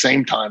 but at the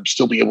same time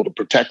still be able to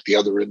protect the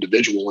other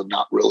individual and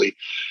not really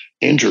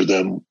injure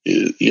them.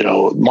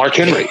 Mark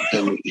Henry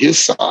and his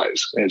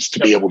size is to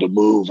be able to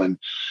move and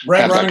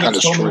Brad have that Ryan kind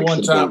of told me strength one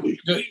and time,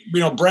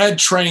 ability. Brad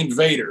trained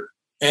Vader.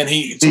 And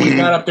he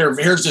got up there.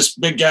 Here's this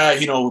big guy,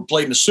 who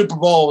played in the Super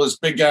Bowl. This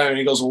big guy, and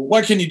he goes, "Well,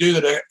 what can you do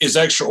that is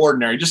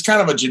extraordinary?" Just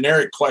kind of a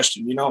generic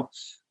question,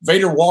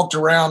 Vader walked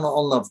around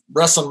on the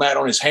wrestling mat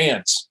on his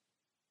hands.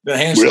 The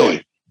handstand.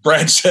 Really?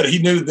 Brad said he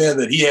knew then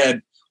that he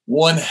had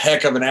one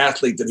heck of an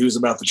athlete that he was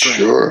about to train.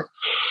 Sure.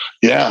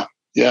 Yeah.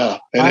 Yeah.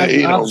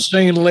 And I've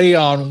seen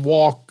Leon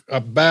walk a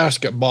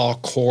basketball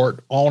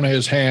court on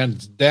his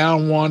hands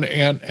down one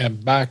end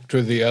and back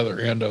to the other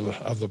end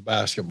of the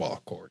basketball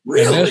court.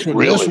 Really? And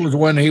this was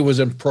when he was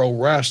in pro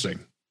wrestling.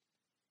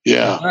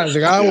 Yeah.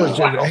 The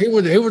guy he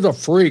was a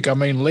freak. I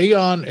mean,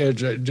 Leon is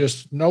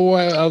just no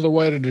other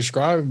way to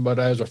describe him, but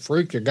as a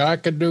freak, the guy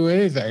could do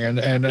anything.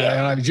 And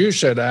as you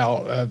said,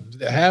 Al,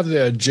 have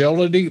the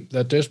agility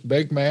that this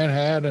big man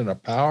had and the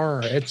power,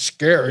 it's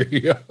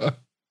scary.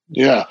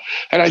 Yeah.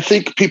 And I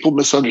think people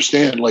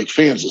misunderstand, like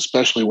fans,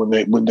 especially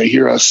when they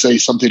hear us say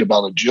something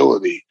about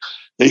agility,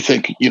 they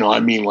think,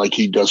 like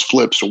he does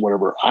flips or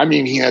whatever. I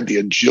mean, he had the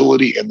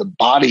agility and the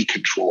body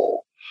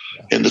control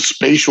and the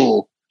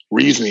spatial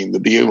reasoning to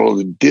be able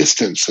to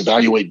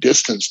evaluate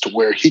distance to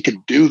where he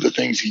could do the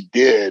things he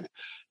did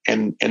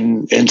and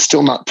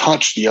still not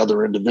touch the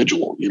other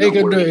individual. He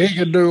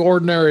could do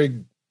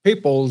ordinary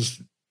people's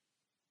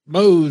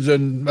moves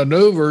and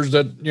maneuvers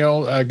that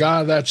a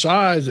guy that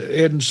size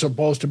isn't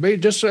supposed to be.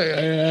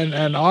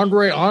 And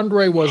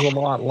Andre was a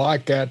lot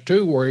like that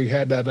too, where he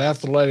had that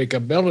athletic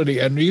ability,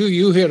 and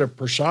you hit it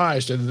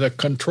precise, and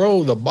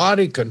the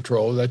body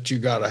control that you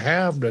got to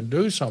have to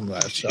do some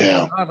of that stuff,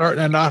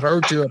 and not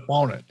hurt your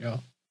opponent.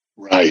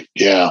 Right.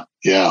 Yeah.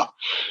 Yeah.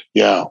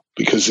 Yeah.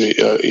 Because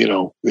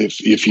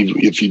if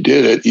you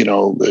did it,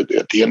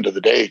 at the end of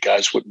the day,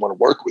 guys wouldn't want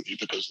to work with you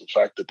because of the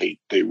fact that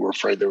they were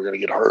afraid they were going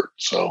to get hurt.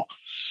 So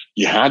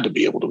you had to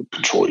be able to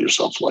control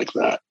yourself like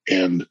that.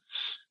 And,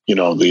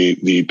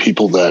 the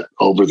people that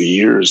over the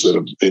years that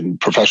have in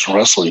professional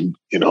wrestling,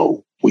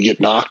 we get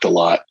knocked a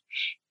lot,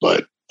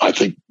 but I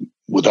think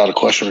without a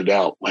question or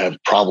doubt, we have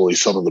probably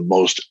some of the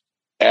most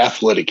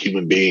athletic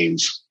human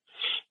beings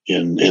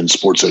in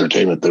sports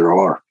entertainment there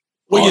are.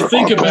 Well, you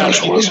think about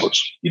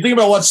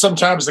what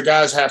sometimes the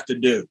guys have to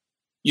do.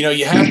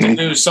 You have to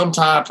do some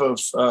type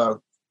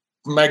of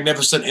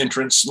magnificent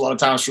entrance a lot of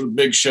times for the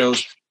big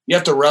shows. You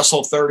have to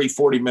wrestle 30,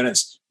 40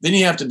 minutes. Then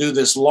you have to do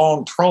this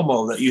long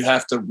promo that you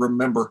have to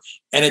remember.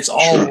 And it's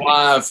all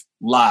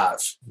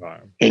live.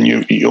 Right. And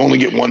you only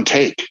get one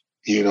take.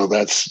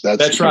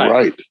 That's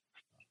right.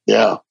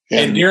 Yeah.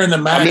 And during the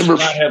match,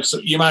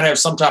 you might have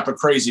some type of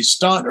crazy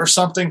stunt or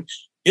something.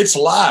 It's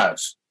live.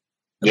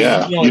 You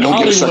don't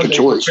get a second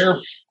choice.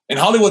 In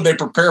Hollywood, they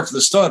prepare for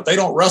the stunt. They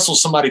don't wrestle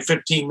somebody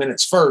 15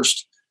 minutes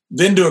first,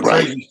 then do a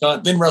crazy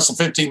stunt, then wrestle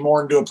 15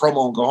 more and do a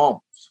promo and go home.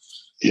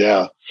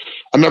 Yeah.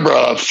 I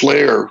remember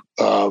Flair.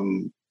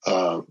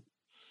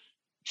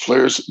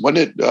 Flair's,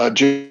 wasn't it,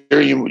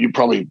 Jerry, you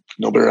probably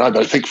know better than I,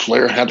 but I think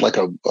Flair had like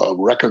a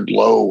record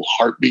low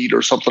heartbeat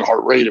or something,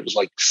 heart rate. It was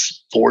like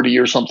 40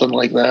 or something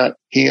like that.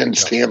 He and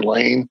Stan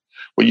Lane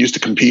used to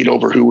compete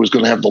over who was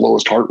going to have the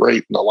lowest heart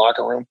rate in the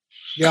locker room.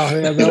 Yeah,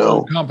 that was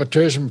a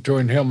competition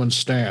between him and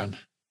Stan.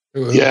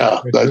 Who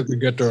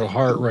could get their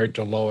heart rate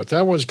to low it.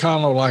 That was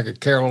kind of like a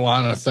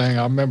Carolina thing.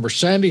 I remember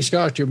Sandy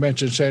Scott. You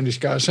mentioned Sandy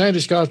Scott.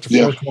 Sandy Scott's the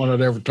first one that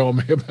ever told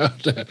me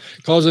about that.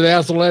 Because of the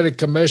athletic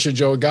commission,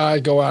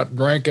 guys go out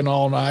drinking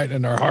all night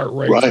and their heart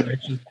rate,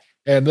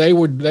 and they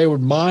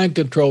would mind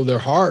control their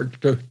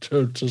heart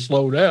to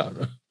slow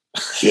down.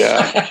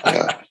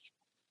 Yeah.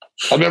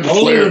 I remember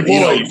Flair.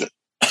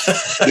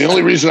 The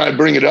only reason I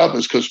bring it up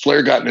is because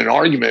Flair got in an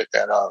argument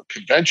at a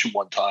convention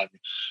one time.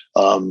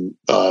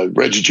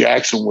 Reggie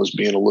Jackson was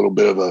being a little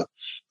bit of a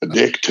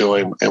dick to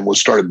him and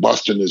started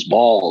busting his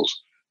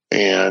balls.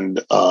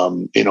 And,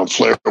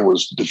 Flair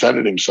was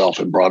defending himself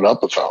and brought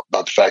up about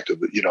the fact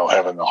of,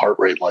 having a heart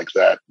rate like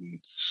that.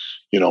 And,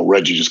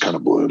 Reggie just kind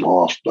of blew him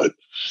off, but,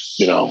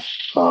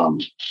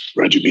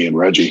 Reggie being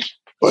Reggie,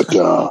 but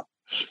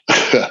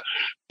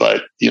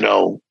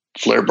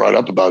Flair brought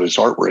up about his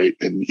heart rate,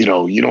 and, you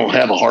don't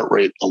have a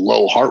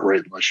low heart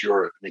rate unless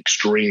you're an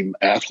extreme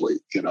athlete,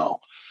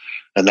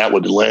 and that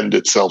would lend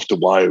itself to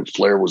why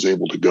Flair was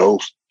able to go,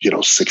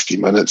 60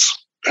 minutes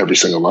every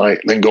single night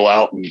and then go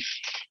out and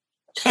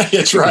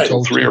that's right.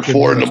 3 or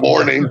 4 in the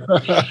morning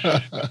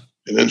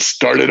and then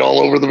start it all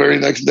over the very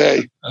next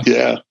day.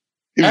 Yeah.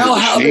 Al,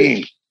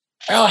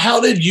 how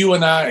did you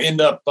and I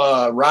end up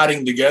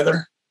riding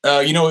together?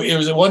 It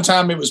was at one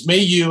time, it was me,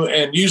 you,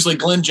 and usually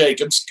Glenn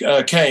Jacobs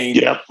came.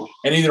 Yep.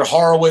 And either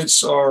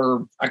Horowitz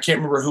or I can't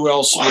remember who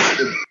else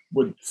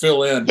would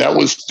fill in. That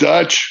was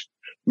Dutch.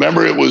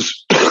 Remember, it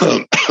was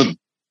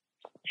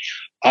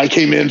I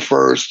came in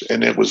first,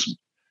 and it was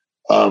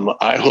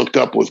I hooked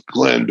up with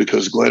Glenn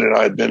because Glenn and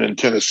I had been in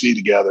Tennessee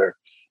together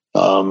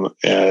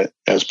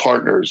as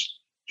partners.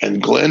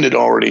 And Glenn had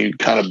already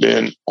kind of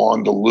been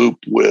on the loop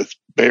with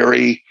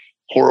Barry,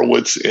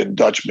 Horowitz, and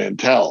Dutch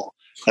Mantell.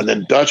 And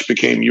then Dutch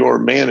became your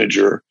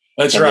manager.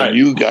 That's and right. then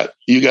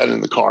you got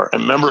in the car.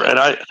 And remember, and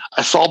I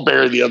saw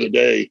Barry the other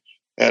day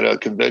at a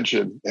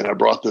convention, and I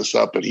brought this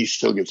up, and he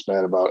still gets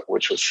mad about it,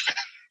 which was,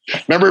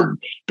 remember,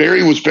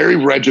 Barry was very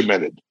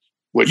regimented,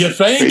 which You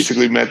think?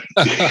 basically meant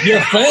You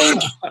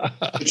think?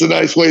 it's a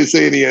nice way of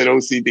saying he had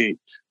OCD.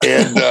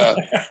 And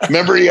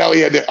remember how he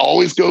had to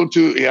always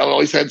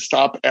always had to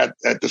stop at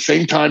the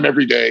same time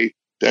every day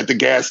at the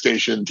gas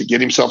station to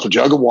get himself a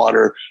jug of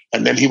water.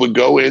 And then he would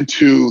go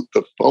into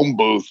the phone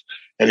booth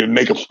and he would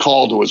make a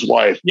call to his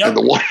wife. Yep. And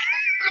the one,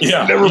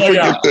 Yeah. never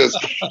forget this.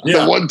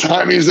 Yeah. The one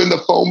time he was in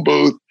the phone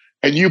booth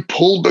and you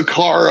pulled the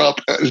car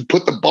up and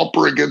put the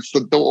bumper against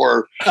the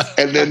door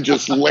and then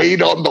just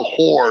laid on the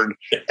horn,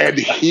 and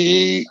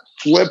he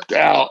flipped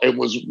out and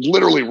was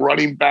literally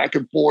running back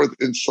and forth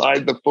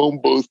inside the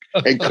phone booth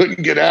and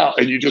couldn't get out.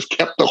 And you just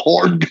kept the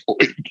horn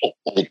going the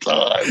whole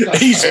time.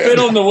 He spit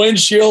on the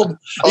windshield.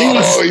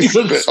 He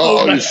spit.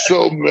 He's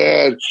so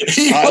mad.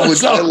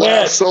 I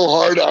laughed so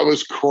hard I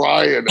was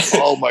crying.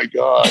 Oh my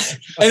God.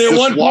 And at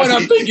one point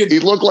I'm thinking he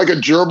looked like a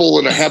gerbil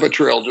in a habit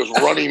trail, just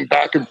running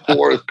back and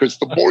forth, because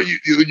the more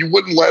you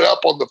wouldn't let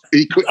up on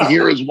he couldn't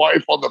hear his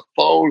wife on the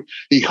phone.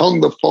 He hung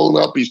the phone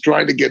up. He's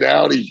trying to get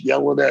out. He's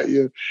yelling at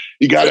you.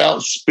 He got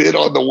out, spit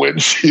on the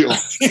windshield.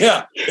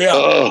 Yeah.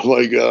 Oh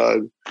my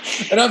God.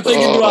 And I'm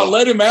thinking, do I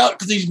let him out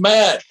because he's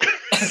mad?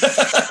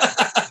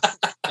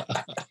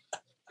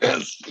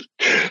 Yes.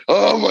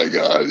 Oh my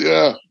God.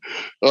 Yeah.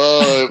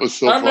 Oh, it was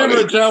so funny. I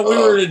remember a time we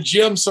were in a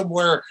gym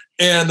somewhere,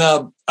 and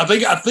I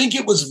think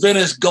it was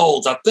Venice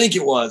Golds. I think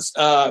it was.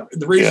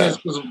 The reason is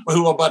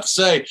who I'm about to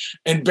say.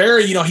 And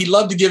Barry, he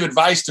loved to give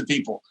advice to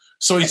people.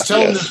 So he's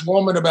telling this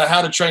woman about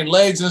how to train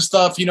legs and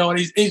stuff, and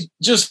he's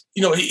just,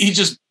 he's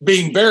just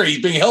being Barry,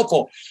 he's being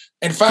helpful.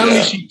 And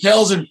finally she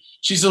tells him,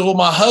 she says, well,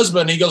 my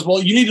husband, he goes,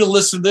 well, you need to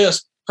listen to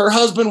this. Her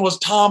husband was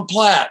Tom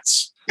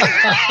Platz.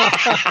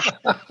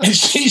 And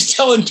she's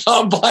telling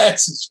Tom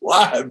Platz's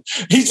wife,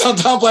 he's telling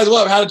Tom Platz's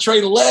wife how to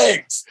train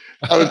legs.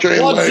 How to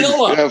train legs.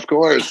 Yeah, of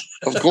course.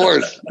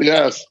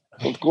 Yes,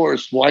 of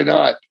course. Why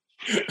not?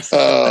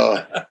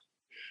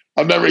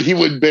 I remember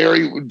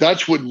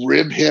Dutch would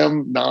rib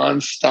him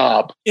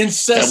nonstop.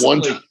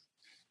 Incessantly.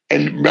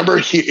 And remember,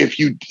 if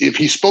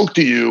he spoke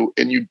to you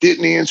and you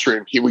didn't answer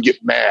him, he would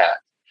get mad.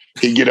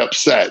 He'd get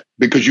upset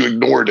because you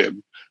ignored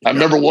him. I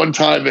remember one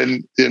time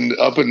when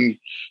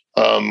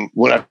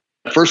I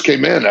first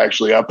came in,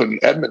 actually up in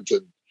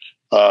Edmonton,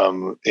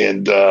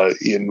 and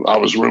I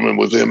was rooming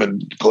with him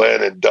and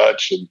Glenn and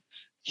Dutch, and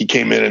he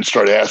came in and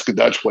started asking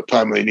Dutch what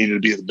time they needed to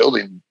be in the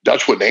building.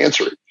 Dutch wouldn't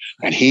answer it.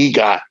 And he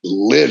got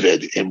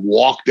livid and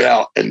walked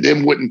out, and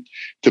then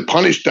to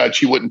punish Dutch,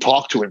 he wouldn't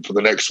talk to him for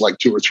the next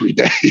 2 or 3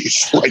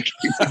 days.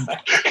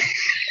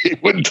 He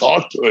wouldn't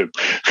talk to him.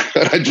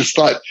 And I just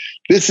thought,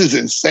 this is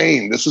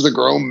insane. This is a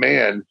grown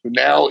man who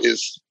now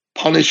is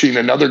punishing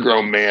another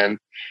grown man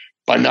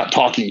by not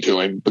talking to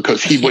him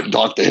because he wouldn't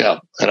talk to him.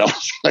 And I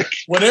was like,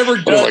 what have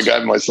I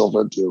gotten myself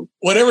into?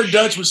 Whatever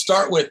Dutch would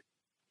start with,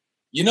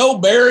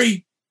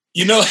 Barry,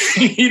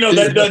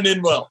 that doesn't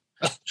end well.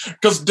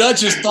 Because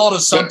Dutch has thought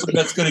of something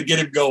that's going to get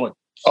him going.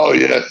 Oh,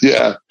 yeah,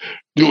 yeah.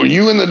 Dude, were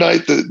you in the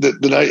night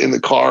in the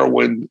car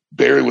when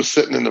Barry was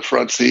sitting in the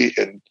front seat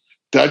and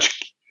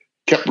Dutch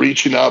kept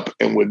reaching up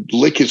and would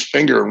lick his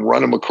finger and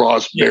run him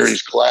across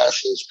Barry's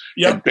glasses?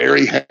 Yep. And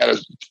Barry had a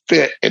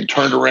fit and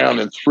turned around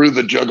and threw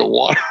the jug of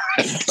water.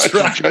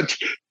 Dutch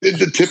did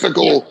the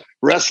typical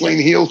wrestling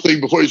heel thing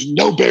before. He's,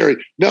 no,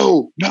 Barry,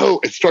 no.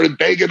 It started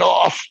begging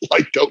off,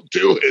 don't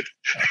do it.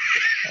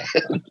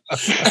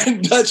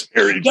 And Dutch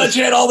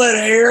had all that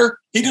hair.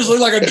 He just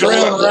looked like a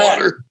drowned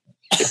rat.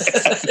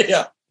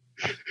 Yeah.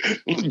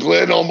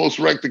 Glenn almost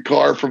wrecked the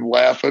car from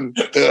laughing.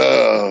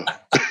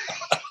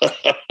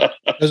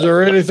 Is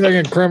there anything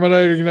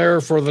incriminating there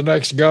for the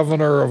next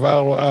governor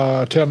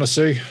of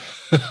Tennessee?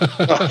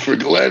 For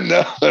Glenn,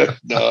 no,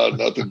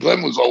 nothing.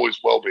 Glenn was always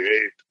well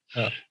behaved.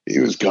 Yeah. He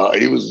was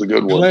the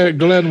good one.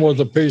 Glenn was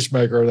the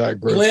peacemaker of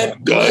that group.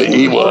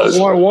 He was.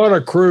 What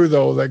a crew,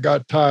 though, that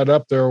got tied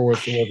up there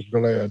with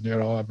Glenn.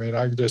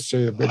 I can just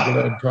see the big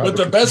Glenn. But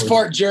the best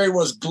part, Jerry,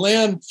 was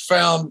Glenn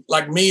found,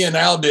 like me and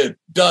Al did,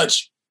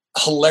 Dutch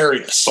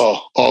hilarious.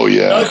 Oh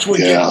yeah. Dutch would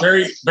get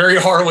Barry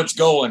Horowitz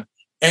going,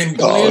 and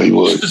Glenn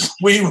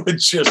we would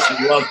just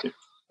love it.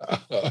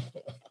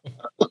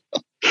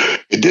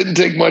 It didn't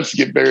take much to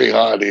get Barry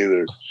hot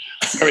either.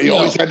 He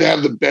always had to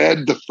have the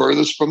bed the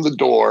furthest from the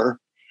door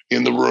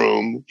in the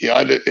room. He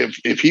had to,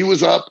 if he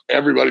was up,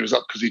 everybody was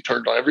up because he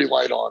turned every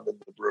light on in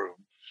the room.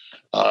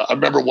 I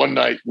remember one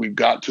night we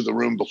got to the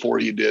room before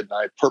he did, and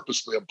I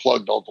purposely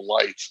unplugged all the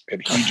lights,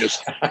 and he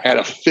just had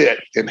a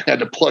fit and had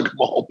to plug them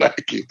all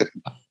back in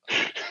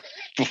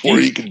before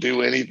he could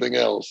do anything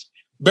else.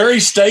 Barry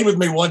stayed with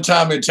me one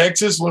time in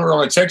Texas when we were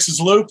on a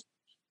Texas loop,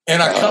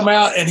 and I come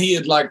out and he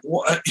had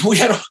we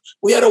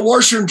had a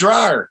washer and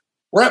dryer.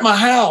 We're at my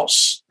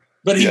house.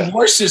 But he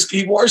washed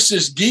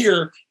his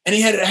gear, and he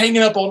had it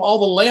hanging up on all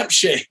the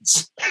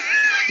lampshades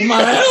in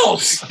my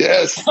house.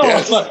 Yes.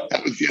 Like,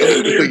 that was the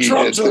other thing he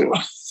did too.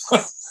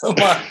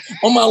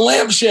 on my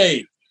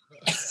lampshade.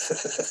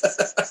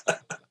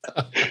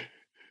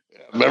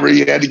 Remember, he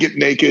had to get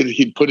naked.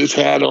 He'd put his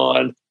hat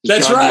on.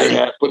 That's right.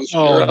 Hat, put his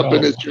hair up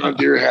in his John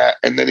Deere hat,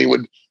 and then he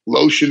would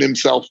lotion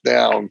himself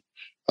down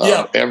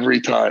every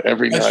night.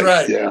 That's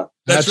right. Yeah.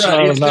 That's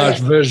right. Not a nice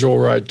visual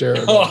right there.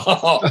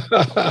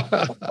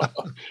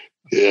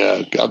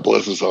 Yeah. God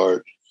bless his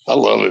heart. I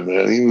love him,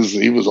 man.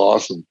 He was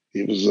awesome.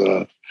 He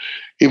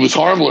was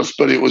harmless,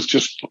 but it was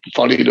just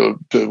funny to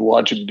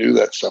watch him do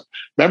that stuff.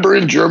 Remember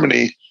in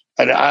Germany,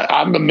 and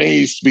I'm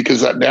amazed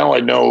because now I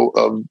know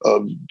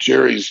of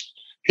Jerry's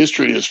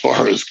history as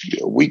far as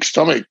weak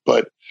stomach.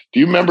 But do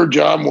you remember,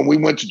 John, when we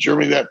went to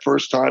Germany that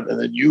first time, and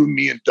then you,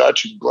 me, and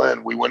Dutch and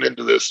Glenn, we went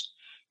into this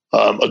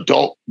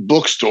adult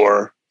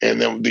bookstore,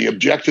 and then the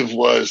objective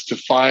was to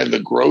find the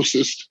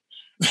grossest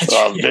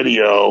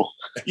video.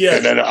 Yeah.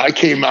 And then I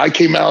came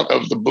out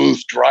of the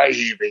booth dry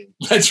heaving.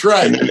 That's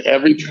right. And then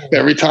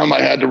every time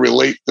I had to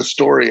relate the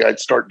story, I'd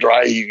start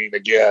dry heaving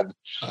again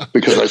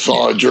because I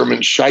saw a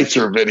German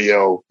Schweitzer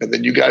video. And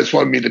then you guys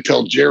wanted me to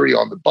tell Jerry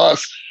on the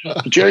bus.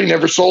 Jerry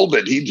never sold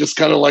it. He just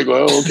kind of like,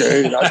 well,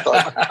 okay. And I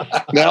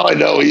thought, now I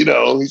know,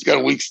 he's got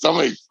a weak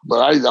stomach. But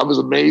I was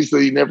amazed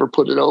that he never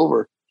put it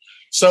over.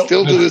 So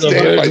still to this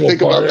day, if I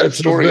think about that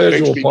story,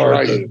 it makes me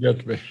dry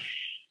heave.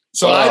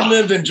 So I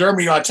lived in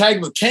Germany. I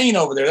tagged with Kane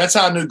over there. That's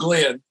how I knew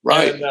Glenn.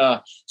 Right.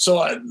 And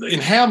so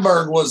in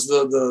Hamburg was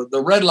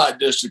the red light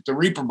district, the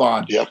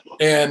Reeperbahn. Yep.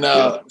 And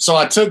so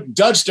I took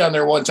Dutch down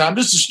there one time.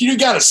 You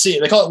got to see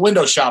it. They call it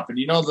window shopping.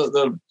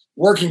 The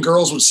working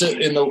girls would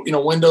sit in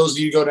the windows.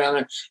 You go down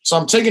there. So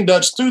I'm taking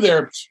Dutch through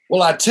there.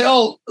 Well, I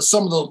tell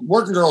some of the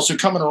working girls who are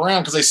coming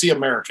around because they see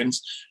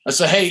Americans. I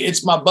say, hey,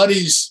 it's my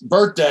buddy's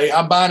birthday.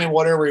 I'm buying him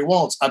whatever he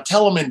wants. I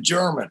tell them in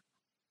German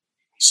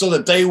so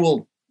that they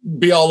will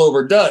be all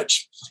over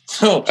Dutch.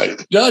 So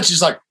Dutch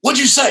is like, what'd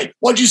you say?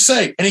 What'd you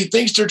say? And he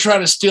thinks they're trying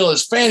to steal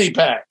his fanny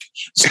pack.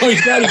 So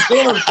he's got his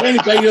hand on his fanny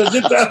pack. He goes,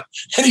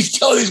 and he's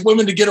telling these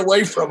women to get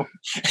away from him.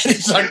 And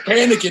he's like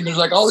panicking. There's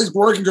like all these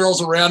working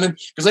girls around him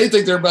because they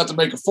think they're about to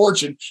make a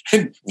fortune.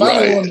 And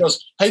finally one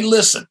goes, hey,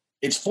 listen,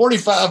 it's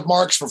 45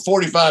 marks for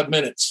 45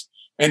 minutes.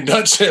 And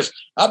Dutch says,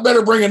 I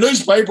better bring a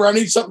newspaper. I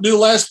need something to do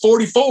the last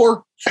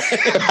 44.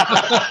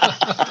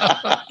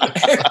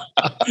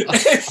 And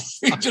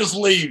he just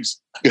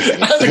leaves.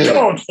 Come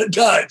on,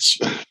 Dutch.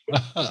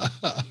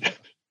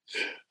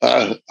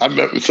 I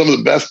remember some of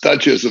the best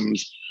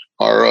Dutchisms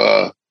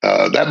are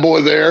that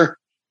boy there.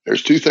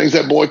 There's two things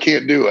that boy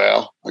can't do,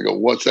 Al. I go,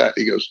 what's that?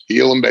 He goes,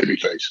 heel and baby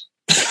face.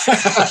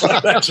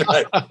 That's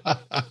right.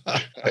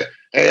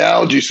 Hey,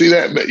 Al, did you see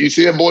that? You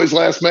see that boy's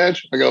last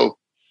match? I go,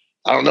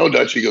 I don't know,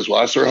 Dutch. He goes, well,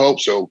 I sure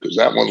hope so, because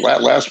that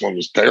last one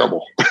was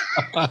terrible.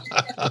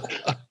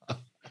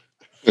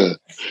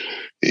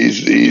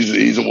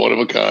 He's a one of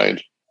a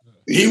kind.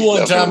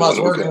 One time I was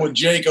working with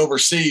Jake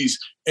overseas,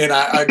 and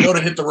I go to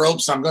hit the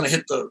ropes. I'm going to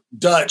hit the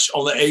Dutch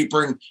on the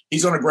apron.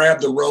 He's going to grab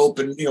the rope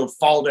and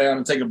fall down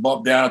and take a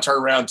bump down and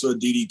turn around to a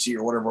DDT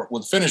or whatever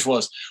what the finish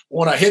was.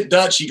 When I hit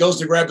Dutch, he goes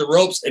to grab the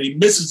ropes and he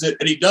misses it,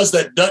 and he does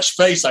that Dutch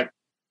face like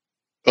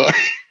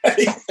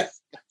he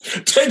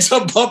takes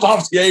a bump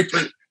off the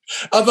apron.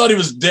 I thought he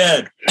was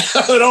dead. I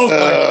thought, oh my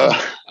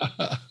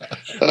God.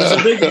 There's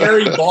a big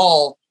hairy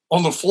ball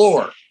on the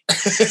floor.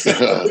 He's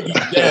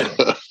dead.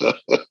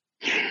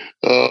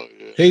 Oh,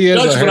 yeah. He is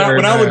Dutch,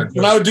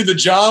 when I would do the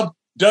job,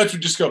 Dutch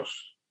would just go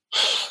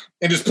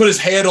and just put his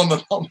head on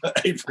the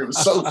apron. It was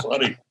so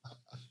funny.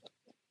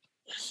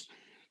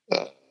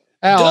 Dutch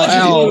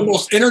is one of the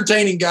most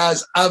entertaining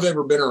guys I've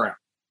ever been around.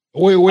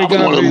 We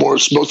got one of the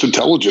most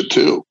intelligent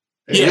too.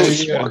 Really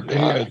smart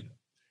guy.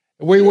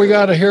 We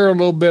got to hear a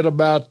little bit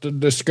about the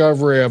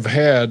discovery of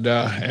Head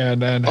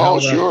and how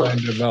that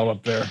thing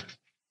developed there.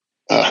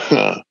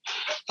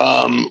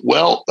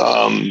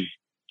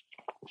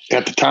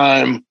 At the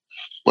time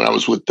when I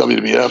was with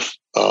WWF,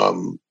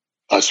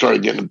 I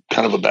started getting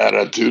kind of a bad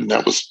attitude, and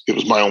it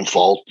was my own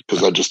fault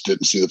because I just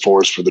didn't see the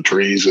forest for the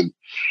trees, and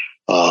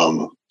I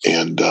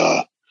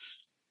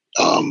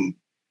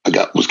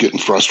was getting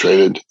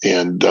frustrated,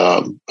 and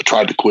I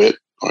tried to quit.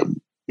 I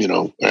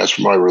asked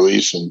for my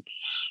release, and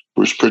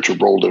Bruce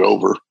Pritchard rolled it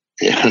over,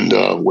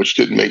 and which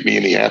didn't make me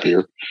any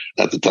happier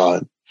at the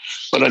time.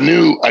 But I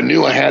knew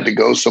I had to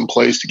go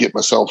someplace to get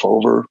myself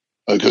over,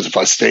 because if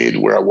I stayed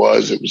where I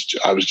was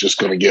just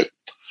going to get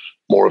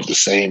more of the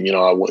same.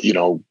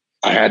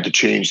 I had to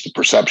change the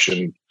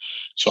perception,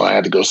 so I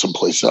had to go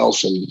someplace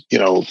else. And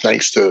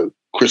thanks to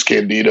Chris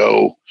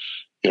Candido,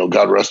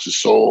 God rest his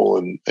soul,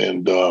 and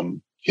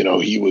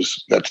he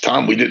was, at the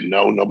time we didn't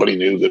know, nobody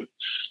knew that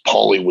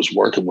Paulie was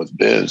working with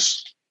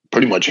Biz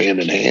pretty much hand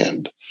in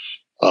hand.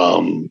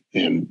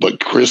 But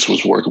Chris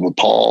was working with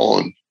Paul,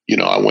 and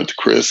I went to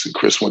Chris, and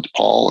Chris went to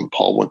Paul, and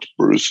Paul went to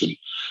Bruce, and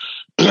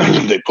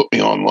they put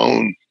me on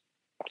loan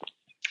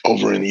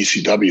over in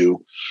ECW.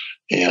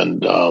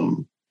 And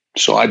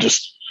so I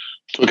just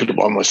took it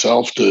upon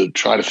myself to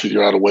try to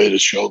figure out a way to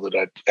show that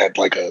I had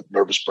like a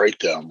nervous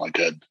breakdown,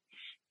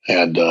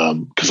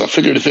 because I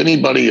figured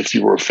if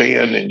you were a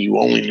fan and you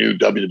only knew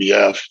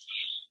WWF,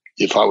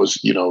 if I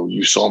was,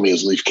 you saw me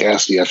as Leif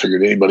Cassidy, I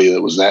figured anybody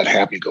that was that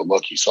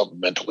happy-go-lucky, something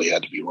mentally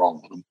had to be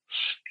wrong with them.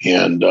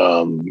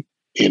 And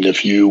And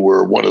if you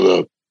were one of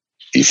the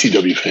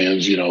ECW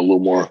fans, a little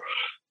more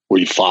where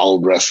you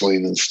followed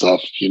wrestling and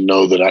stuff,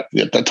 that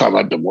at that time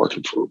I'd been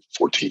working for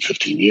 14,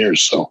 15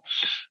 years. So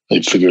I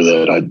figured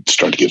that I'd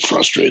start to get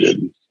frustrated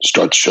and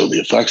start to show the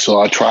effects.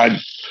 So I tried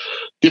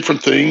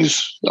different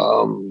things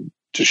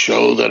to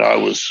show that I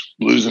was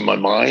losing my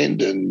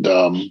mind, and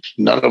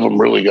none of them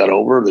really got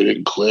over. They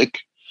didn't click.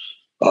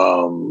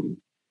 And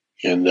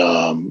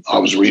I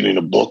was reading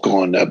a book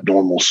on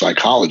abnormal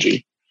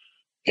psychology,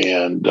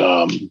 and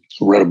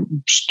read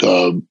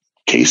a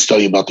case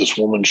study about this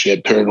woman. She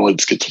had paranoid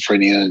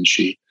schizophrenia, and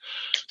she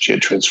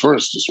had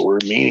transference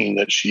disorder, meaning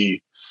that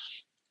she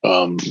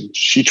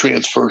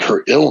transferred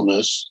her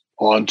illness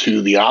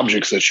onto the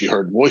objects that she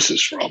heard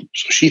voices from.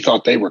 So she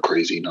thought they were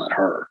crazy, not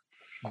her.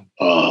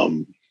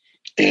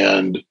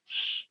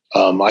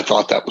 I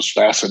thought that was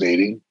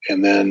fascinating.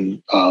 And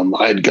then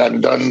I had gotten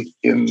done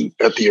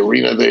at the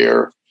arena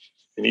there,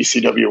 in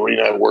ECW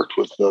arena. I worked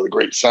with the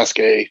great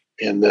Sasuke,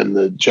 and then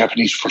the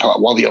Japanese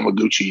Wally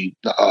Yamaguchi,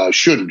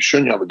 Shun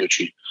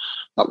Yamaguchi,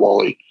 not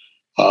Wally,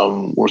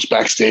 was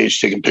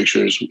backstage taking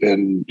pictures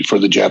for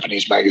the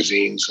Japanese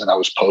magazines, and I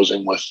was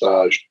posing with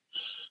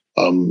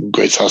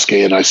great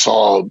Sasuke, and I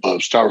saw a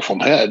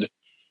styrofoam head,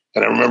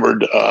 and I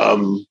remembered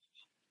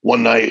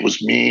one night it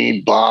was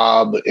me,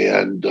 Bob,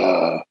 and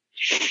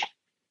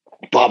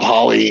Bob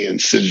Holly, and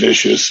Sid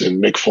Vicious,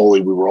 and Mick Foley.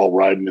 We were all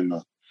riding in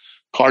the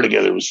car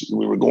together.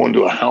 We were going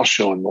to a house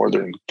show in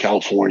Northern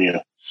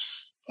California,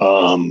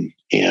 and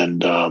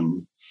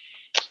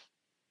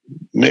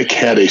Mick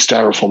had a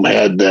styrofoam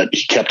head that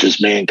he kept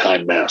his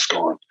Mankind mask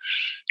on,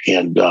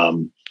 and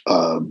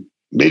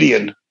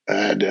Midian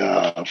had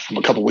from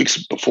a couple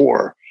weeks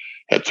before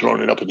had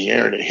thrown it up in the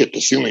air, and it hit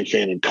the ceiling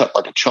fan and cut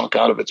like a chunk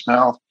out of its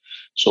mouth.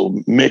 So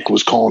Mick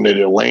was calling it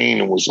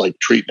Elaine and was like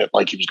treating it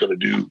like he was going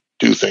to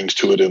do things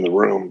to it in the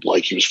room,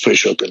 like he was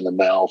fish hooking the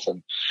mouth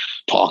and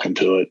talking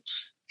to it.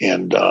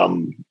 And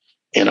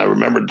I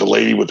remembered the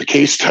lady with the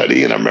case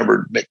study, and I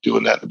remembered Mick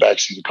doing that in the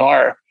backseat of the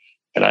car.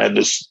 And I had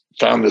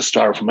found this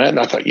styrofoam head, and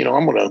I thought,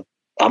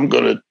 I'm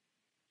gonna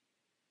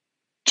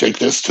take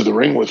this to the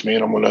ring with me,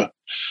 and I'm gonna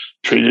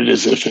treat it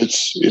as if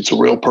it's a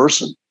real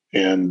person.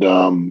 And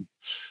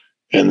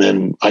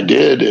then I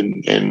did,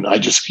 and I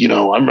just,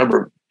 I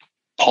remember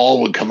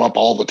Paul would come up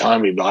all the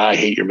time. He'd be like, I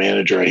hate your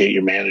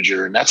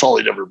manager. And that's all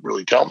he'd ever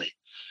really tell me.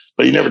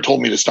 But he never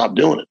told me to stop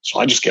doing it. So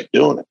I just kept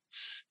doing it.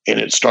 And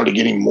it started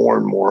getting more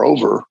and more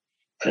over.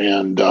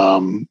 And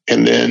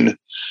then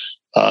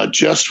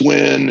just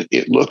when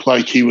it looked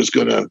like he was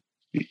going to,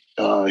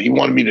 he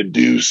wanted me to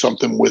do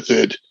something with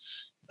it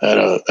at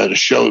a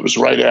show. It was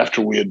right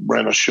after we had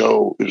ran a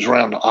show. It was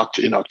around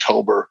in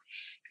October.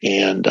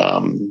 And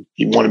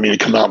he wanted me to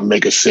come out and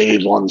make a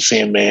save on the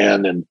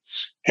Sandman and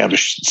have a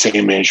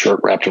Sandman shirt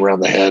wrapped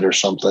around the head or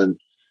something.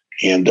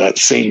 And that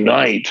same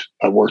night,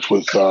 I worked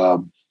with,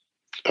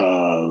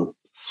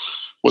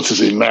 what's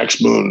his name?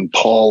 Max Moon,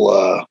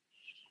 Paul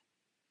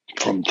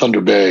from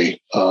Thunder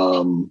Bay,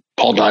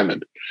 Paul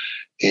Diamond.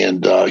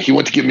 And he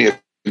went to give me a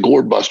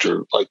gourd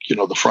buster, like,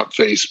 the front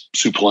face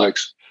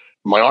suplex.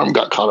 My arm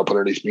got caught up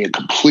underneath me and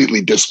completely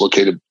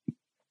dislocated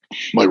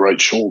my right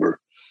shoulder.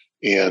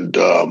 And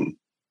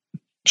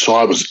so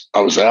I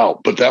was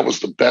out, but that was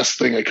the best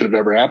thing that could have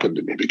ever happened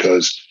to me,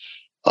 because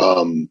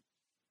I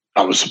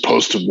was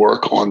supposed to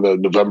work on the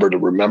November to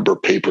Remember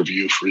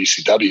pay-per-view for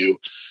ECW.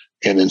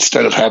 And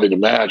instead of having a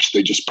match,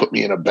 they just put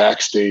me in a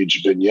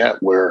backstage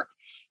vignette where,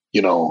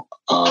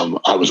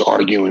 I was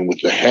arguing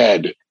with the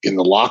head in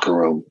the locker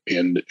room,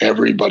 and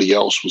everybody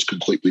else was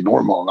completely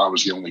normal. And I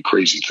was the only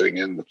crazy thing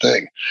in the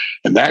thing.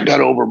 And that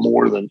got over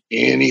more than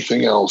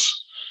anything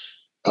else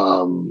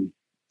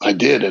I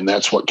did. And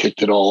that's what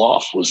kicked it all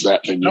off, was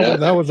that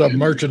vignette. That was a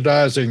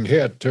merchandising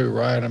hit too,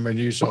 right? I mean,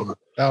 you sold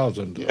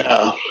thousands.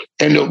 Yeah.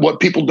 And what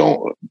people,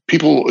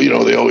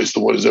 they always,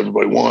 what does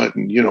everybody want?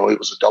 And, it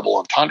was a double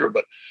entendre,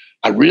 but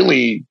I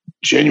really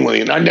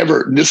genuinely,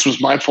 and this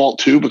was my fault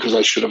too, because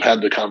I should have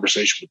had the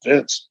conversation with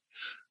Vince.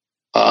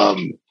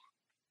 I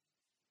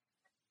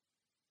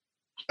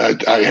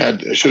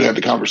should have had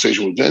the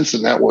conversation with Vince.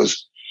 And that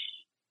was,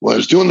 when I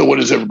was doing what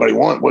does everybody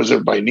want? What does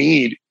everybody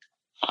need?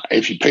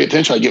 If you pay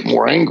attention, I get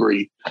more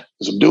angry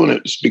as I'm doing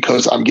it. It's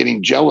because I'm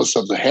getting jealous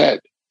of the head.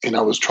 And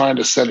I was trying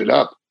to set it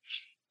up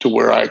to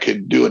where I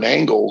could do an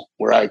angle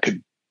where I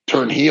could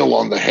turn heel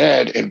on the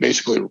head and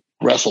basically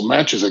wrestle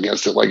matches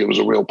against it like it was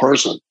a real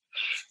person.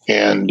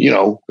 And,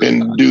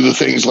 and do the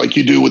things like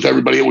you do with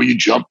everybody where you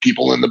jump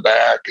people in the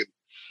back. And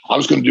I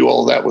was going to do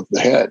all of that with the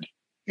head.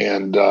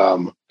 And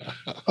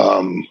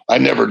I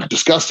never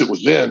discussed it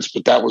with Vince,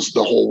 but that was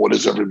the whole, what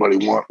does everybody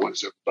want? What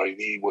does everybody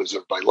need? What does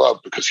everybody love?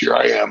 Because here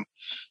I am,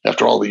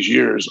 after all these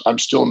years, I'm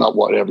still not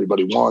what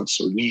everybody wants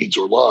or needs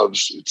or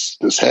loves. It's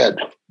this head,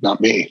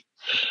 not me,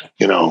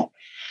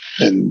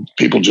 and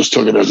people just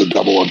took it as a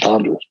double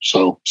entendre.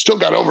 So still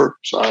got over.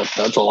 So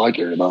that's all I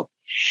cared about.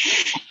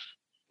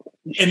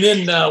 And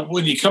then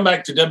when you come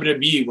back to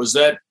WWE, was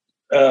that,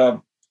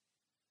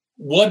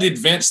 what did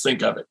Vince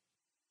think of it?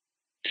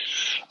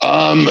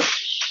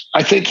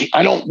 I think,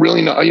 I don't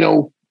really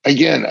know,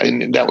 again,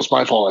 and that was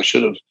my fault. I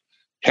should have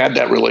had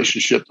that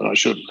relationship, and I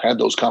should have had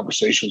those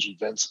conversations with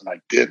Vince, and I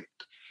didn't.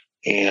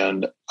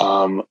 And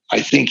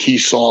I think he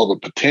saw the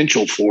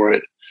potential for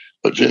it,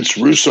 but Vince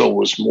Russo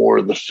was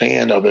more the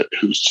fan of it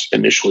who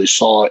initially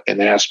saw it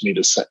and asked me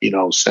to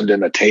send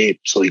in a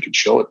tape so he could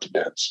show it to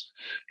Vince.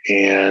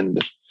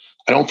 And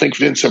I don't think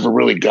Vince ever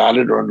really got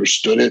it or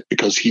understood it,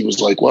 because he was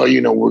like, well,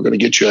 we're going to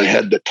get you a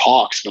head that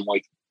talks. And I'm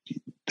like,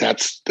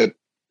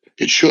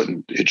 it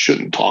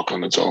shouldn't talk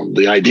on its own.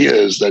 The idea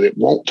is that it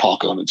won't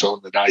talk on its own,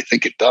 that I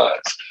think it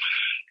does.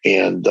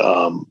 And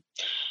I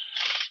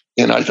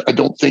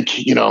don't think,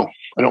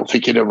 I don't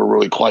think it ever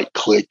really quite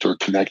clicked or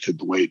connected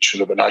the way it should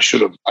have. And I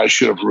should have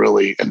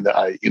really, and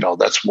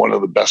that's one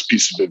of the best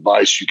pieces of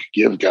advice you could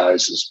give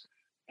guys is,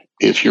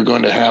 if you're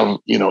going to have,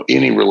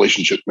 any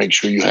relationship, make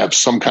sure you have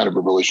some kind of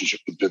a relationship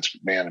with Vince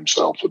McMahon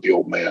himself, with the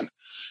old man,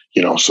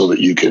 so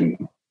that you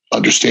can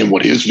understand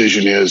what his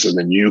vision is, and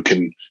then you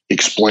can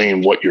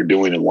explain what you're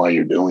doing and why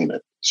you're doing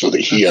it, so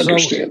that he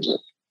understands it.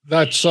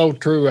 That's so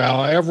true,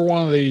 Al. Every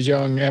one of these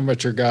young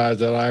amateur guys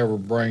that I ever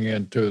bring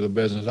into the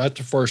business, that's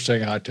the first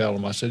thing I tell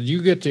them. I said,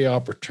 you get the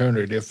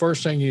opportunity. The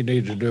first thing you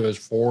need to do is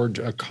forge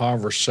a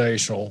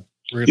conversational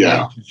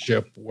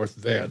relationship with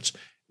Vince.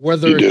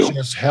 Whether it's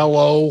just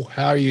hello,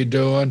 how you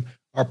doing,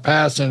 or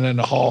passing in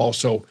the hall.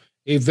 So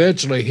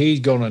eventually he's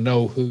going to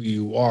know who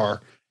you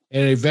are.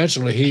 And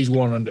eventually he's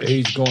going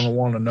to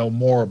want to know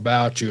more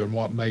about you and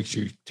what makes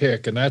you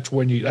tick. And that's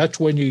when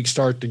you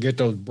start to get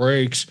those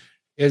breaks,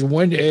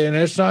 and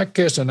it's not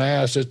kissing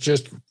ass, it's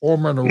just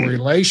forming a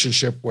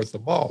relationship with the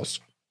boss.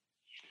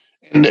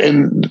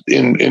 And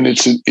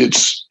it's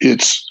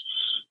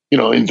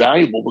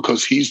invaluable,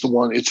 because he's the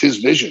one, it's his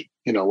vision.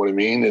 You know what I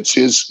mean? It's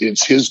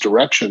his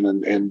direction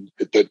and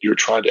that you're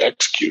trying to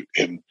execute.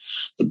 And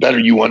the better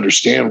you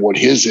understand what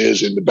his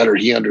is, and the better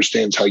he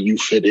understands how you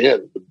fit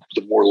in,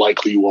 the more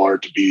likely you are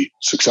to be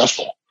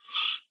successful.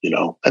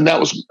 And that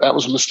was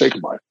a mistake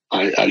of mine.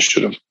 I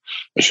should have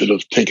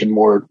taken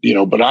more,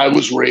 but I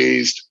was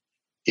raised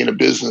in a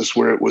business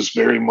where it was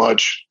very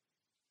much,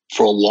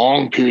 for a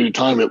long period of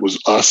time, it was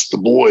us, the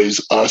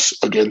boys, us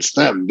against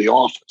them, the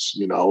office.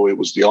 It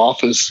was the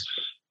office,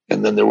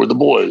 and then there were the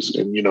boys.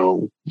 And,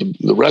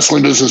 the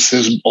wrestling business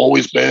has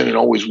always been and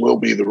always will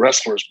be the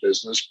wrestler's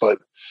business. But,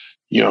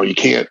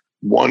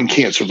 one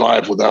can't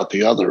survive without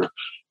the other.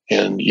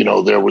 And,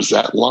 there was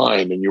that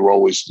line, and you're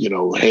always,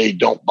 hey,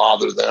 don't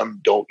bother them.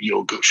 Don't,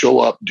 go show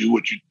up, do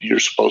what you're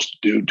supposed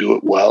to do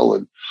it well.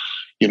 And,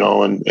 you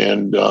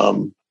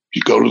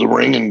go to the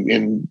ring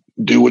and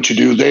do what you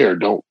do there.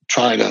 Don't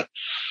try to,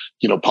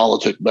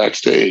 politic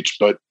backstage.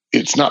 But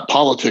it's not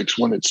politics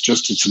when it's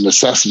a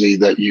necessity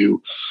that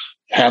you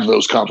have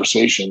those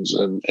conversations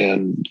and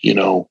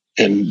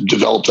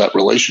develop that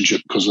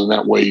relationship, because in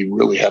that way you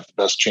really have the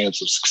best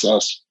chance of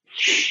success.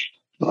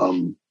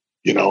 And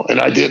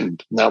I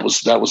didn't. And that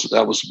was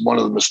one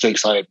of the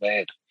mistakes I had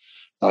made.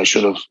 I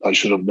should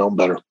have known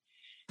better.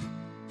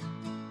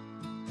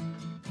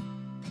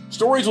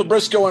 Stories with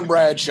Briscoe and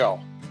Bradshaw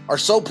are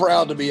so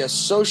proud to be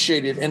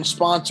associated and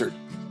sponsored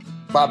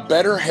by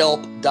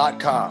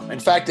BetterHelp.com. In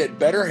fact, at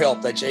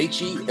BetterHelp, that's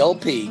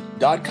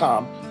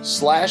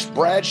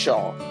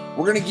HELP.com/Bradshaw,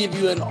 we're going to give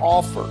you an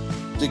offer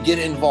to get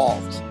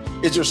involved.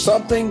 Is there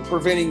something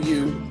preventing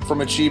you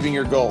from achieving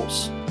your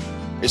goals?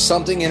 Is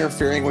something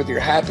interfering with your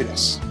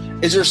happiness?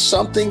 Is there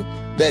something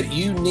that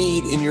you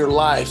need in your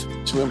life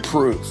to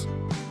improve?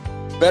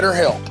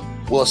 BetterHelp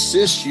will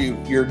assist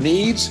your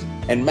needs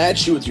and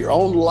match you with your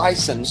own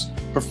licensed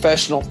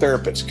professional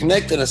therapist.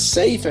 Connect in a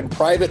safe and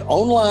private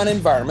online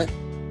environment.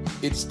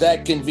 It's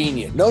that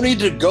convenient. No need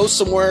to go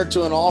somewhere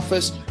to an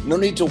office. No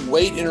need to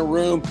wait in a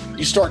room.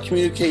 You start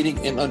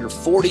communicating in under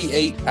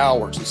 48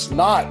 hours. It's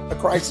not a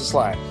crisis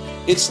line.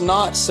 It's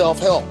not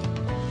self-help.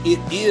 It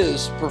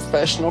is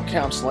professional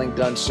counseling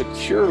done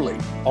securely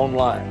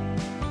online.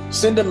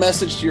 Send a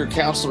message to your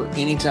counselor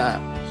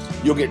anytime.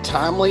 You'll get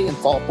timely and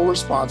thoughtful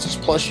responses.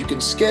 Plus, you can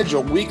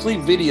schedule weekly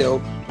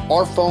video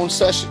or phone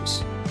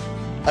sessions.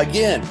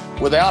 Again,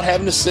 without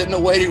having to sit in a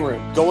waiting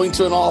room, going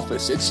to an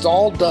office. It's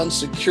all done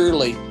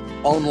securely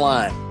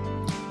online.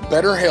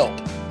 BetterHelp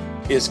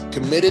is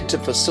committed to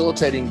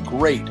facilitating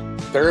great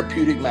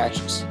therapeutic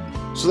matches.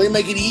 So they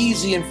make it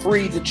easy and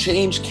free to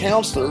change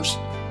counselors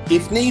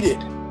if needed.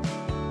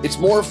 It's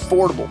more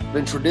affordable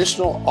than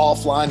traditional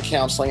offline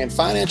counseling, and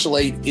financial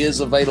aid is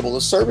available. The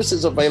service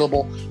is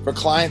available for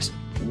clients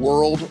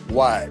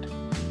worldwide.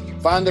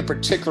 Find the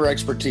particular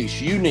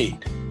expertise you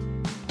need.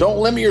 Don't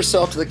limit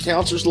yourself to the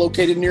counselors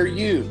located near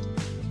you.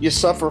 You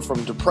suffer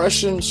from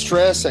depression,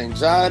 stress,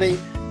 anxiety,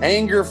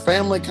 anger,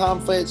 family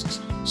conflicts,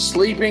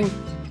 sleeping.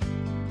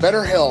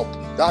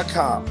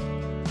 BetterHelp.com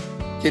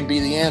can be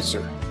the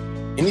answer.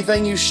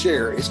 Anything you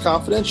share is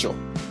confidential,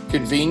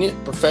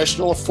 convenient,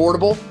 professional,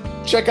 affordable.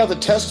 Check out the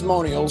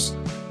testimonials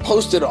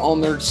posted on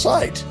their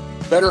site,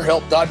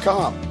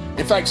 BetterHelp.com.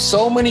 In fact,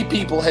 so many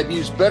people have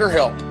used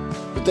BetterHelp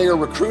that they are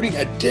recruiting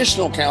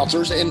additional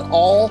counselors in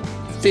all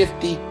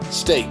 50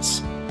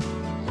 states.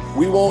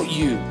 We want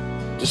you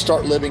to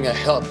start living a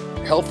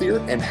healthier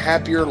and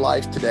happier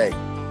life today.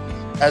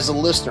 As a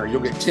listener,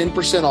 you'll get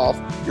 10% off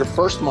your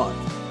first month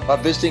by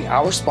visiting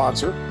our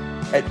sponsor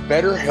at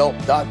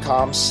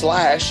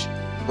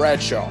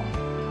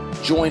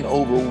betterhelp.com/Bradshaw. Join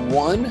over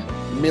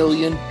 1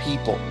 million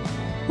people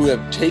who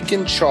have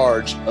taken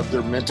charge of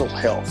their mental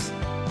health.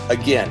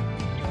 Again,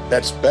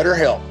 that's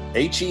BetterHelp,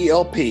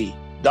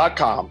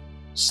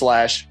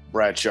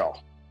 HELP.com/Bradshaw.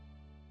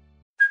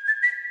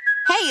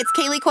 Hey, it's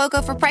Kaylee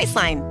Cuoco for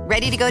Priceline.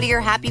 Ready to go to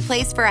your happy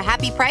place for a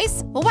happy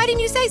price? Well, why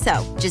didn't you say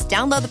so? Just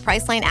download the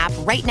Priceline app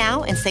right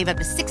now and save up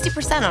to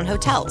 60% on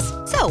hotels.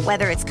 So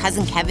whether it's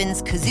Cousin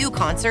Kevin's Kazoo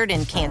Concert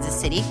in Kansas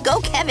City,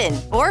 go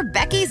Kevin, or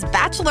Becky's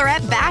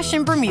Bachelorette Bash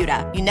in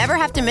Bermuda, you never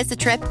have to miss a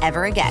trip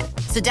ever again.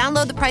 So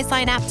download the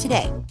Priceline app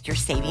today. Your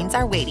savings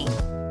are waiting.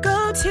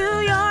 Go to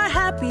your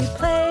happy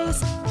place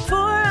for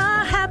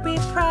a happy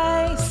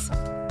price.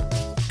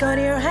 Go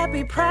to your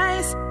happy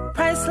price,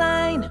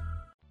 Priceline.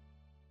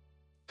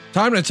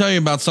 Time to tell you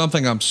about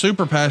something I'm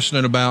super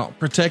passionate about: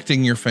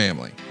 protecting your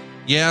family.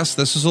 Yes,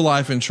 this is a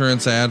life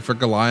insurance ad for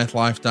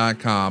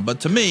GoliathLife.com, but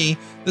to me,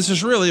 this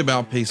is really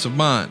about peace of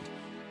mind.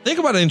 Think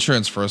about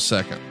insurance for a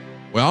second.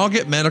 We all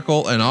get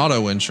medical and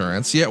auto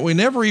insurance, yet we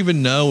never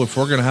even know if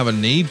we're going to have a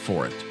need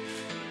for it.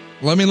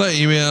 Let me let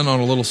you in on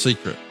a little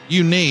secret.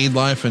 You need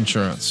life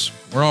insurance.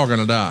 We're all going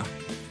to die.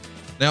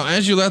 Now,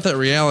 as you let that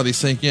reality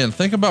sink in,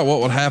 think about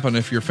what would happen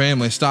if your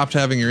family stopped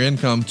having your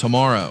income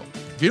tomorrow.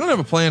 If you don't have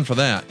a plan for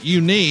that, you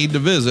need to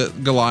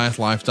visit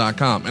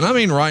GoliathLife.com. And I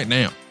mean right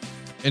now.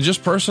 And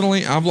just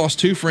personally, I've lost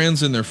 2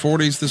 friends in their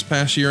 40s this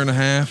past year and a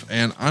half,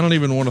 and I don't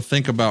even want to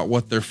think about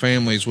what their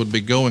families would be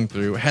going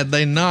through had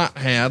they not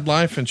had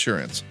life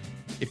insurance.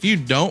 If you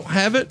don't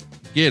have it,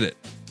 get it.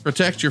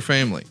 Protect your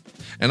family.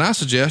 And I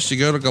suggest you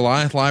go to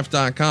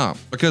GoliathLife.com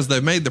because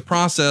they've made the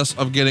process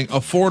of getting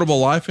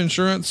affordable life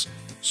insurance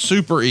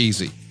super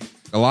easy.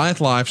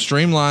 Goliath Life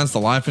streamlines the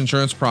life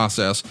insurance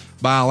process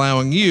by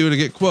allowing you to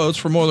get quotes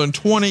for more than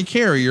 20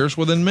 carriers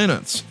within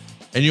minutes.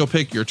 And you'll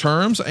pick your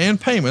terms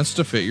and payments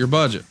to fit your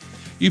budget.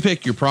 You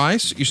pick your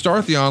price, you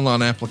start the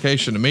online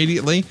application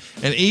immediately,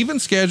 and even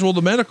schedule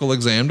the medical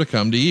exam to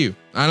come to you.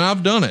 And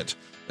I've done it.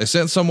 They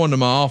sent someone to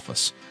my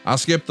office. I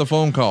skipped the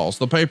phone calls,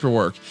 the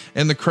paperwork,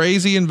 and the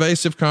crazy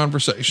invasive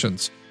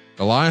conversations.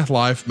 Goliath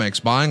Life makes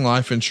buying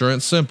life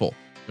insurance simple.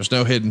 There's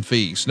no hidden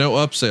fees, no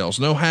upsells,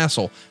 no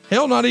hassle,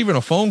 hell, not even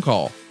a phone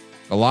call.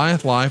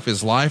 Goliath Life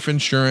is life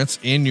insurance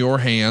in your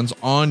hands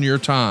on your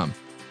time.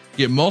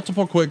 Get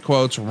multiple quick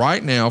quotes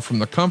right now from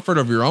the comfort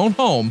of your own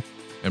home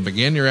and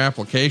begin your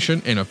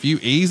application in a few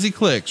easy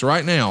clicks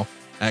right now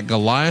at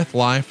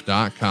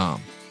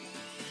GoliathLife.com.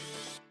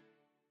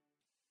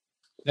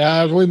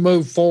 Now, as we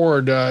move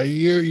forward,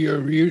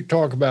 you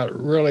talk about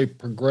really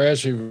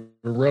progressive,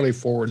 really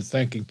forward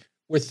thinking.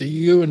 With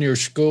you and your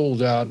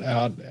schools out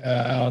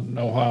in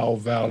Ohio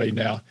Valley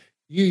now,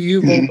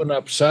 you've opened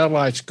up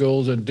satellite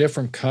schools in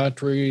different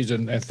countries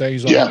and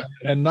things like that.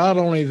 And not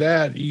only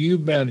that,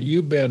 you've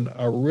been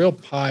a real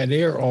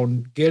pioneer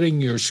on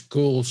getting your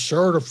school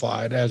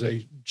certified as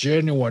a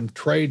genuine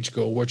trade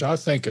school, which I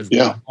think is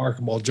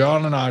remarkable.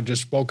 John and I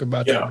just spoke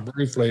about that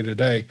briefly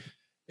today.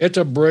 It's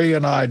a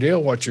brilliant idea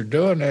what you're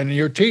doing, and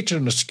you're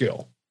teaching the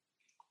skill.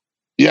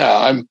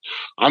 Yeah,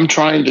 I'm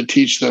trying to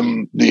teach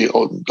them a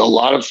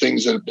lot of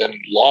things that have been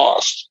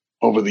lost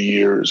over the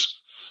years.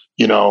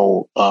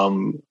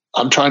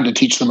 I'm trying to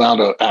teach them how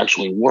to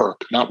actually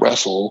work, not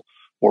wrestle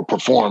or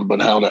perform,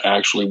 but how to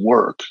actually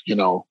work,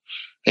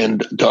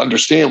 and to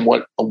understand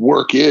what a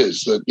work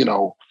is. That,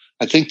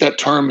 I think that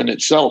term in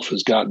itself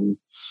has gotten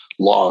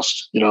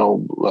lost.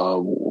 When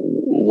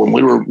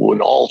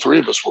all 3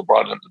 of us were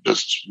brought into the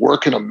business,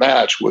 work in a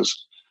match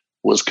was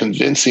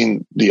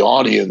convincing the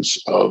audience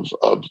of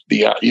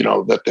the,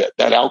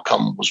 that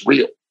outcome was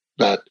real,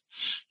 that,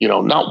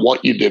 not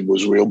what you did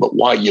was real, but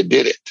why you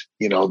did it,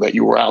 that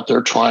you were out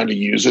there trying to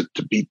use it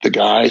to beat the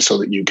guy so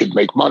that you could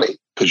make money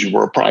because you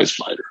were a prize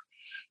fighter.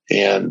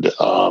 And,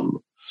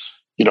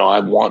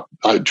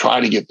 I try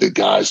to get the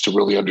guys to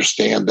really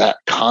understand that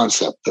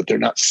concept, that they're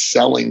not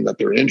selling that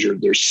they're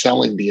injured. They're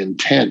selling the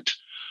intent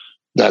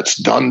that's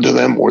done to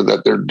them or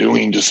that they're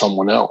doing to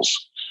someone else.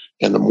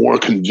 And the more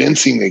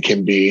convincing they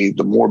can be,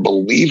 the more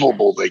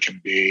believable they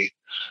can be,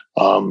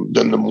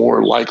 then the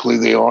more likely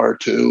they are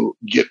to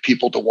get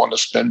people to want to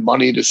spend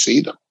money to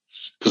see them.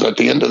 Because at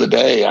the end of the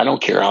day, I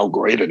don't care how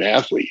great an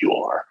athlete you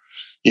are.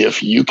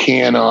 If you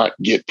cannot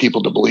get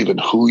people to believe in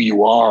who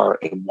you are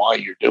and why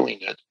you're doing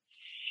it,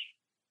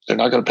 they're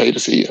not going to pay to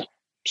see you.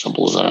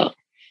 Simple as that.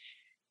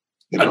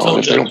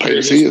 If they don't pay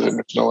to see you, then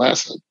there's no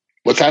asset.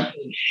 What's that?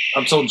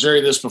 I've told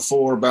Jerry this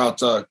before about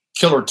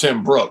Killer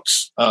Tim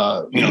Brooks.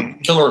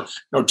 Killer,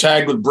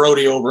 tagged with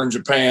Brody over in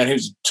Japan. He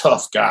was a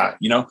tough guy,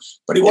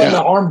 but he wasn't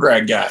an arm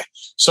drag guy.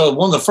 So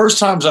one of the first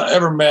times I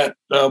ever met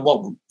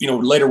what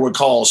later would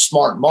call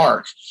Smart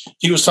Mark,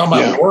 he was talking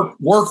about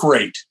work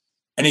rate.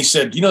 And he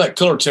said, that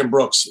Killer Tim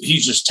Brooks,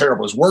 he's just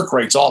terrible. His work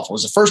rate's awful. It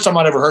was the first time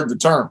I'd ever heard the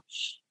term.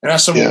 And I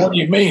said, well, what do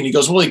you mean? He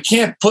goes, well, he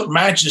can't put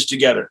matches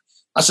together.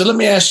 I said, let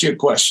me ask you a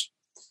question.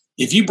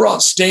 If you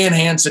brought Stan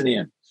Hansen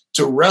in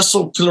to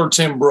wrestle Killer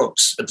Tim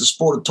Brooks at the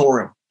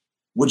Sportatorium,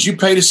 would you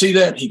pay to see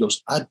that? He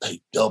goes, I'd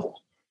pay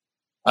double.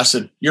 I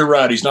said, you're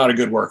right. He's not a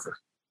good worker.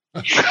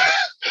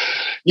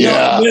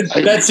 Yeah,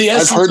 that's the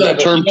essence. I've heard that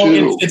term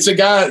too. It's a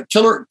guy.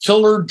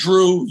 Killer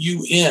drew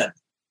you in.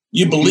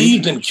 You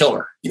believed in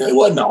Killer. He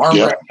wasn't an arm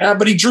wrestling guy,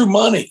 but he drew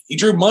money. He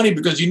drew money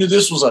because you knew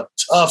this was a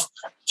tough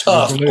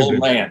old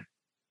man.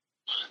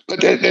 But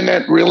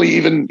that really,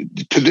 even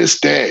to this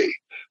day,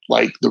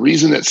 like the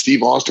reason that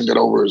Steve Austin got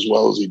over as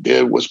well as he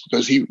did was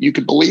because you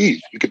could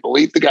believe. You could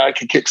believe the guy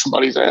could kick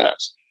somebody's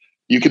ass.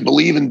 You could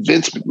believe in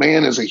Vince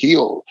McMahon as a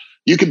heel.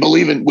 You could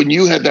believe in when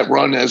you had that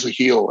run as a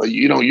heel.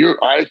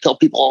 I tell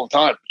people all the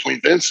time, between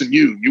Vince and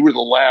you were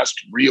the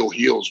last real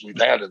heels we've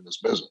had in this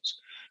business.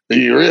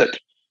 You're it.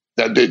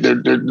 That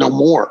they're no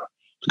more,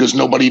 because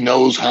nobody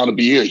knows how to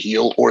be a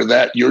heel, or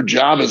that your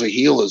job as a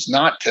heel is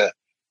not to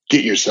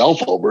get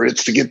yourself over.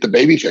 It's to get the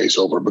babyface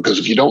over, because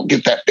if you don't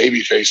get that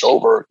babyface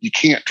over, you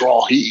can't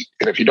draw heat.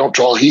 And if you don't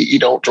draw heat, you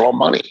don't draw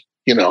money,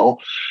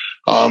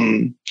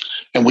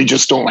 and we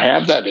just don't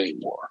have that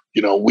anymore.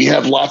 We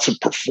have lots of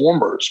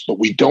performers, but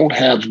we don't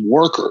have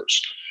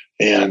workers.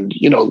 And,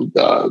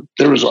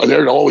 there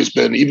had always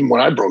been, even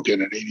when I broke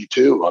in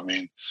 82, I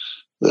mean,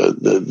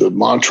 the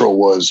mantra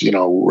was,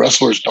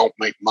 wrestlers don't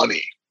make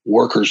money,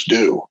 workers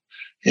do.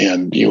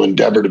 And you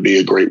endeavor to be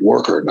a great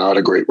worker, not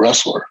a great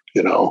wrestler,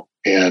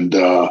 and,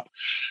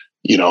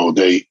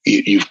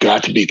 you've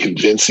got to be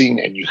convincing,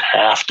 and you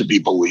have to be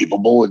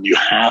believable, and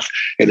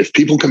and if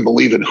people can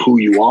believe in who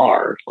you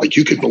are, like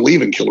you could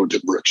believe in Killer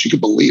Dick Brooks, you could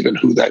believe in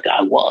who that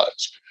guy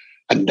was.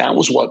 And that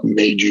was what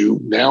made you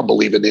now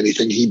believe in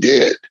anything he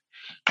did,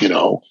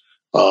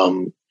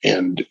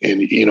 and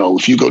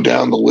if you go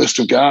down the list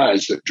of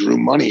guys that drew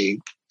money,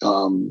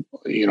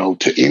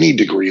 to any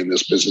degree in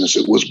this business,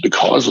 it was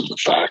because of the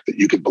fact that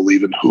you could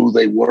believe in who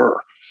they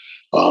were.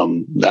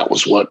 That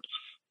was what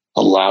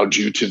allowed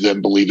you to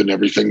then believe in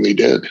everything they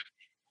did.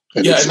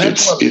 And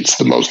it's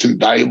the most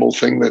invaluable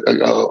thing that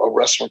a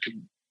wrestler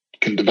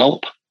can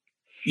develop.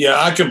 Yeah,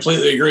 I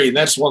completely agree. And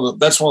that's one of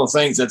the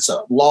things that's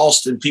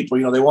lost in people.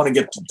 They want to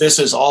get this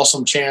is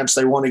awesome champs.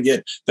 They want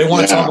to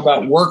talk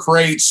about work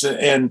rates,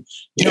 and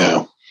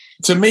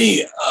to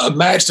me, a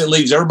match that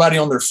leaves everybody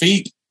on their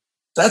feet,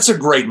 that's a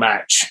great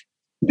match.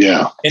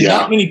 Yeah. And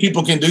not many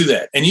people can do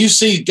that. And you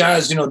see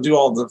guys, do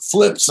all the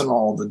flips and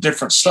all the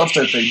different stuff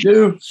that they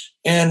do.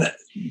 And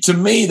to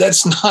me,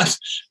 that's not,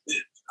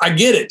 I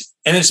get it.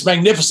 And it's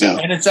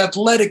magnificent and it's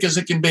athletic as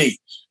it can be.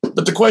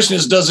 But the question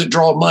is, does it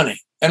draw money?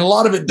 And a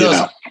lot of it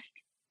doesn't.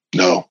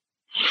 No,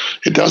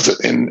 it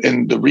doesn't.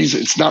 And the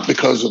reason, it's not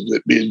because of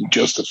it being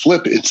just a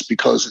flip. It's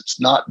because it's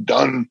not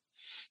done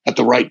at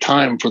the right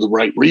time for the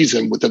right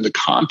reason, within the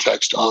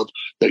context of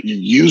that you're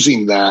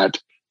using that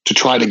to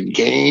try to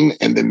gain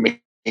and then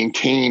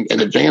maintain an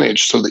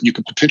advantage so that you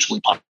could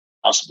potentially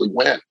possibly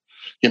win.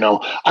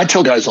 I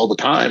tell guys all the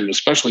time,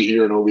 especially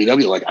here in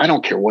OVW, like, I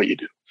don't care what you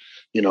do.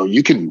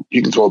 You can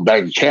throw a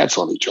bag of cats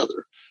on each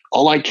other.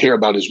 All I care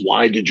about is,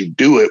 why did you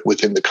do it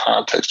within the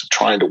context of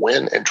trying to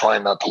win and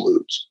trying not to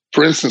lose?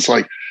 For instance,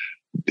 like,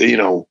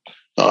 doing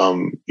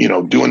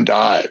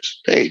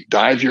dives. Hey,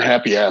 dive your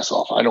happy ass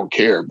off. I don't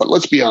care. But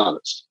let's be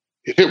honest.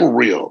 If it were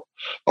real,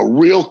 a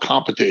real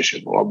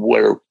competition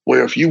where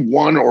if you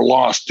won or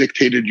lost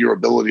dictated your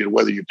ability to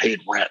whether you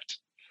paid rent,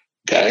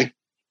 okay?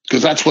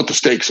 Because that's what the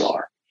stakes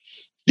are.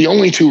 The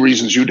only two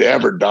reasons you'd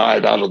ever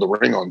dive out of the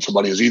ring on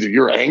somebody is either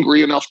you're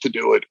angry enough to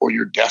do it or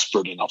you're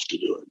desperate enough to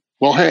do it.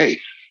 Well, hey,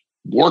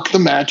 work the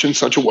match in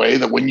such a way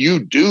that when you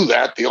do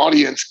that, the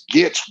audience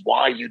gets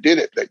why you did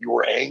it, that you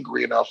were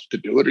angry enough to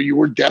do it, or you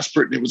were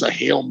desperate and it was a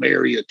Hail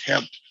Mary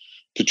attempt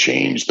to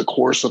change the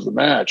course of the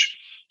match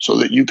so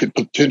that you could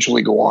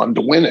potentially go on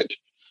to win it.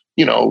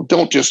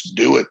 Don't just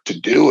do it to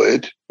do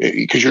it,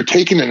 because you're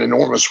taking an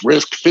enormous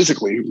risk,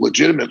 physically,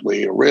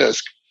 legitimately a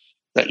risk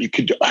that you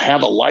could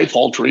have a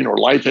life-altering or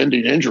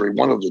life-ending injury.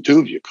 One of the two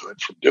of you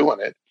could from doing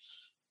it.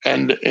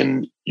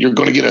 And you're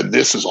going to get a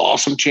 "this is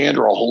awesome" chant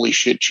or a "holy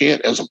shit"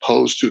 chant, as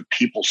opposed to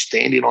people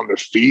standing on their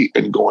feet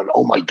and going,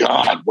 "Oh my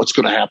God, what's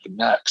going to happen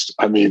next?"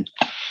 I mean,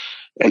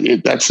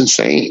 that's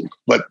insane,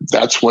 but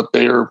that's what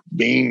they're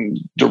being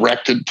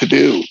directed to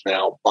do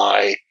now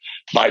by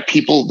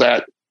people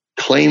that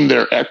claim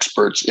they're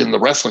experts in the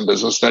wrestling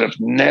business, that have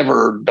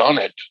never done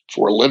it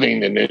for a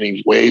living in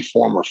any way,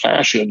 form, or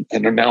fashion,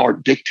 and are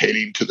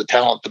dictating to the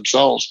talent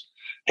themselves,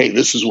 "Hey,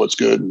 this is what's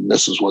good and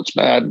this is what's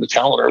bad," and the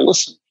talent are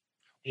listening.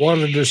 What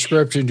a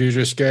description you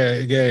just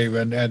gave,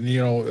 and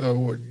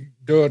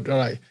do it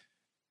like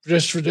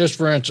just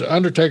for instance,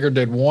 Undertaker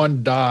did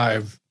one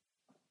dive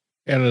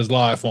in his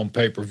life on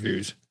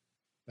pay-per-views.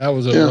 That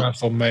was at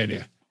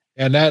WrestleMania,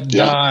 and that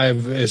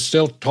dive is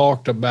still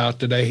talked about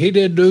today. He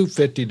didn't do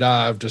 50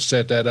 dives to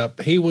set that up.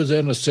 He was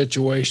in a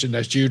situation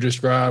that you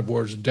described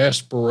was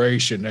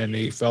desperation, and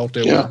he felt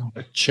it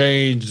would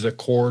change the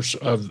course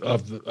of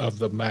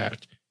the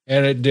match,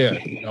 and it did.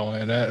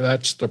 And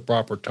that's the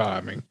proper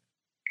timing.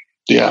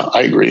 Yeah,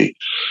 I agree.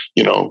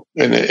 And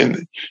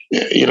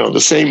the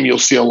same, you'll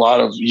see a lot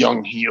of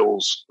young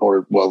heels,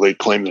 they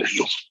claim they're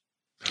heels.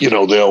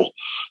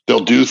 They'll they'll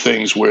do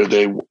things where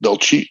they'll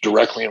cheat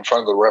directly in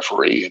front of the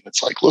referee. And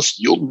it's like,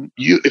 listen,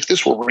 if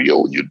this were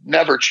real, you'd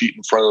never cheat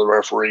in front of the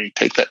referee,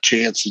 take that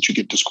chance that you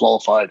get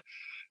disqualified.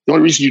 The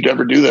only reason you'd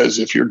ever do that is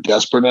if you're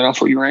desperate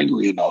enough or you're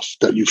angry enough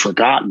that you've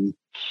forgotten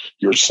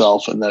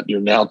yourself and that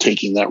you're now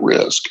taking that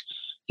risk,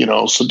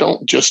 so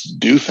don't just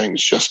do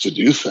things just to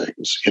do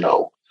things,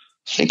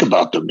 think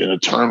about them in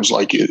terms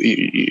like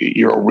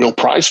you're a real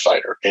prize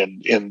fighter,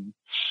 and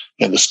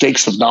the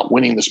stakes of not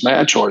winning this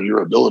match are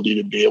your ability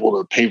to be able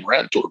to pay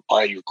rent or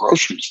buy your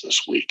groceries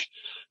this week,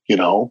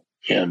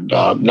 and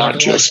not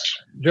just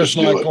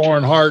like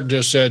Owen Hart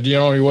just said, he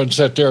wouldn't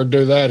sit there and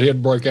do that.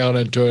 He'd break out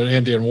into an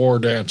Indian war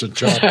dance and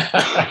chop.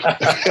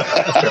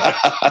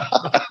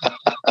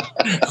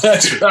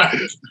 That's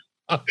right.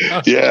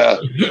 Yeah.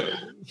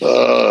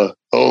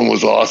 Owen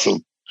was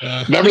awesome.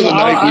 Remember the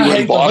night we were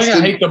in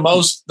Boston?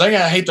 The thing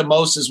I hate the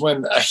most is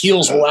when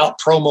heels will out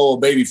promo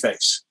a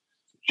babyface.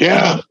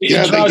 Yeah, they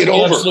get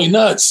over. Absolutely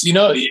nuts.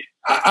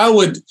 I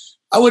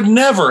would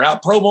never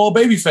out promo a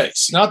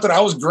babyface. Not that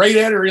I was great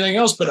at it or anything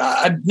else, but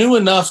I knew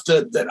enough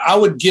that I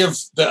would give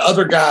the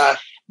other guy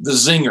the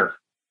zinger.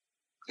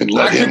 And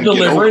I could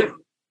deliver it,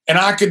 and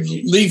I could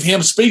leave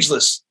him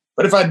speechless.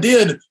 But if I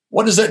did,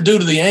 what does that do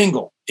to the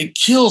angle? It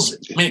kills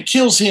it. I mean, it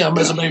kills him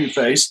as a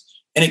babyface,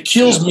 and it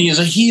kills me as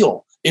a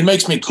heel. It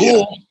makes me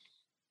cool,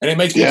 and it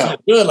makes me feel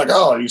good. Like,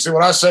 oh, you see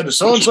what I said to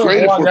so-and-so?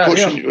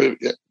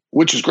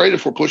 Which is great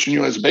if we're pushing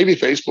you as a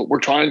babyface, but we're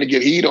trying to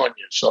get heat on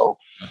you. So,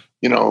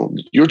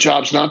 your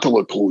job's not to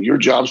look cool. Your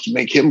job's to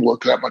make him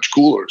look that much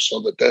cooler so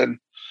that then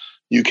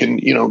you can,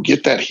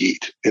 get that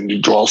heat and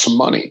you draw some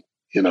money,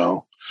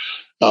 And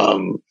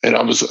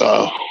I was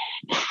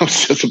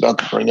just about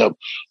to bring up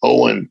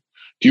Owen.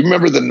 Do you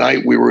remember the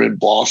night we were in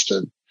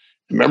Boston?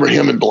 Remember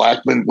him and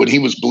Blackman when he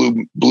was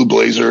Blue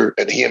Blazer,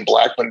 and he and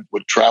Blackman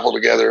would travel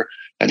together,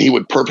 and he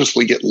would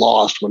purposely get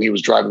lost when he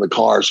was driving the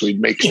car, so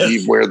he'd make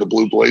Steve wear the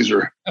Blue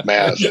Blazer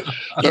mask.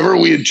 Remember,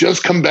 we had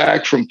just come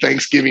back from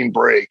Thanksgiving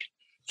break,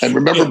 and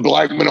remember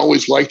Blackman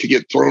always liked to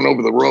get thrown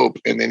over the rope,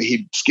 and then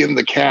he'd skin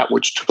the cat,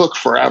 which took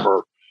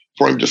forever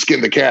for him to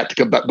skin the cat to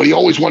come back, but he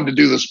always wanted to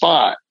do the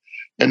spot.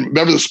 And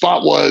remember, the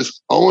spot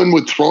was Owen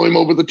would throw him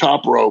over the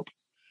top rope,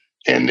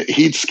 and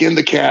he'd skin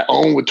the cat.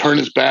 Owen would turn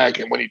his back,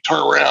 and when he'd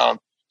turn around,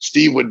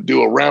 Steve would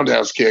do a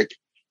roundhouse kick,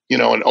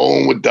 and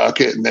Owen would duck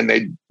it, and then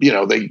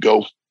they'd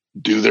go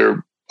do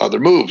their other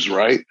moves,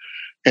 right?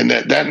 And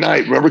that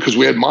night, remember, because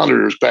we had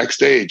monitors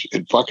backstage,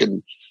 and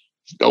fucking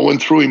Owen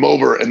threw him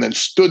over and then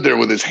stood there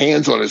with his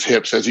hands on his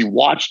hips as he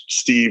watched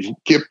Steve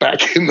get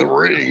back in the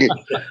ring.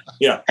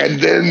 And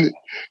then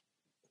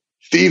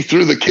Steve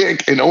threw the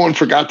kick, and Owen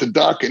forgot to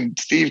duck, and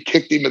Steve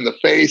kicked him in the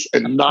face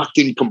and knocked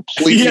him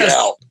completely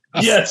out.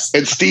 Yes.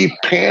 And Steve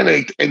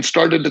panicked and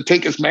started to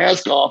take his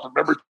mask off. And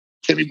remember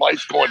Timmy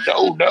White's going,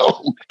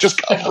 no,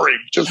 just cover him.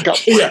 Just cover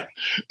him.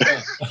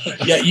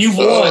 Yeah, you've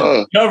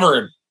won. Cover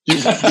him.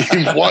 You've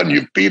won.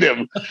 You beat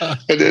him.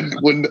 And then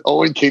when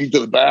Owen came to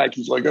the back,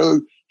 he's like,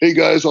 oh, hey,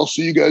 guys, I'll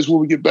see you guys when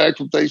we get back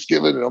from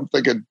Thanksgiving. And I'm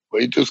thinking,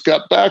 we just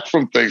got back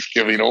from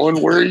Thanksgiving.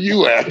 Owen, where are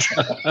you at?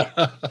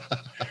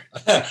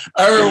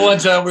 I remember one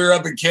time we were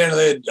up in Canada,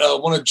 they had,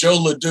 one of Joe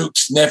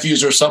LeDuc's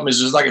nephews or something.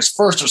 It was like his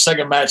first or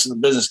second match in the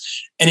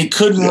business, and he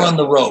couldn't run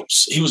the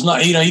ropes. He was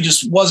not, he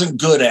just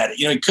wasn't good at it.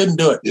 He couldn't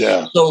do it.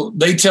 Yeah. So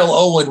they tell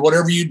Owen,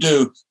 whatever you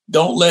do,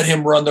 don't let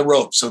him run the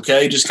ropes.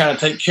 Okay. Just kind of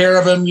take care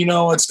of him.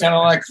 It's kind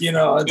of like,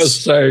 it's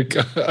sake.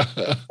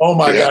 Oh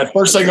my God.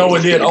 First thing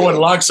Owen did, Owen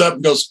locks up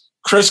and goes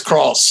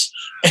crisscross.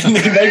 And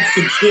he makes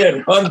the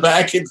kid run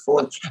back and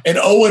forth. And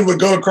Owen would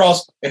go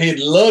across and he'd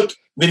look,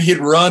 then he'd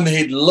run,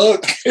 he'd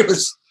look. It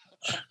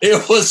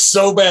was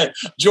so bad.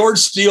 George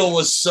Steele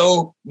was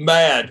so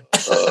mad.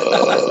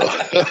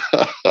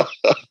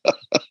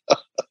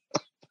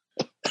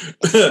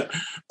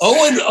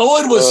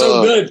 Owen was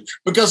so good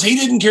because he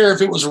didn't care if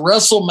it was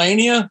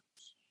WrestleMania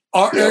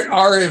or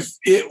if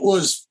it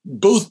was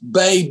Booth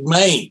Bay,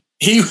 Maine.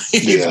 He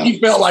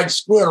felt like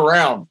screwing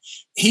around.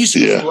 He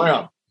screwed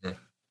around.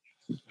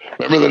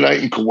 Remember the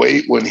night in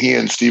Kuwait when he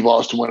and Steve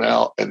Austin went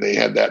out and they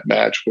had that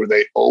match where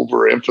they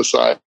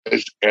overemphasized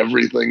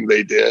everything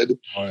they did,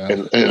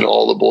 and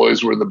all the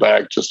boys were in the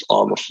back just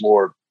on the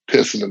floor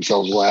pissing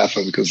themselves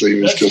laughing because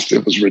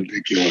it was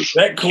ridiculous.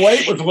 That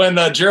Kuwait was when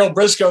Gerald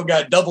Briscoe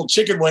got double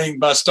chicken wing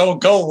by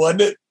Stone Cold,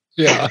 wasn't it?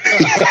 Yeah.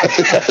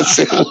 Yes,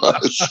 it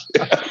was.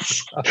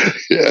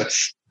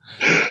 Yes.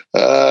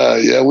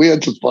 Yeah, we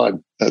had some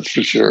fun. That's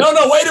for sure. No,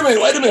 wait a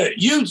minute.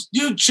 You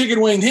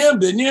chicken winged him,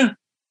 didn't you?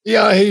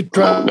 Yeah, he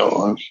tried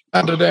to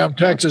damn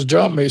Texas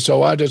jump me,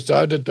 so I did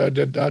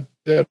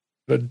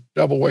the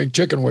double wing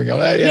chicken wing.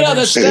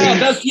 That's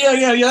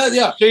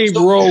Steve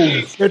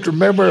rolled.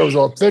 Remember, it was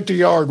a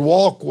 50-yard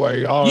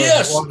walkway.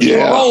 Yes,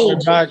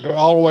 rolled back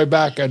all the way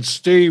back, and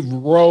Steve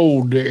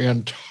rolled the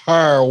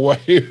entire way.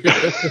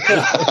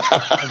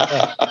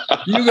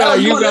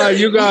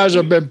 You guys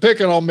have been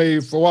picking on me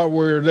for what we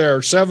were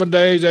there 7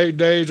 days, 8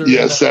 days, or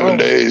 7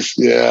 days.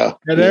 Yeah,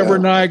 and every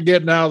night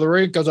getting out of the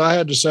ring because I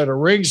had to set a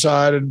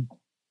ringside and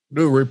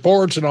do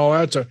reports and all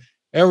that. So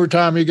every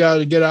time you guys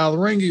would get out of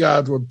the ring, you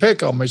guys would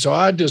pick on me. So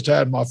I just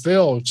had my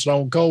fill of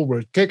Stone Cold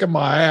was kicking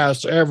my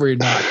ass every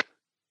night.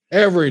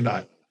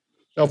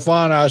 So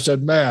finally I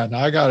said, man,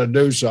 I got to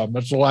do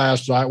something. It's the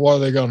last night. What are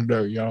they going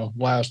to do?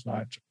 Last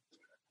night.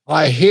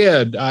 I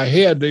hid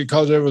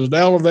because it was an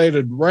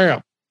elevated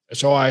ramp.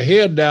 So I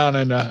hid down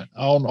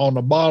on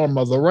the bottom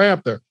of the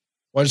ramp there.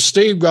 When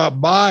Steve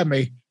got by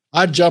me,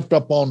 I jumped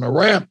up on the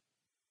ramp.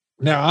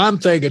 Now I'm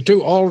thinking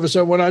too, all of a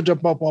sudden when I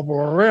jump up on the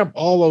ramp,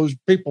 all those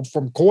people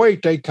from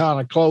Kuwait, they kind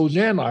of close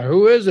in like,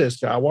 who is this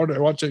guy?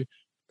 What's he?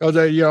 Because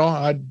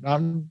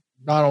I'm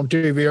not on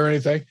TV or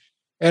anything.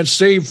 And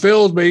Steve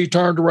feels me, he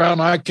turned around,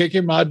 I kick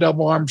him, I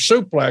double arm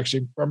suplex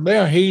him. From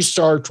there, he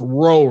starts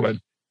rolling,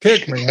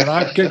 kick me, and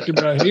I kicked him,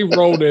 and he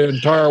rolled the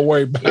entire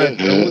way back.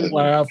 We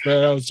laughed,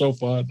 man, that was so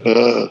fun.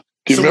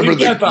 Do you remember we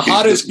got the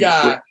hottest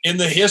guy in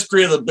the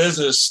history of the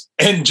business,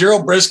 and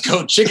Gerald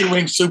Brisco chicken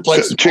wing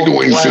suplex. Chicken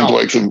wing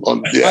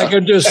suplex. I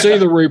could just see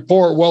the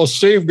report. Well,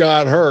 Steve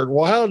got hurt.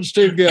 Well, how did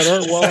Steve get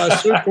hurt? Well, I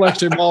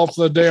suplexed him off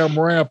the damn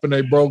ramp, and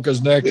they broke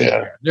his neck.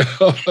 Yeah.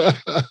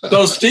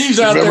 So Steve's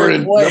out there.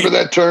 Remember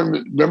that term?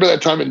 Remember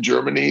that time in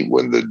Germany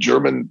when the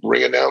German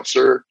ring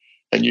announcer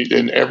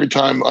and every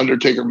time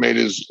Undertaker made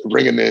his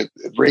ring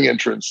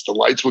entrance, the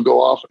lights would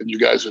go off, and you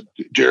guys would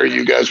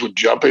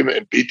jump him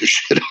and beat the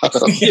shit out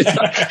of him.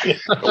 Yeah.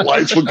 The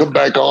lights would come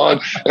back on,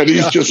 and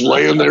he's just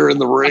laying there in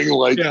the ring,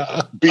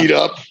 beat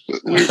up,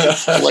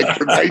 like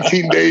for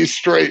 19 days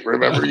straight.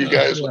 Remember, you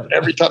guys?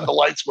 Every time the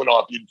lights went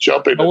off, you'd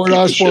jump him. We're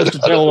not supposed to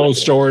tell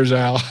those stories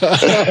out.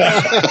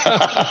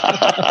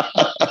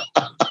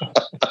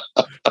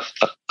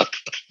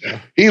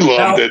 He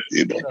loved it.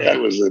 I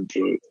was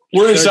into it.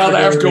 We're in South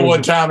Africa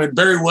one time, and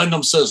Barry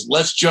Windham says,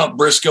 let's jump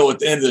Brisco at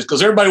the end of this,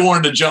 because everybody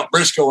wanted to jump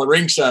Brisco at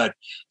ringside.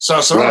 So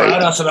I said, all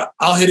right. I said,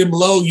 I'll hit him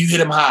low, you hit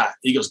him high.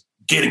 He goes,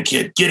 get him,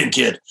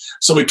 kid.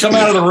 So we come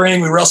out of the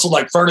ring. We wrestled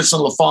like Furnace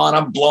and LaFon.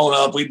 I'm blown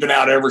up. We've been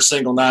out every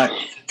single night.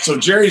 So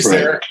Jerry's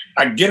there.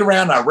 I get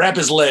around, I wrap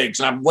his legs,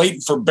 and I'm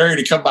waiting for Barry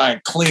to come by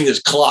and clean his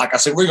clock. I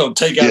said, we're going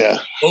to take out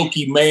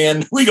Okie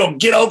man. We're going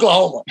to get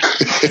Oklahoma.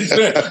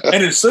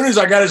 And as soon as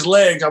I got his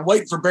legs, I'm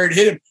waiting for Barry to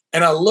hit him.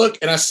 And I look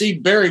and I see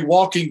Barry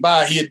walking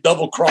by. He had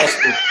double crossed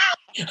me.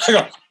 I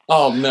go,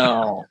 oh,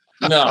 no.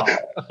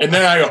 And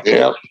then I go,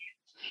 yeah.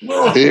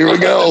 Here we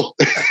go.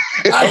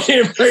 I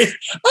can't breathe.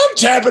 I'm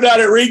tapping out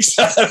at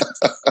ringside.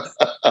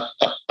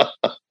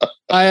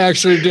 I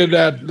actually did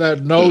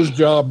that nose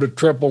job to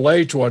Triple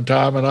H one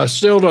time, and I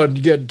still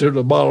didn't get to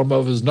the bottom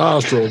of his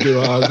nostrils.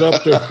 I was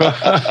up there.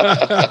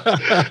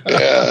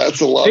 Yeah, that's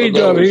a lot.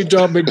 He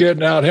jumped me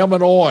getting out. Him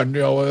and Owen,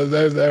 they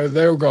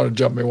were going to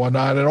jump me one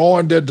night, and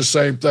Owen did the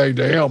same thing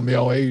to him.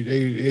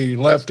 He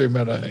left him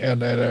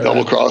and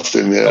double crossed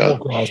him. Yeah,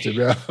 double crossed him.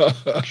 Yeah.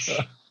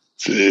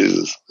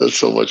 Jesus, that's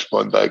so much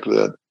fun back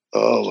then.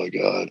 Oh my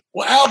God!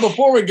 Well, Al,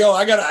 before we go,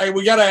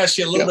 we gotta ask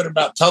you a little bit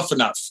about Tough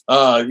Enough.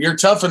 Your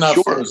Tough Enough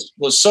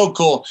was so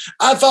cool.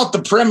 I thought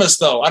the premise,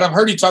 though, and I've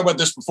heard you talk about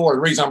this before.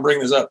 The reason I'm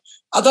bringing this up,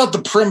 I thought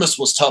the premise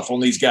was tough on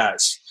these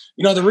guys.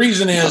 The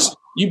reason is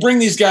you bring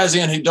these guys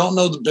in who don't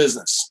know the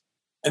business,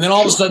 and then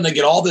all of a sudden they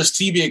get all this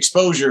TV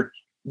exposure.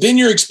 Then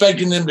you're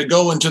expecting them to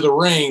go into the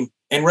ring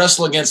and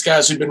wrestle against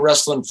guys who've been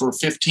wrestling for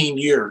 15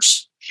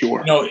 years.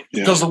 Sure.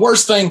 Because the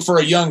worst thing for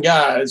a young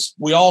guy, as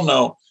we all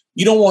know,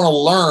 you don't want to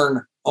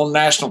learn on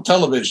national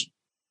television.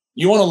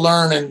 You want to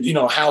learn in,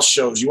 house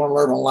shows. You want to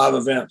learn on live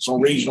events, on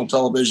regional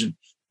television.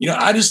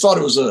 I just thought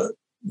it was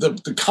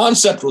the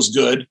concept was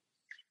good,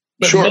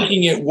 but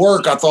making it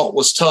work, I thought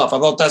was tough. I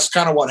thought that's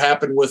kind of what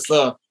happened with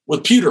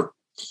Pewter.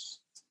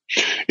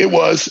 It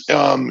was,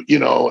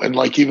 and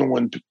like even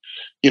when,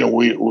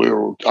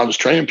 I was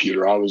training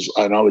Pewter, I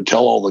would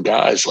tell all the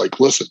guys, like,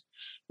 listen,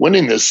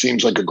 winning this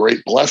seems like a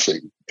great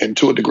blessing. And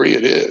to a degree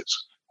it is.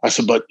 I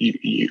said, but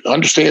you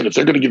understand, if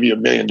they're going to give you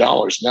 $1 million,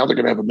 now they're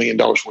going to have $1 million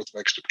worth of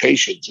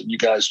expectations, and you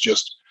guys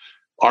just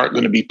aren't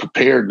going to be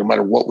prepared no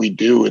matter what we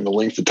do in the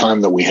length of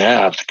time that we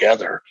have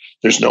together.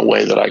 There's no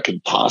way that I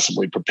could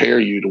possibly prepare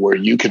you to where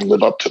you can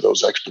live up to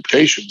those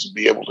expectations and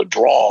be able to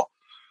draw,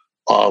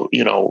 a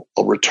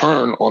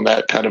return on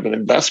that kind of an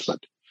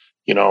investment.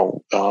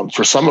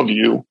 For some of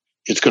you,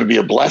 it's going to be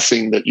a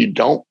blessing that you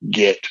don't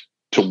get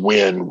to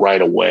win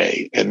right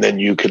away. And then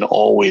you can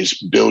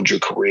always build your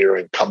career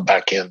and come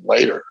back in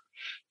later,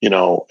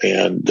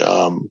 and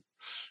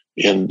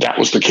that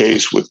was the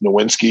case with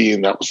Nowinski,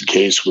 and that was the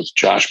case with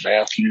Josh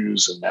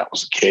Matthews. And that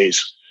was the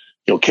case,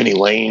 Kenny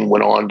Lane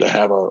went on to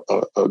have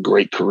a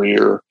great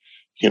career,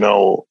 in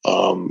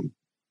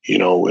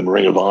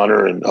Ring of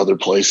Honor and other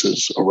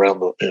places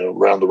around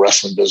the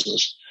wrestling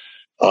business.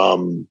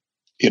 And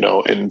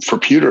for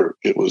Pewter,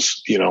 it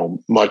was,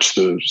 much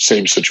the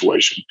same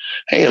situation.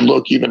 Hey, and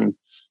look, even,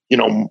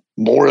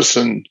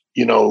 Morrison,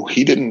 he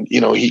didn't,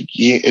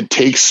 it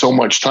takes so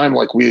much time.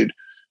 Like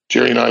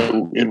Jerry and I,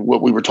 in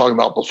what we were talking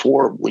about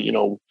before,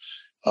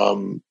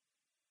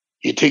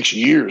 it takes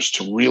years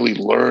to really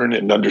learn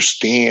and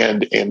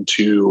understand and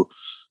to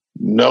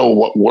know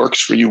what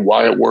works for you,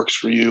 why it works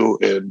for you,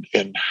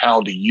 and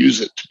how to use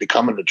it to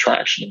become an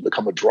attraction and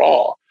become a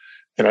draw.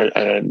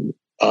 And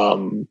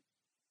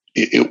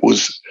it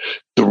was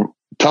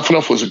Tough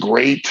Enough was a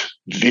great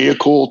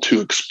vehicle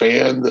to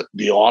expand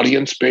the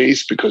audience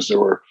base, because there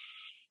were,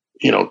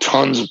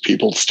 tons of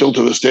people still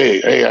to this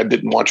day. Hey, I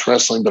didn't watch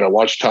wrestling, but I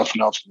watched Tough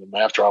Enough. And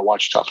then after I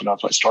watched Tough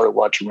Enough, I started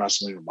watching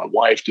wrestling. And my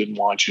wife didn't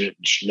watch it,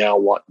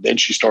 and then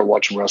she started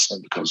watching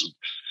wrestling because of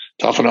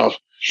Tough Enough.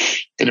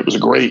 And it was a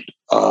great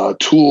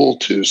tool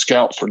to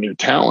scout for new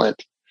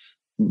talent.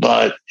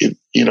 But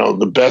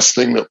the best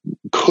thing that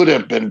could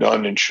have been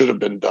done and should have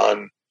been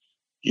done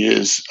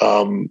is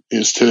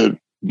to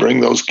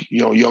bring those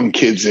young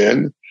kids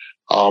in,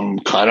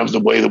 kind of the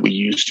way that we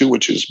used to,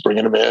 which is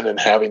bringing them in and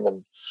having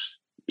them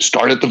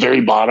start at the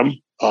very bottom,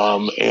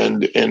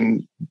 and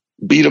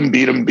beat them,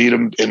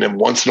 and then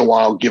once in a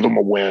while give them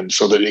a win,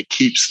 so that it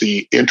keeps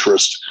the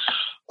interest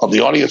of the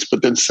audience.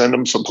 But then send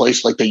them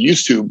someplace like they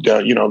used to.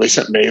 They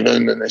sent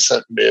Maven and they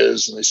sent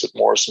Miz and they sent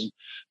Morrison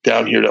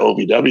down here to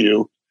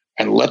OVW,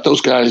 and let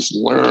those guys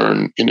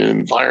learn in an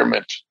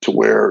environment to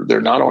where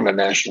they're not on a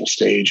national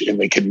stage and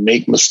they can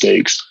make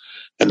mistakes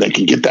and they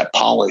can get that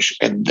polish,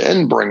 and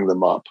then bring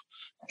them up,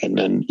 and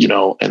then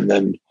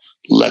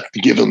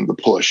give them the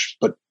push.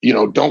 But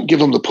don't give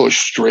them the push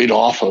straight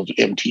off of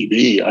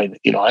MTV.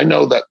 I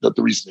know that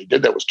the reason they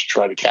did that was to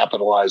try to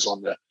capitalize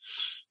on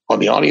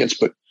the audience,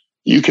 but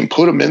you can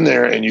put them in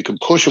there and you can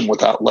push them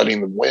without letting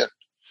them win,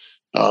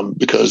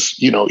 because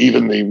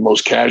even the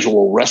most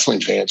casual wrestling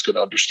fans could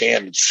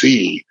understand and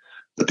see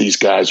that these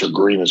guys are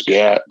green as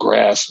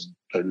grass,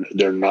 and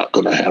they're not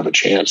going to have a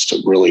chance to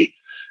really,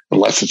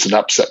 unless it's an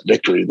upset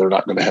victory, they're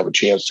not going to have a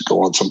chance to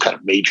go on some kind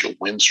of major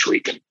win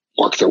streak and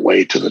work their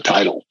way to the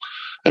title.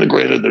 And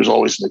granted, there's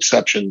always an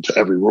exception to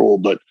every rule,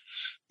 but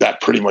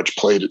that pretty much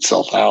played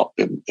itself out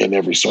in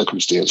every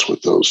circumstance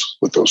with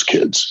those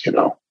kids,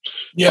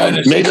 Yeah, and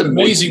it's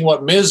amazing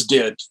what Miz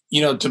did,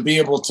 to be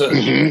able to.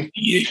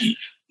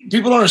 Mm-hmm.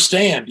 People don't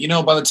understand,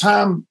 by the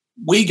time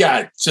we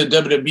got to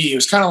WWE, it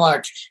was kind of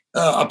like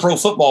a pro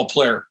football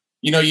player.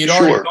 You'd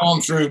already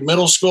gone through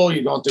middle school,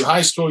 you'd gone through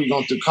high school, you'd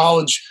gone through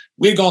college.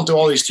 We'd gone through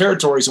all these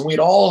territories, and we'd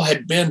all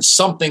had been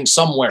something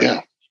somewhere.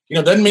 Yeah.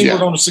 Doesn't mean we're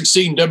going to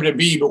succeed in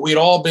WWE, but we'd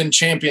all been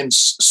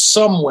champions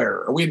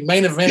somewhere, or we'd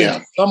main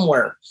evented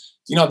somewhere.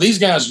 These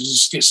guys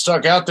just get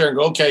stuck out there and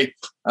go, okay,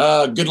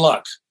 good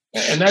luck.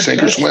 And that's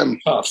sink or swim.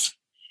 Tough.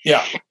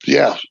 Yeah.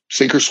 Yeah.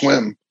 Sink or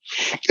swim.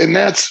 And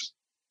that's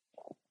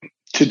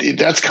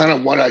kind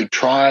of what I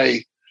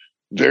try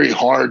very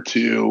hard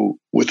to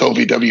with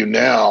OVW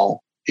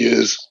now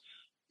is,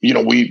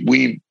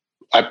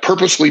 I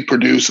purposely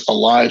produce a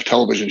live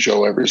television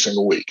show every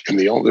single week. And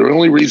the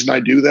only reason I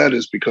do that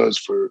is because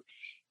for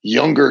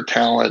younger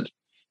talent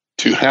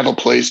to have a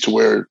place to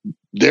where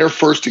their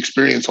first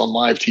experience on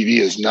live TV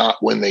is not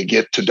when they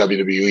get to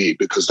WWE,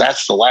 because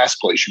that's the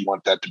last place you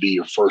want that to be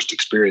your first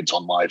experience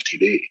on live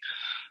TV,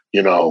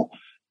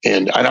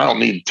 and I don't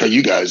need to tell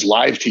you guys,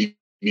 live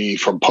TV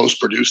from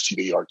post-produced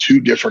TV are two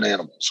different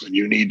animals, and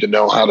you need to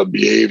know how to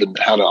behave and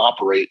how to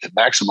operate and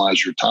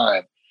maximize your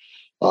time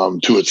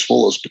to its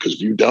fullest, because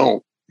if you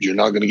don't, you're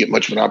not going to get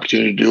much of an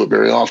opportunity to do it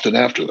very often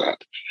after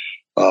that.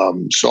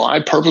 So I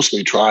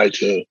purposely try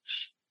to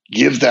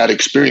give that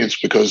experience,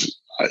 because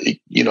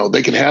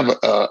they can have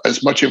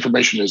as much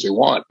information as they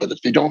want, but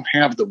if they don't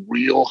have the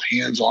real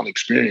hands-on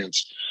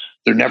experience,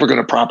 they're never going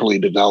to properly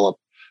develop.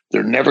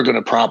 They're never going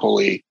to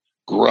properly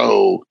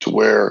grow to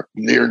where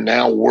they're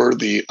now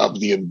worthy of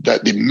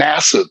the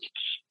massive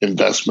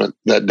investment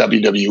that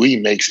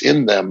WWE makes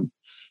in them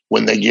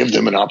when they give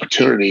them an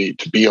opportunity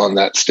to be on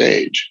that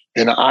stage.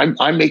 And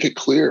I make it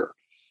clear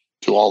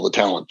to all the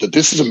talent that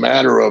this is a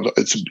matter of,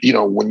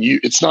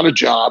 it's not a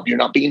job. You're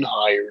not being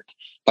hired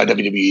by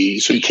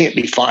WWE, so you can't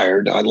be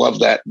fired. I love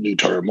that new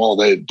term. Well,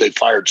 they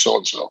fired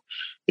so-and-so.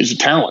 He's a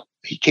talent.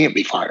 He can't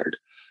be fired.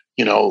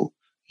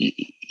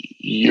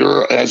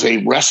 You're as a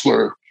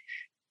wrestler,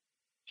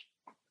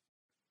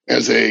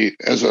 as a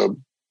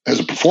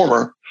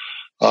performer,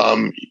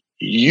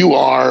 you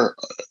are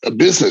a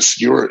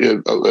business. You're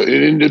an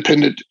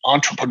independent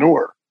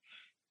entrepreneur.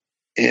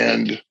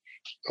 And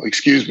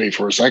excuse me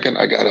for a second,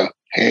 I got to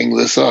hang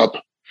this up.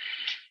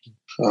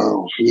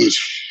 All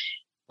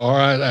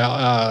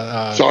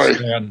right. Sorry.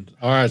 Stan.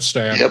 All right,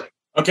 Stan. Yep.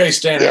 Okay,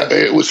 Stan. Yeah,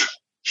 it was.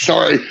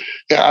 Sorry.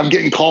 Yeah, I'm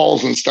getting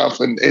calls and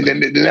stuff, and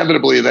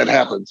inevitably that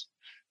happens.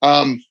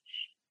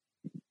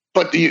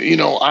 But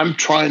I'm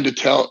trying to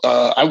tell.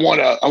 I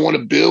want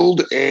to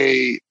build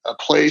a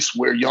place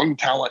where young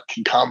talent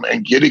can come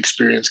and get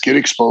experience, get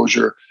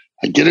exposure,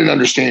 and get an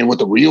understanding of what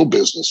the real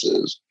business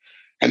is.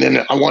 And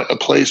then I want a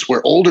place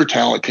where older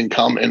talent can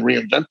come and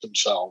reinvent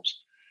themselves,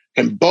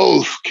 and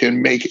both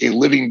can make a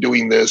living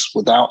doing this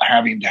without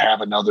having to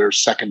have another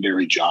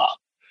secondary job,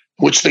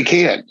 which they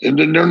can. And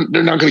they're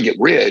not going to get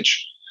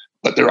rich,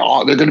 but they're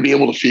going to be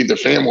able to feed their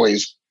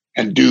families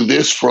and do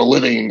this for a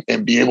living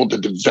and be able to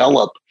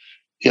develop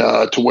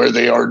to where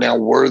they are now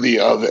worthy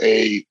of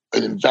an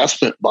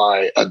investment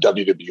by a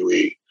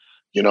WWE.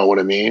 You know what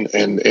I mean?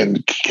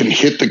 And can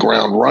hit the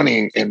ground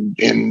running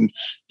and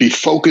be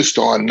focused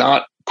on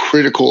not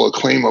critical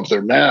acclaim of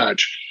their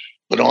match,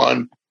 but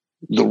on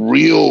the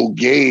real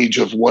gauge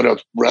of what a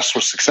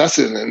wrestler's success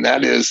is, and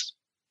that is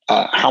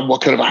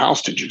what kind of a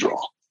house did you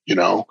draw? You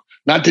know,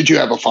 not did you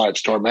have a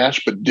 5-star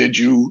match, but did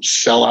you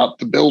sell out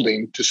the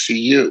building to see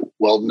you?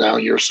 Well, now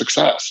you're a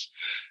success.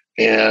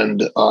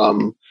 And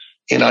I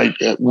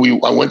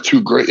went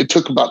through great. It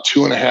took about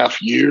 2.5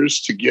 years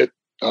to get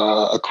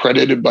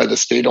accredited by the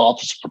State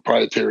Office of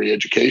Proprietary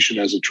Education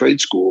as a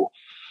trade school.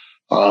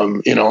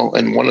 You know,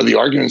 and one of the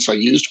arguments I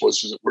used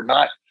was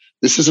that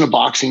this isn't a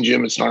boxing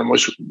gym. It's not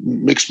a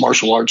mixed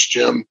martial arts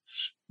gym.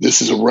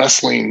 This is a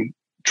wrestling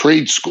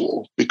trade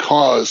school,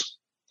 because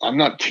I'm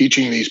not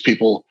teaching these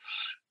people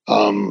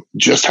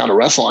just how to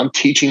wrestle. I'm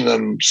teaching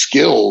them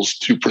skills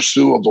to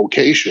pursue a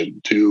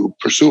vocation, to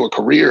pursue a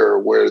career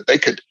where they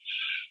could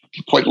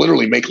quite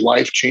literally make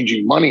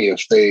life-changing money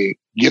if they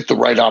get the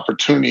right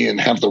opportunity and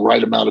have the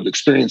right amount of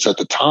experience at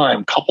the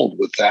time, coupled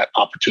with that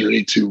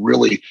opportunity to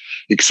really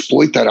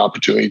exploit that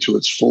opportunity to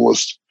its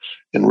fullest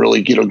and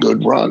really get a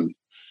good run.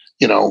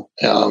 You know,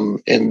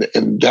 and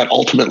that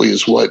ultimately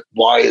is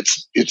why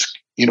it's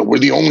you know, we're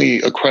the only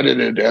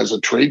accredited as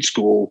a trade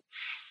school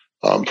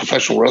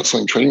professional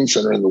wrestling training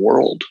center in the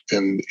world,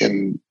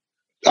 and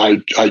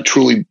I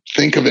truly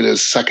think of it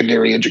as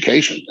secondary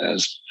education.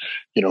 As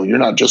you know, you're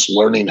not just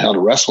learning how to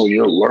wrestle;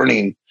 you're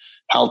learning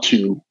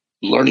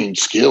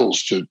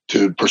skills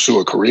to pursue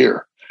a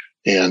career.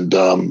 And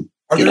are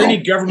there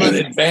any government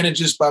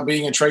advantages by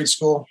being a trade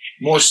school,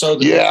 more so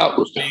than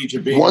prestige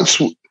of being?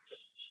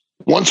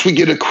 Once we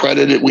get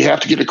accredited, we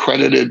have to get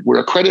accredited. We're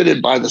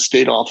accredited by the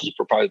State Office of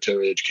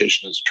Proprietary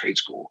Education as a trade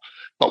school,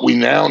 but we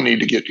now need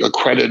to get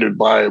accredited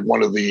by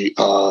one of the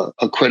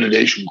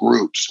accreditation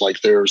groups.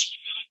 Like there's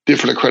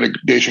different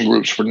accreditation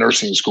groups for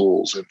nursing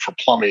schools and for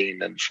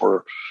plumbing and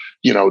for,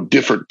 you know,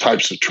 different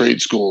types of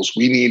trade schools.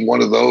 We need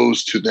one of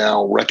those to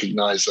now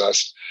recognize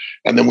us.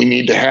 And then we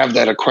need to have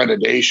that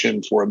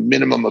accreditation for a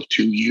minimum of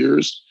 2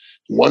 years.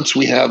 Once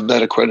we have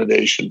that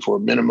accreditation for a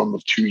minimum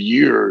of 2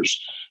 years,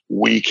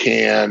 we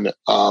can,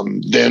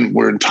 then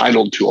we're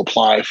entitled to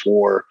apply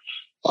for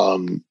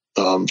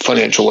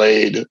financial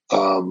aid,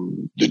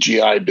 the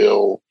GI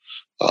Bill,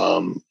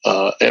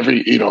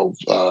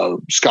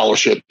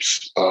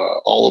 scholarships,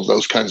 all of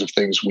those kinds of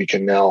things we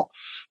can now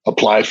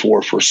apply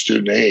for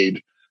student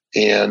aid.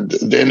 And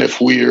then if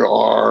we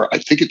are, I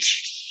think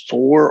it's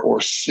 4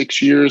 or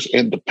 6 years,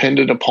 and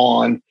dependent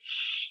upon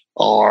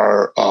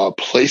our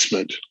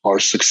placement, our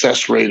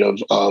success rate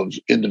of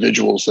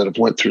individuals that have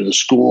went through the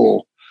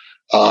school,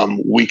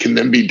 we can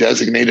then be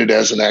designated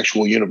as an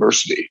actual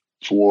university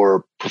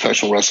for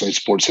professional wrestling,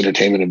 sports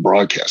entertainment, and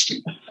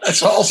broadcasting.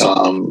 That's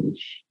awesome.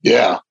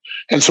 Yeah.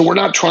 And so I'm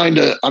not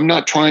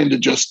trying to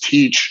just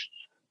teach,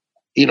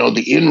 you know,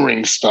 the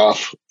in-ring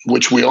stuff,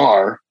 which we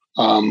are.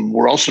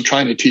 We're also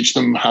trying to teach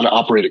them how to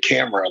operate a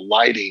camera,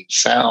 lighting,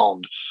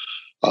 sound,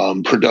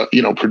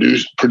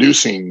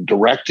 producing,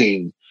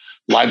 directing,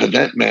 live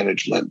event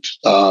management,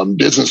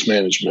 business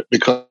management,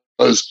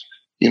 because,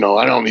 you know,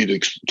 I don't need to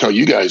tell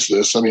you guys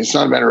this. I mean, it's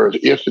not a matter of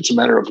if, it's a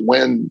matter of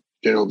when,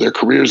 you know, their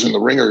careers in the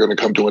ring are going to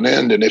come to an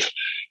end. And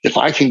if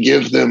I can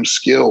give them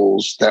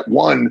skills that,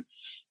 one,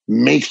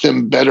 make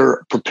them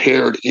better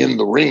prepared in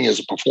the ring as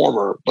a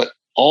performer, but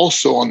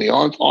also on the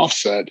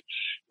offset,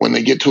 when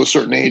they get to a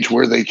certain age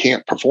where they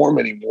can't perform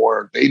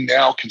anymore, they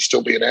now can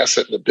still be an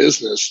asset in the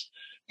business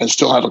and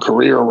still have a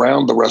career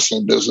around the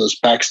wrestling business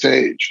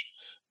backstage.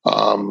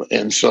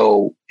 And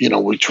so, you know,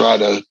 we try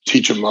to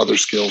teach them other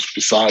skills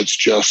besides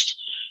just,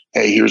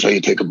 hey, here's how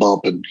you take a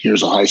bump and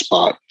here's a high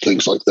spot,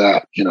 things like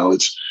that. You know,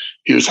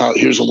 here's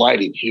a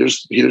lighting,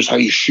 here's how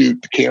you shoot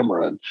the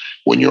camera. And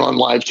when you're on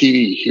live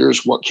TV,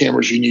 here's what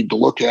cameras you need to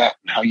look at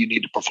and how you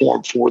need to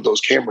perform for those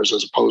cameras,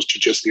 as opposed to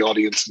just the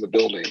audience in the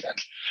building,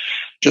 and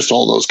just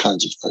all those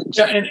kinds of things.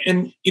 Yeah.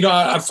 And you know,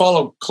 I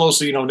follow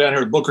closely, you know, down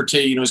here at Booker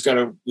T, you know, he's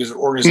got his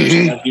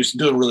organization that used to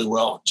do doing really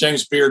well.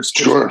 James Beard's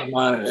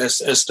mine at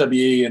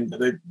SWE, and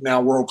they're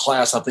now world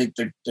class. I think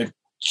they've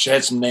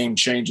had some name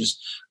changes,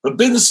 but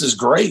business is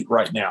great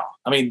right now.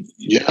 I mean,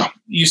 yeah,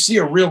 you see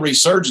a real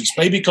resurgence,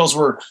 maybe because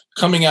we're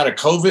coming out of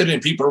COVID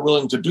and people are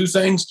willing to do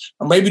things,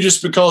 or maybe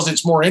just because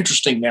it's more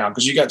interesting now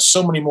because you got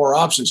so many more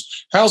options.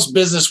 How's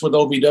business with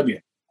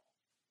OVW?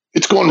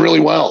 It's going really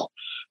well.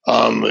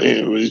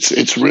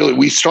 It's really,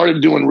 we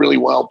started doing really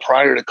well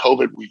prior to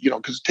COVID,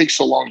 because it takes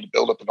so long to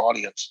build up an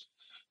audience.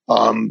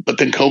 But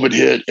then COVID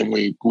hit and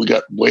we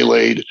got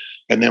waylaid.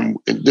 And then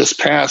this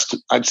past,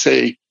 I'd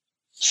say,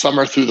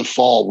 summer through the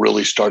fall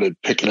really started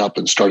picking up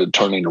and started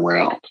turning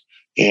around.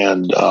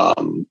 And,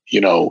 and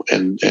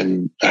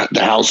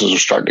the houses are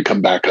starting to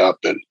come back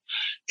up,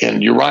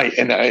 and you're right.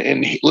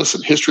 And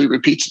listen, history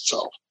repeats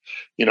itself.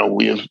 You know,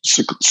 we have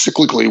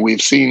cyclically,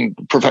 we've seen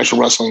professional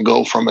wrestling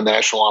go from a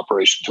national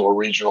operation to a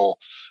regional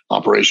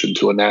operation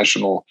to a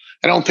national.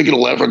 I don't think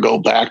it'll ever go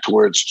back to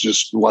where it's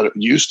just what it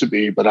used to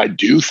be, but I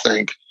do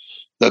think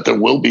that there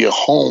will be a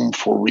home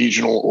for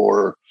regional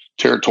or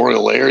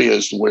territorial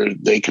areas where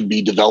they can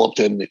be developed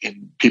and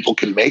people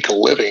can make a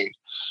living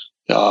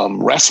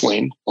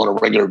wrestling on a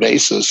regular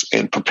basis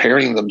and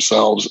preparing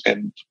themselves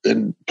and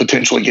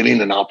potentially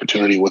getting an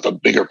opportunity with a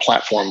bigger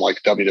platform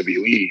like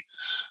WWE.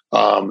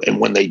 And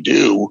when they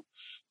do,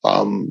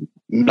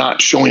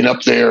 not showing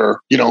up there,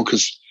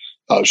 because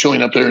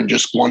showing up there and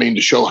just wanting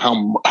to show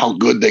how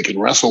good they can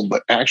wrestle,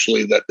 but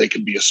actually that they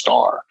can be a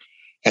star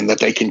and that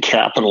they can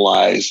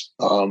capitalize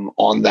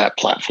on that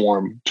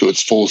platform to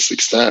its fullest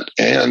extent.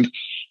 And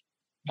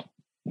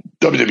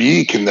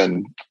WWE can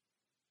then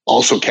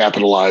also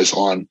capitalize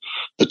on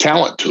the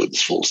talent to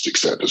its fullest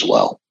extent as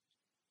well.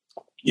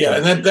 Yeah,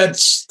 and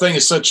that's thing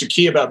is such a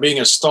key about being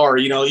a star.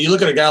 You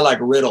look at a guy like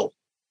Riddle,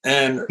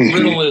 and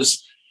Riddle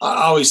is,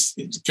 I always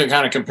can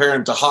kind of compare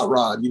him to Hot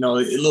Rod.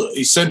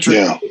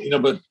 Eccentric,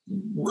 but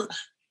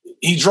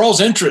he draws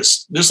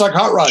interest just like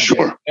Hot Rod.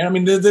 Sure. Did. And I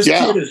mean, this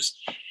kid is,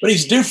 but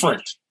he's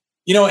different.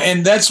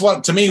 And that's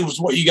what, to me, was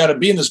what you got to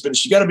be in this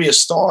business. You got to be a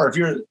star. If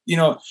you're,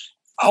 I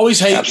always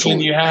hate when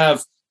you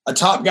have a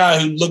top guy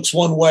who looks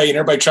one way and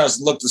everybody tries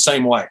to look the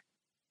same way.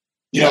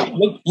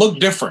 Look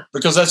different,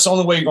 because that's the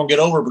only way you're going to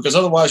get over, because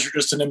otherwise you're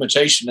just an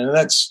imitation. And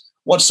that's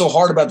what's so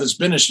hard about this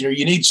business.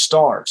 You need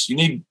stars. You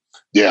need,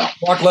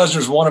 Brock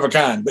Lesnar's one of a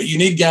kind, but you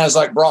need guys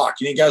like Brock.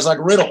 You need guys like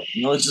Riddle.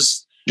 It's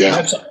just,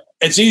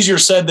 it's easier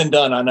said than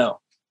done. I know.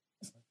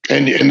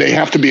 And they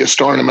have to be a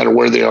star no matter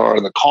where they are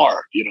in the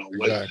card,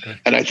 Exactly.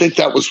 And I think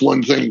that was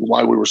one thing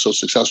why we were so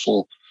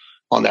successful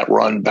on that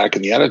run back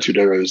in the Attitude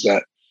Era, is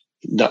that,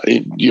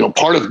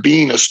 part of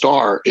being a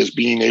star is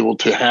being able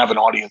to have an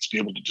audience be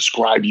able to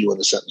describe you in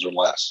a sentence or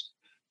less.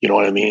 You know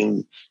what I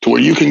mean? To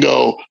where you can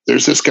go,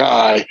 there's this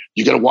guy,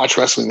 you got to watch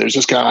wrestling, there's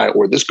this guy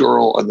or this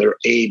girl, and they're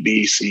A,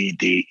 B, C,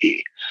 D,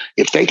 E.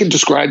 If they can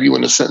describe you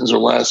in a sentence or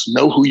less,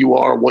 know who you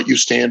are, what you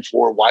stand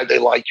for, why they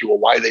like you or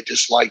why they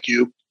dislike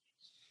you,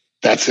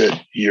 that's it.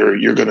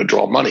 You're going to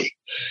draw money.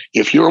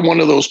 If you're one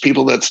of those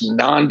people that's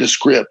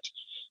nondescript,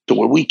 to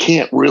where we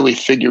can't really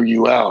figure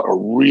you out or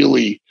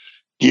really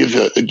give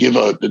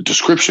a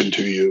description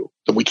to you,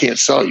 then we can't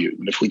sell you.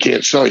 And if we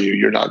can't sell you,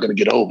 you're not going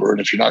to get over. And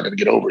if you're not going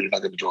to get over, you're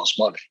not going to draw us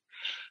money.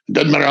 It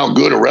doesn't matter how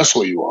good a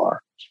wrestler you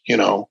are.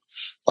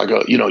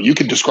 You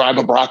can describe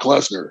a Brock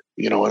Lesnar,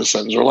 in a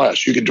sentence or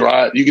less. You could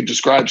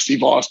describe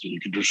Steve Austin. You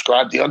could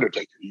describe The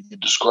Undertaker. You could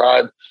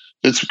describe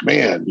Vince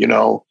McMahon.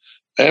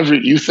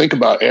 You think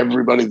about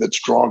everybody that's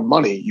drawn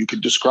money, you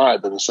could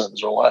describe in a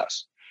sentence or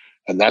less.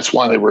 And that's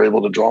why they were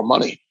able to draw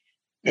money.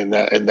 And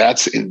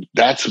that's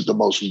the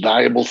most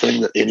valuable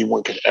thing that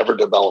anyone can ever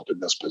develop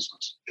in this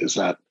business, is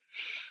that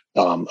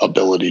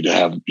ability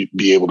to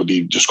be able to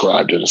be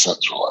described in a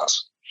sentence or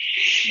less.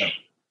 Yeah.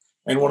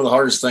 And one of the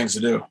hardest things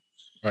to do.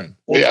 Right.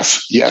 Well,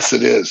 yes,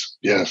 it is.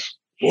 Yes.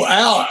 Well,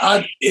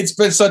 Al, it's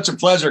been such a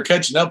pleasure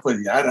catching up with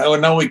you. I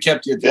know we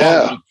kept you.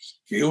 Yeah.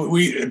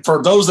 We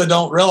for those that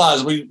don't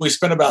realize, we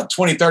spent about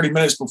 20, 30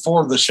 minutes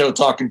before the show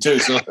talking too.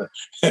 So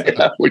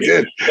yeah, we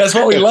did. That's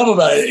what we love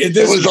about it.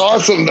 It was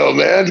awesome though,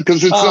 man,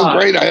 because it's so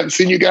great. I haven't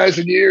seen you guys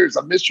in years.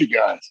 I missed you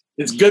guys.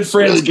 It's good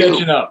friends really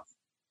catching up.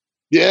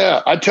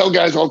 Yeah. I tell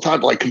guys all the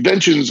time, like,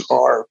 conventions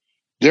are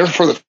there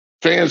for the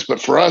fans,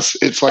 but for us,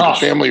 it's like a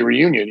family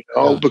reunion,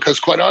 because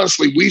quite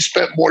honestly, we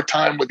spent more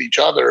time with each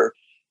other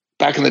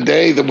back in the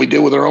day than we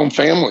did with our own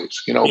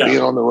families, being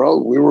on the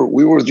road. We were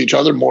with each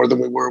other more than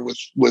we were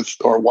with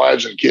our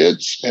wives and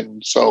kids.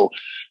 And so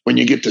when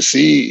you get to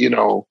see,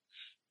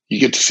 you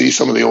get to see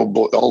some of the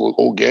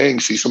old gang,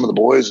 see some of the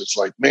boys, it's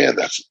like, man,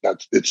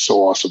 it's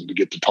so awesome to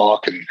get to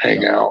talk and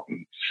hang out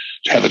and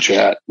have a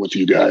chat with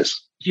you guys.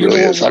 It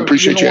really is. I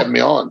appreciate you having me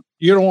on.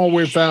 What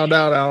we found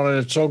out, Alan,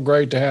 it's so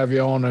great to have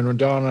you on. And when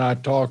Don and I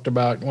talked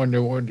about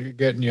when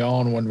getting you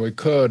on when we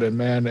could, and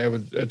man,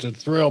 it's a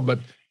thrill, but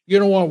you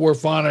know what we're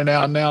finding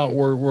out now?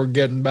 We're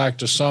getting back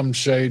to some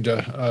shade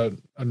of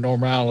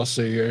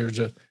normalcy.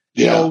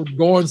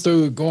 Going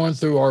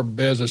through our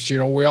business. We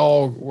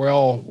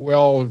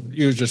all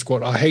use this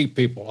quote: "I hate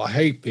people. I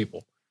hate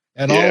people."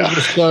 And all of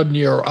a sudden,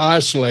 you're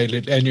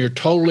isolated and you're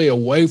totally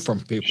away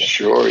from people.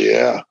 Sure,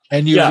 yeah.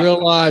 And you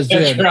realize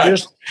then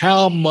just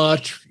how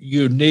much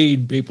you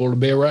need people to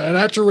be around. And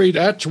that's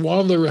one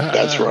of the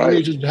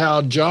reasons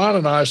how John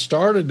and I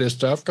started this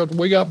stuff, because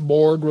we got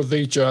bored with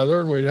each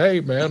other and hey,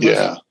 man,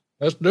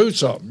 let's do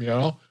something,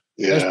 Yeah.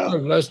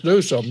 Let's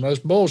do something. That's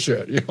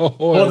bullshit,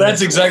 Well,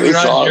 that's exactly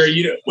right. Awesome.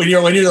 When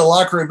you're in the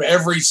locker room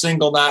every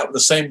single night with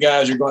the same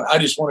guys, you're going, I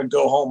just want to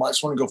go home. I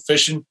just want to go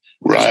fishing.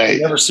 Right.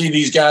 Never see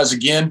these guys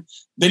again.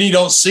 Then you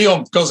don't see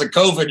them because of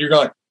COVID. You're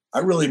going, I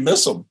really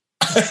miss them.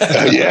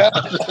 Yeah.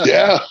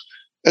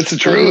 That's the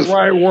truth.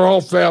 Right. We're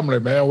all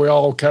family, man. We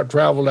all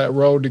travel that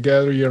road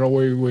together.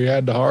 We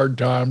had the hard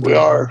times.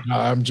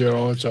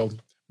 So,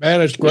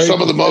 man, it's great.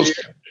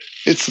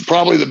 It's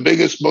probably the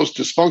biggest, most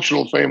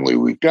dysfunctional family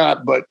we've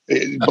got, but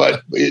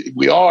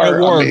we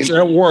are.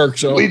 It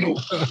works. So.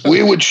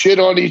 We would shit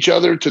on each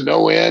other to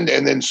no end,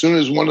 and then as soon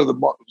as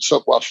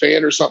a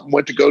fan or something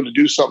went to go to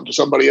do something to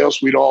somebody else,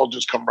 we'd all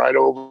just come right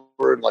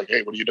over and like,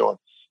 hey, what are you doing?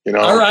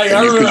 All right.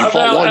 I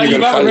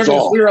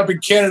remember we were up in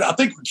Canada. I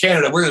think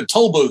Canada. We were in a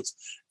toll booth,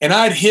 and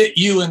I'd hit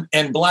you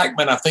and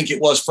Blackman. I think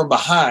it was from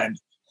behind.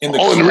 in the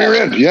in the rear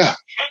end, yeah.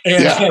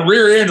 And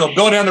rear end of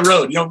going down the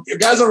road.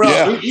 Guys on the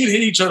road, we'd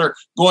hit each other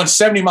going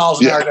 70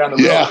 miles an hour down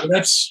the road. And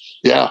that's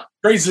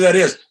crazy that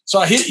is. So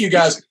I hit you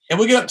guys, and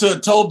we get up to a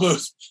toll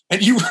booth,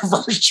 and you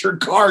reversed your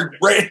car,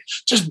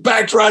 just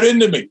backed right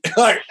into me.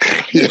 Like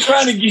you're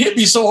trying to hit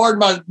me so hard,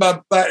 my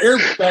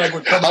airbag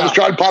would come out. I was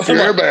trying to pop your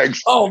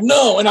airbags. Oh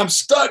no! And I'm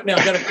stuck now.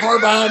 Got a car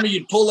behind me.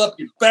 You pull up,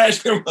 you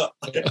bash them up.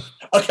 Okay.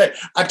 I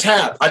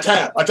tap. I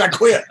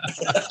quit.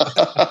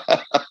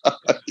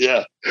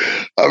 Yeah,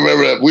 I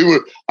remember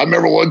that. I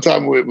remember one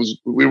time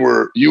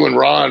you and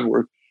Ron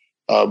were.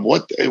 I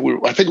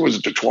think it was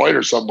Detroit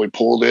or something. We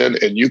pulled in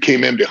and you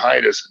came in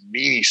behind us and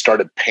Meanie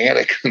started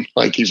panicking.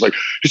 Like, he's like,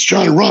 it's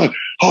John and Ron.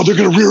 Oh, they're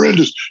going to rear end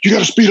us. You got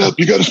to speed up.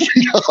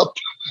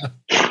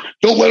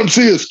 Don't let them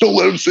see us.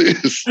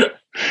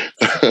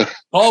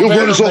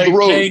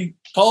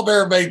 Paul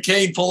Bearer made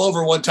Kane pull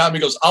over one time.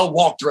 He goes, I'll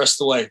walk the rest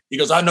of the way. He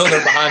goes, I know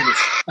they're behind us.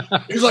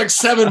 He was like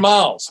 7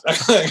 miles.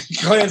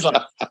 Glenn's like,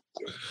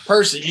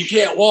 Percy, you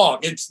can't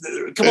walk.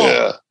 Come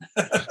on.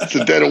 It's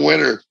the dead of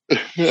winter.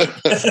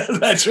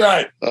 That's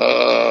right.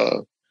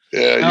 Al,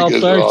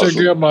 thanks awesome.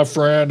 again, my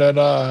friend, and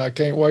I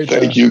can't wait.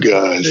 Thank you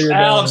guys.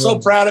 Al, I'm so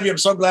proud of you. I'm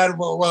so glad of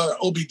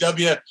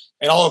OBW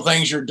and all the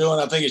things you're doing.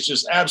 I think it's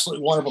just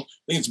absolutely wonderful.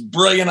 I think it's a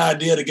brilliant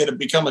idea to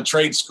become a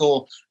trade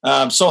school.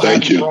 I'm so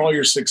happy for all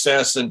your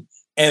success and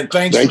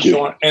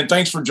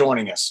thanks for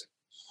joining us.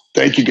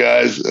 Thank you,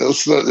 guys.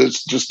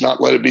 Let's just not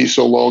let it be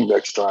so long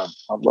next time.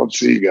 I'd love to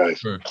see you guys.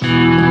 Sure.